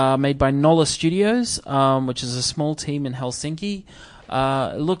 Noita. Made by Nolla Studios, which is a small team in Helsinki.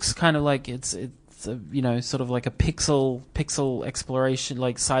 It looks kind of like it's a, you know, sort of like a pixel exploration,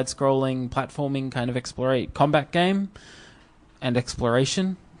 like side-scrolling, platforming kind of combat game and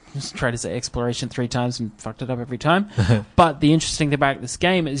exploration. Just tried to say exploration 3 times and fucked it up every time. But the interesting thing about this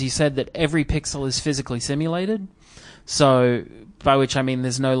game is you said that every pixel is physically simulated. So, by which I mean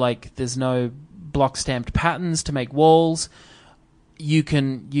there's no block stamped patterns to make walls. You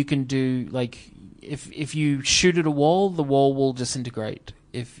can do like if you shoot at a wall, the wall will disintegrate.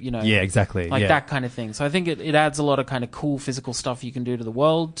 If you know, yeah, exactly, like that kind of thing. So I think it adds a lot of kind of cool physical stuff you can do to the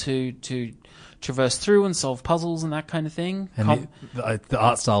world to traverse through and solve puzzles and that kind of thing. And the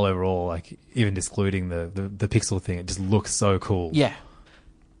art style overall, like even excluding the pixel thing, it just looks so cool. Yeah,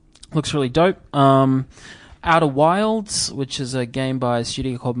 looks really dope. Outer Wilds, which is a game by a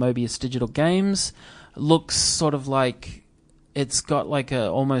studio called Mobius Digital Games, looks sort of like it's got like a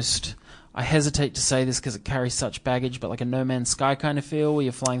almost. I hesitate to say this because it carries such baggage, but like a No Man's Sky kind of feel where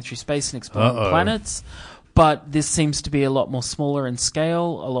you're flying through space and exploring planets. But this seems to be a lot more smaller in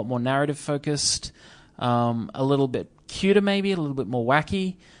scale, a lot more narrative focused, a little bit cuter maybe, a little bit more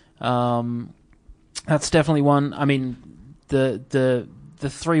wacky. That's definitely one. I mean, the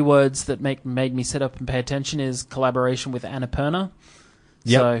 3 words that made me sit up and pay attention is collaboration with Annapurna.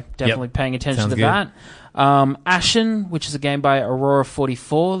 Yep. So definitely paying attention Sounds to good. that. Ashen, which is a game by Aurora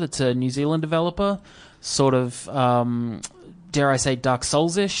 44, that's a New Zealand developer, sort of, dare I say, Dark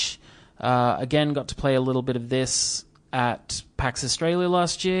Souls-ish. Again, got to play a little bit of this at PAX Australia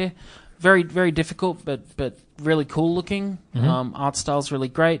last year. Very, very difficult, but really cool looking. Art style's really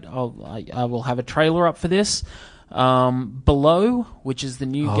great. I will have a trailer up for this. Below, which is the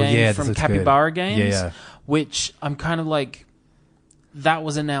new game from Capybara Games, which I'm kind of like, that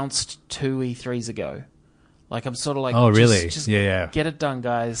was announced 2 E3s ago. Like, I'm sort of like, oh, really? Just yeah. Get it done,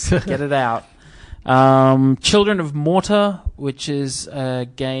 guys. Get it out. Children of Morta, which is a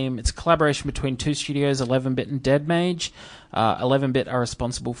game, it's a collaboration between 2 studios, 11-Bit and Dead Mage. 11-Bit are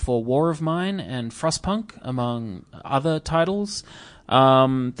responsible for War of Mine and Frostpunk, among other titles.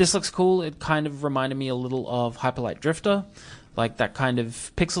 This looks cool. It kind of reminded me a little of Hyperlight Drifter, like that kind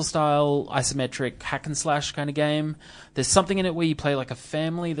of pixel style, isometric hack and slash kind of game. There's something in it where you play like a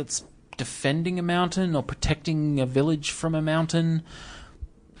family that's defending a mountain or protecting a village from a mountain.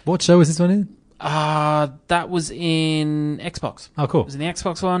 What show is this one in? That was in Xbox. Oh, cool. It was in the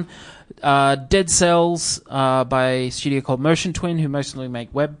Xbox one. Dead Cells, by a studio called Motion Twin, who mostly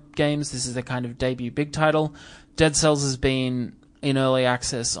make web games. This is their kind of debut big title. Dead Cells has been in early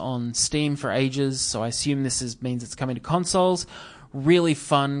access on Steam for ages, so I assume this means it's coming to consoles. Really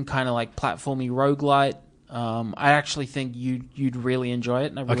fun, kind of like platformy roguelite. I actually think you'd really enjoy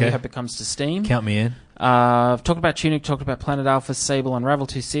it, and I really hope it comes to Steam. Count me in. I've talked about Tunic, talked about Planet Alpha, Sable, Unravel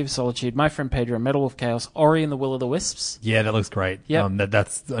 2, Sea of Solitude, My Friend Pedro, Metal Wolf Chaos, Ori and the Will of the Wisps. Yeah, that looks great. Yep.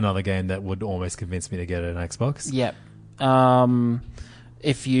 That's another game that would almost convince me to get an Xbox. Yep.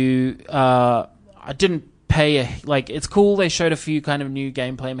 If you... I didn't pay... it's cool, they showed a few kind of new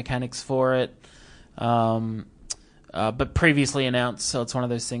gameplay mechanics for it, but previously announced, so it's one of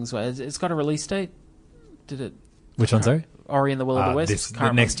those things where it's got a release date. Did it? Which one, sorry? Ori and the Will of the Wisps.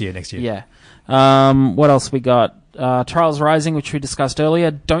 Next year. Yeah. What else we got? Trials Rising, which we discussed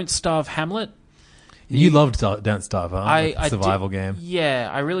earlier. Don't Starve Hamlet. You loved Don't Starve, huh? Survival game. Yeah,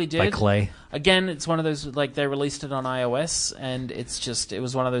 I really did. By Clay. Again, it's one of those, like, they released it on iOS, and it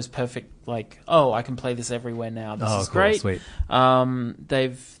was one of those perfect, like, oh, I can play this everywhere now. This is cool, great. Sweet.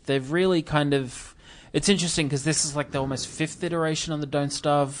 They've really kind of... it's interesting because this is like the almost 5th iteration on the Don't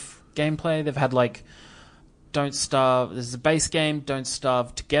Starve gameplay. They've had like Don't Starve. There's a base game, Don't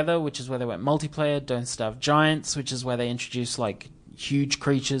Starve Together, which is where they went multiplayer. Don't Starve Giants, which is where they introduced like huge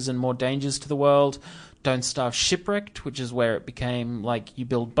creatures and more dangers to the world. Don't Starve Shipwrecked, which is where it became like you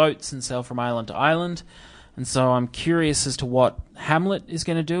build boats and sail from island to island. And so I'm curious as to what Hamlet is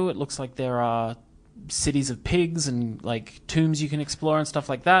going to do. It looks like there are cities of pigs and like tombs you can explore and stuff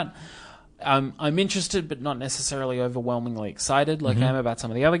like that. I'm interested, but not necessarily overwhelmingly excited like I am about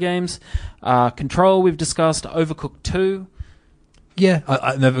some of the other games. Control, we've discussed. Overcooked 2. Yeah,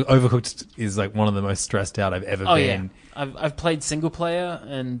 I never, Overcooked is like one of the most stressed out I've ever been. Yeah. I've played single player,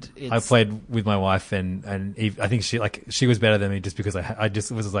 and I played with my wife, and Eve, I think she was better than me just because I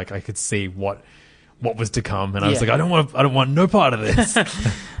just was like I could see what was to come, and I was like I don't want no part of this.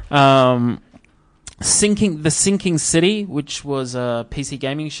 The Sinking City, which was a PC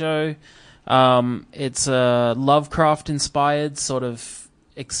gaming show. It's a Lovecraft-inspired sort of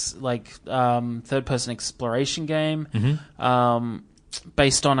third-person exploration game,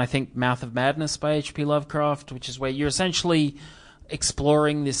 based on, I think, Mouth of Madness by H.P. Lovecraft, which is where you're essentially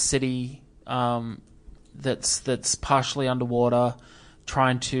exploring this city that's partially underwater,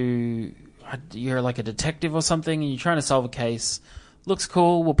 you're like a detective or something, and you're trying to solve a case. Looks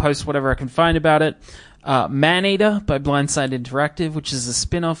cool. We'll post whatever I can find about it. Maneater by Blindside Interactive, which is a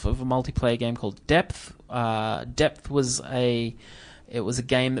spin-off of a multiplayer game called Depth. Depth was a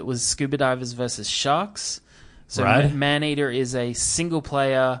game that was scuba divers versus sharks. So right. Maneater is a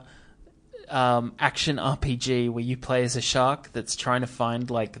single-player action RPG where you play as a shark that's trying to find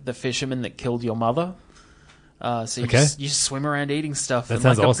like the fisherman that killed your mother. So you just swim around eating stuff and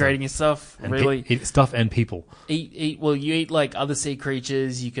like awesome. Upgrading yourself. And really eat stuff and people. Well, you eat like other sea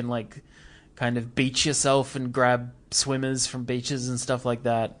creatures. You can like kind of beach yourself and grab swimmers from beaches and stuff like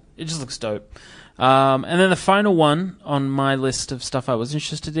that. It just looks dope. And then the final one on my list of stuff I was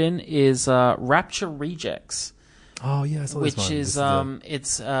interested in is Rapture Rejects. Oh yeah, I saw this one. Which is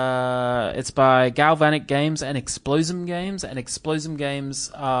it's by Galvanic Games and Explosum Games, and Explosum Games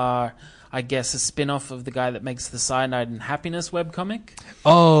are, I guess, a spin-off of the guy that makes the Cyanide and Happiness webcomic.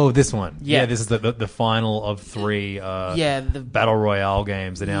 Oh, this one. Yeah, this is the final of 3 the Battle Royale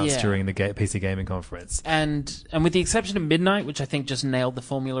games announced during the PC Gaming Conference. And with the exception of Midnight, which I think just nailed the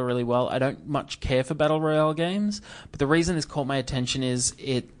formula really well, I don't much care for Battle Royale games. But the reason this caught my attention is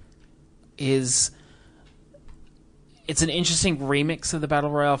it's an interesting remix of the Battle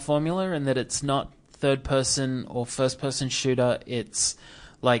Royale formula in that it's not third-person or first-person shooter. It's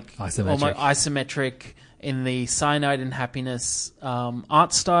like almost isometric in the Cyanide and Happiness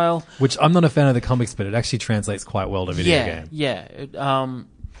art style. Which I'm not a fan of the comics, but it actually translates quite well to video game. Yeah.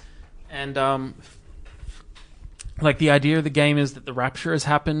 Like the idea of the game is that the rapture has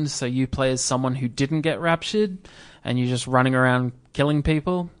happened, so you play as someone who didn't get raptured, and you're just running around killing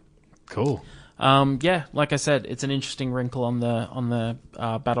people. Cool. Like I said, it's an interesting wrinkle on the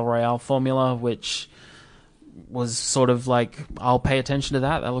Battle Royale formula, which was sort of like, I'll pay attention to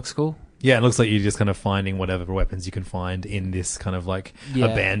that. That looks cool. Yeah, it looks like you're just kind of finding whatever weapons you can find in this kind of like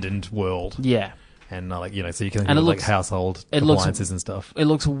abandoned world. Yeah. And so you can think of like household appliances and stuff. It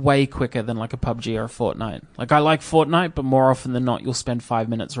looks way quicker than like a PUBG or a Fortnite. Like I like Fortnite, but more often than not, you'll spend 5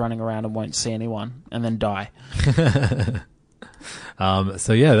 minutes running around and won't see anyone and then die.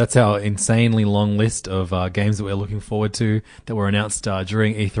 That's our insanely long list of games that we're looking forward to that were announced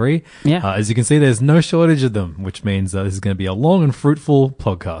during E3. Yeah. As you can see, there's no shortage of them, which means this is going to be a long and fruitful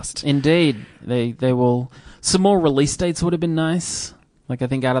podcast. Indeed. They will... Some more release dates would have been nice. Like, I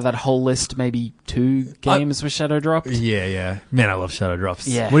think out of that whole list, maybe 2 games were shadow dropped. Yeah. Man, I love shadow drops.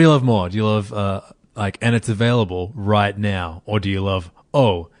 Yeah. What do you love more? Do you love, and it's available right now? Or do you love,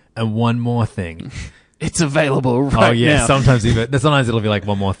 and one more thing? It's available right now. Oh, yeah. Sometimes it'll be like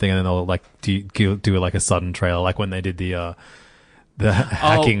one more thing, and then they'll like do like a sudden trailer, like when they did the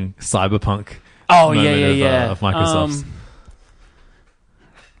hacking Cyberpunk. Oh, of Microsoft's.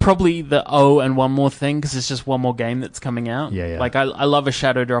 Probably the and one more thing, because it's just one more game that's coming out. Yeah. Like I love a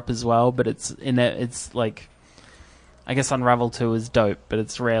shadow drop as well, but it's like, I guess Unravel 2 is dope, but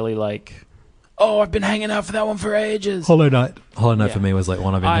it's rarely like, I've been hanging out for that one for ages. Hollow Knight for me was like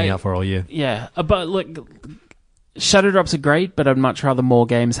one I've been hanging out for all year. Yeah, but look, shadow drops are great, but I'd much rather more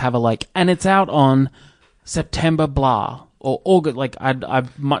games have and it's out on September blah or August. Like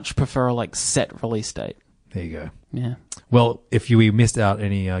I'd much prefer a set release date. There you go. Yeah. Well, if we missed out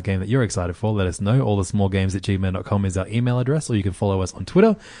any game that you're excited for, let us know. allthesmallgames@gmail.com is our email address, or you can follow us on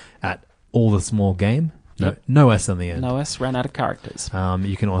Twitter at allthesmallgame. No S on the end. No S, ran out of characters.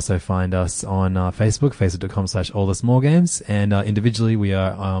 You can also find us on Facebook, facebook.com/allthesmallgames, and individually we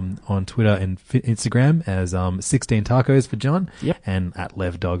are on Twitter and Instagram as 16 Tacos for John, and at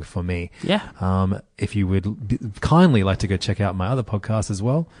LevDog for me. Yeah. If you would kindly like to go check out my other podcasts as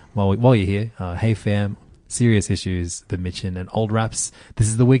well, while you're here, Hey Fam, Serious Issues, The Mitchin, and Old Raps. This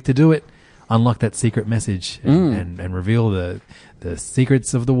is the week to do it. Unlock that secret message and reveal the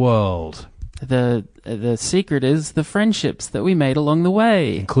secrets of the world. The secret is the friendships that we made along the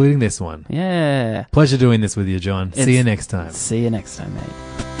way, including this one. Yeah. Pleasure doing this with you, John. See you next time. See you next time, mate.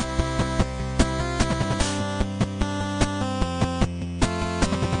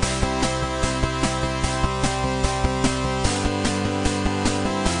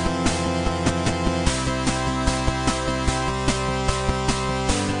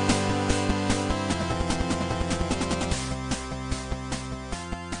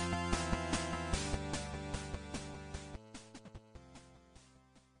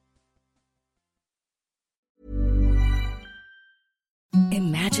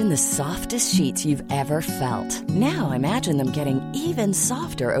 Imagine the softest sheets you've ever felt. Now imagine them getting even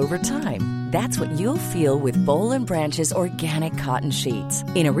softer over time. That's what you'll feel with Boll & Branch's organic cotton sheets.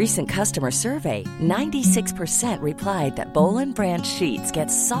 In a recent customer survey, 96% replied that Boll & Branch sheets get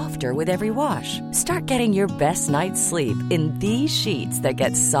softer with every wash. Start getting your best night's sleep in these sheets that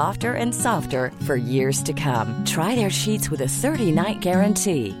get softer and softer for years to come. Try their sheets with a 30-night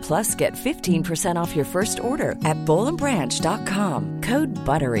guarantee. Plus, get 15% off your first order at bollandbranch.com. Code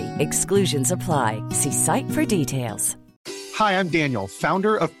BUTTERY. Exclusions apply. See site for details. Hi, I'm Daniel,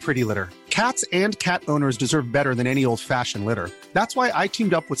 founder of Pretty Litter. Cats and cat owners deserve better than any old-fashioned litter. That's why I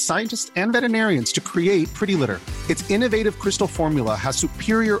teamed up with scientists and veterinarians to create Pretty Litter. Its innovative crystal formula has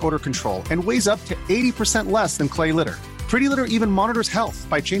superior odor control and weighs up to 80% less than clay litter. Pretty Litter even monitors health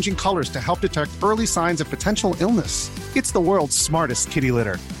by changing colors to help detect early signs of potential illness. It's the world's smartest kitty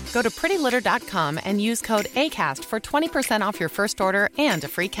litter. Go to prettylitter.com and use code ACAST for 20% off your first order and a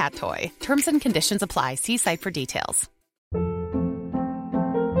free cat toy. Terms and conditions apply. See site for details.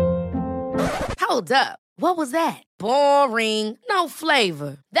 Hold up. What was that? Boring. No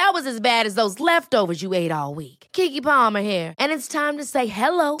flavor. That was as bad as those leftovers you ate all week. Keke Palmer here, and it's time to say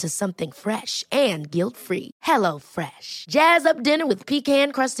hello to something fresh and guilt-free. Hello Fresh. Jazz up dinner with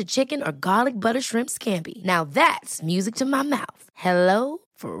pecan-crusted chicken or garlic butter shrimp scampi. Now that's music to my mouth. Hello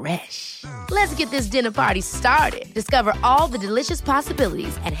Fresh. Let's get this dinner party started. Discover all the delicious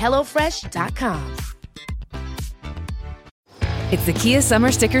possibilities at HelloFresh.com. It's the Kia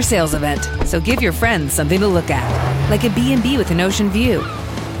Summer Sticker Sales Event, so give your friends something to look at. Like a B&B with an ocean view,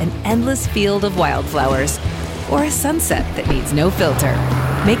 an endless field of wildflowers, or a sunset that needs no filter.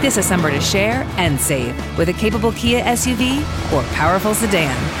 Make this a summer to share and save with a capable Kia SUV or powerful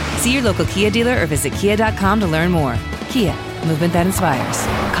sedan. See your local Kia dealer or visit kia.com to learn more. Kia, movement that inspires.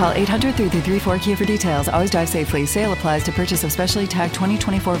 Call 800-3334-KIA for details. Always drive safely. Sale applies to purchase of specially tagged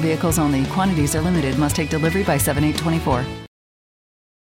 2024 vehicles only. Quantities are limited. Must take delivery by 7/8/24.